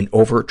an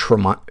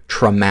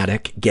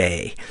over-traumatic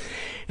gay.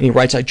 And he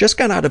writes, I just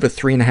got out of a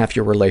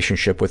 3.5-year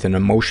relationship with an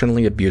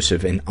emotionally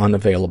abusive and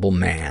unavailable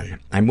man.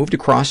 I moved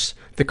across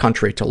the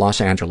country to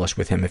Los Angeles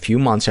with him a few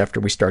months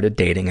after we started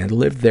dating and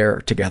lived there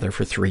together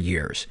for 3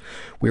 years.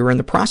 We were in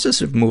the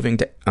process of moving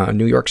to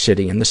New York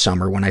City in the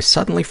summer when I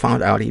suddenly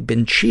found out he'd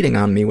been cheating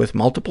on me with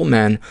multiple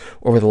men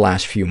over the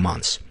last few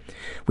months.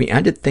 We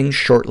ended things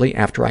shortly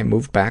after I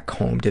moved back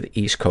home to the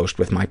East Coast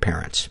with my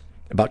parents.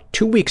 About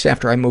 2 weeks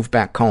after I moved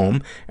back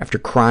home, after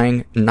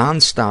crying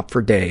nonstop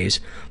for days,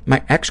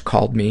 my ex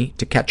called me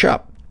to catch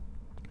up.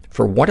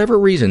 For whatever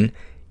reason,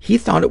 he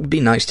thought it would be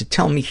nice to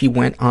tell me he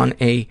went on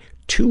a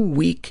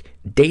 2-week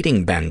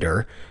dating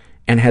bender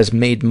and has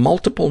made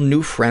multiple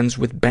new friends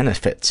with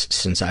benefits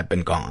since I've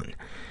been gone.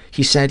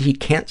 He said he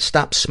can't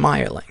stop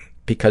smiling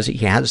because he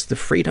has the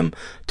freedom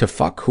to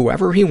fuck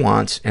whoever he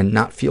wants and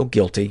not feel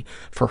guilty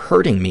for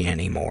hurting me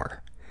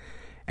anymore.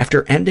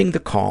 After ending the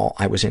call,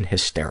 I was in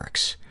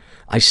hysterics.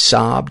 I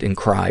sobbed and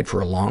cried for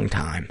a long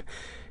time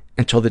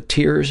until the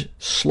tears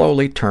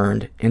slowly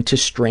turned into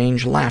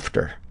strange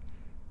laughter.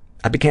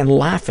 I began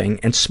laughing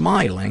and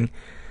smiling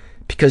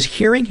because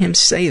hearing him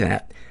say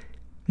that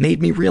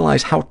made me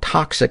realize how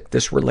toxic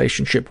this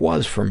relationship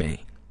was for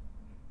me.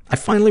 I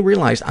finally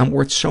realized I'm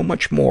worth so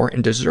much more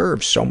and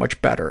deserve so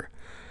much better.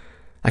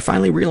 I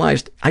finally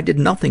realized I did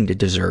nothing to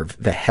deserve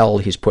the hell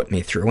he's put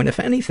me through, and if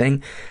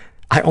anything,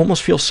 I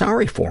almost feel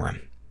sorry for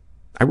him.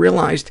 I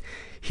realized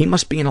he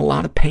must be in a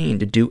lot of pain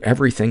to do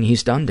everything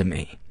he's done to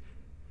me.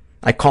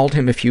 I called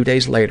him a few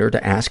days later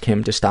to ask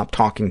him to stop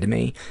talking to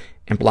me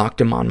and blocked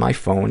him on my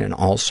phone and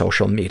all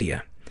social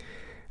media.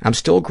 I'm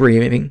still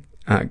grieving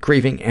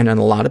and in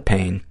a lot of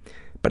pain,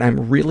 but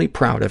I'm really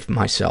proud of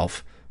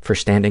myself for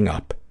standing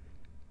up.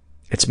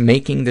 It's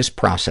making this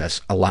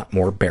process a lot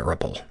more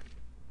bearable.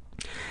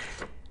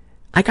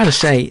 I gotta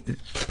say,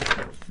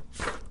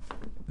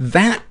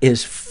 that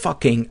is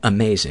fucking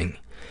amazing.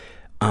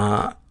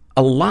 A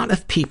lot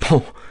of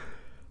people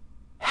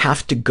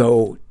have to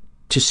go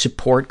to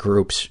support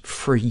groups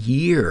for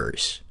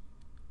years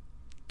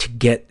to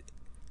get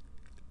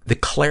the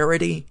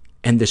clarity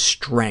and the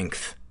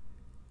strength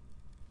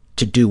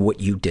to do what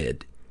you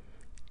did.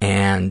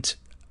 And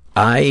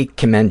I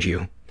commend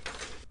you.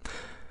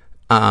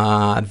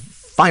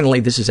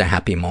 Finally, this is a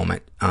happy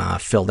moment,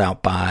 filled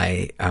out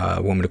by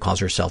a woman who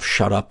calls herself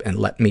Shut Up and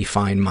Let Me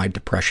Find My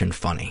Depression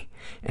Funny.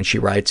 And she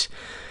writes,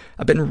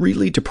 I've been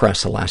really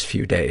depressed the last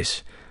few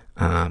days.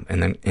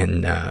 And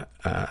then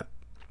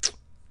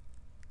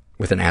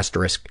with an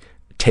asterisk,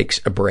 takes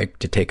a break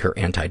to take her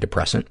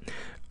antidepressant.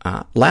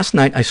 Last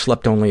night I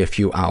slept only a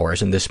few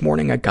hours, and this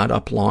morning I got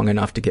up long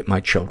enough to get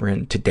my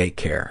children to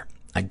daycare.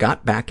 I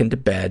got back into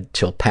bed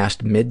till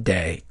past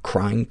midday,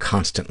 crying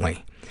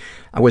constantly.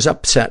 I was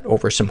upset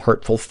over some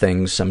hurtful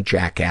things some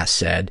jackass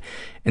said,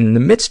 and in the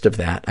midst of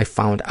that, I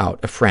found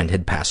out a friend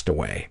had passed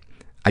away.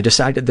 I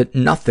decided that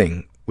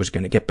nothing was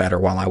going to get better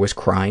while I was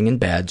crying in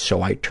bed,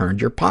 so I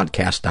turned your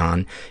podcast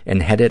on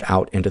and headed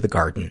out into the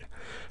garden.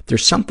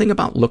 There's something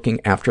about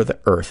looking after the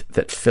earth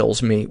that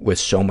fills me with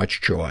so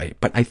much joy,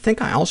 but I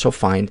think I also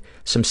find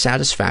some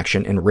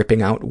satisfaction in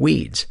ripping out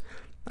weeds.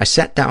 I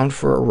sat down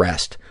for a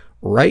rest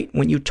right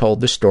when you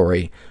told the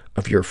story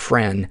of your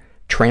friend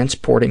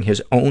transporting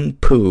his own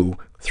poo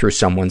through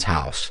someone's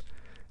house.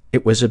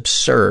 It was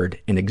absurd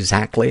and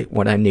exactly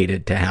what I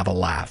needed to have a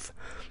laugh.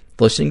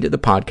 Listening to the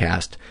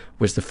podcast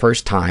was the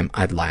first time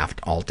I'd laughed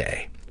all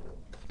day.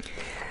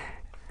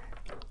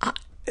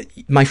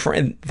 My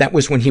friend, that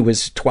was when he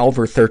was 12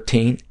 or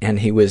 13, and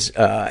he was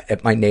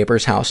at my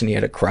neighbor's house, and he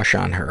had a crush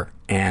on her,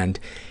 and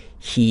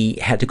he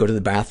had to go to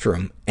the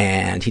bathroom,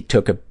 and he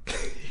took a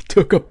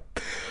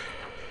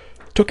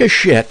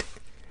shit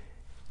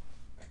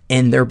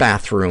in their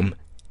bathroom,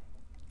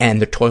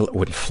 and the toilet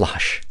wouldn't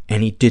flush,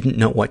 and he didn't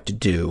know what to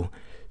do,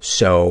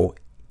 so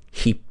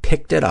he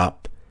picked it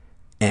up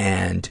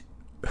and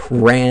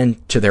ran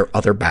to their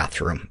other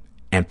bathroom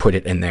and put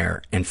it in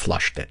there and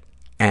flushed it.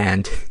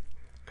 And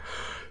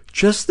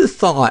just the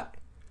thought,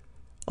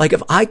 like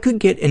if I could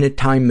get in a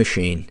time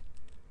machine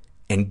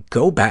and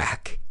go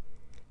back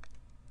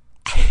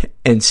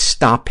and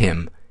stop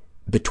him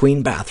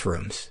between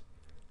bathrooms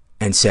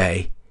and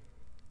say,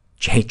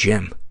 hey,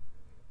 Jim,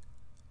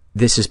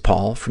 this is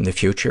Paul from the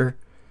future,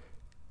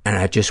 and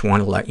I just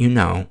want to let you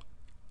know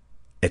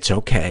it's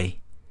okay.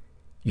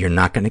 You're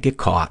not going to get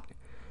caught.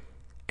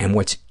 And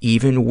what's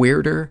even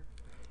weirder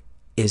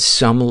is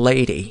some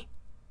lady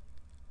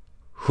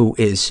who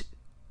is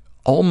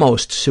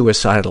almost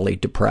suicidally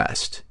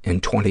depressed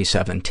in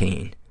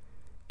 2017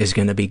 is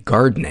going to be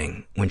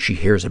gardening when she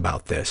hears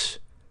about this,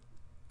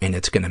 and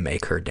it's going to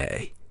make her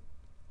day.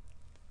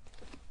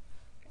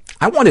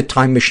 I want a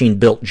time machine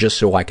built just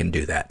so I can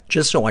do that,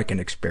 just so I can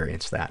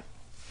experience that.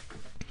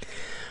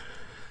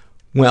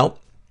 Well,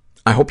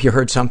 I hope you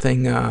heard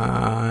something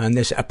in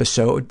this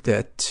episode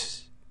that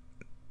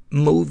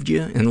moved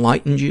you,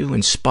 enlightened you,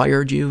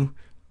 inspired you,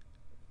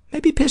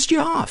 maybe pissed you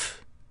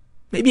off.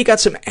 Maybe you got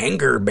some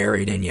anger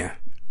buried in you.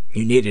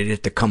 You needed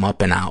it to come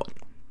up and out.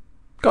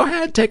 Go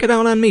ahead, take it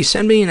out on me.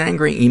 Send me an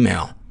angry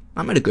email.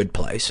 I'm in a good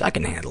place. I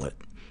can handle it.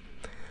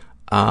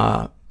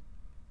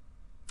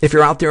 If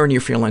you're out there and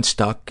you're feeling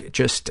stuck,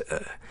 just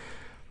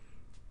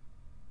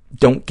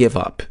don't give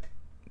up,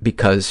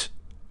 because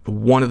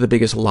one of the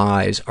biggest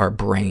lies our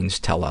brains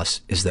tell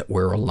us is that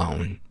we're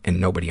alone and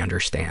nobody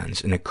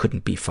understands, and it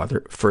couldn't be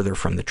further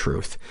from the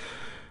truth.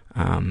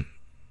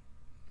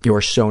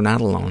 You're so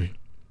not alone,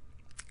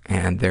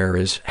 and there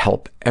is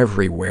help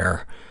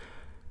everywhere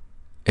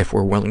if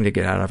we're willing to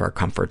get out of our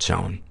comfort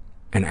zone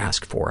and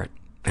ask for it.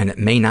 And it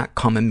may not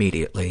come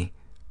immediately,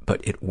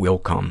 but it will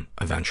come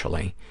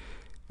eventually.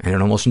 And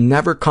it almost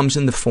never comes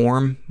in the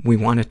form we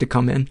want it to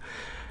come in.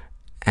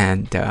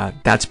 And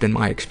that's been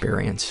my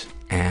experience.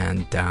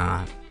 And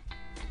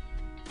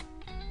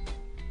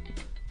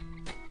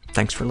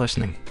Thanks for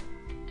listening.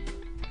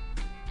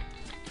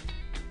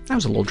 That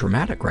was a little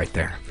dramatic right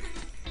there.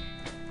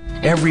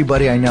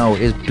 Everybody I know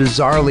is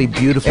bizarrely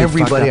beautifully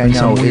fucked up in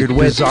some weird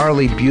way.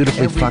 Bizarrely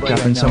beautifully fucked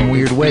up in some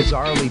weird way.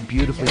 Bizarrely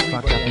beautifully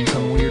fucked up in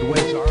some weird way.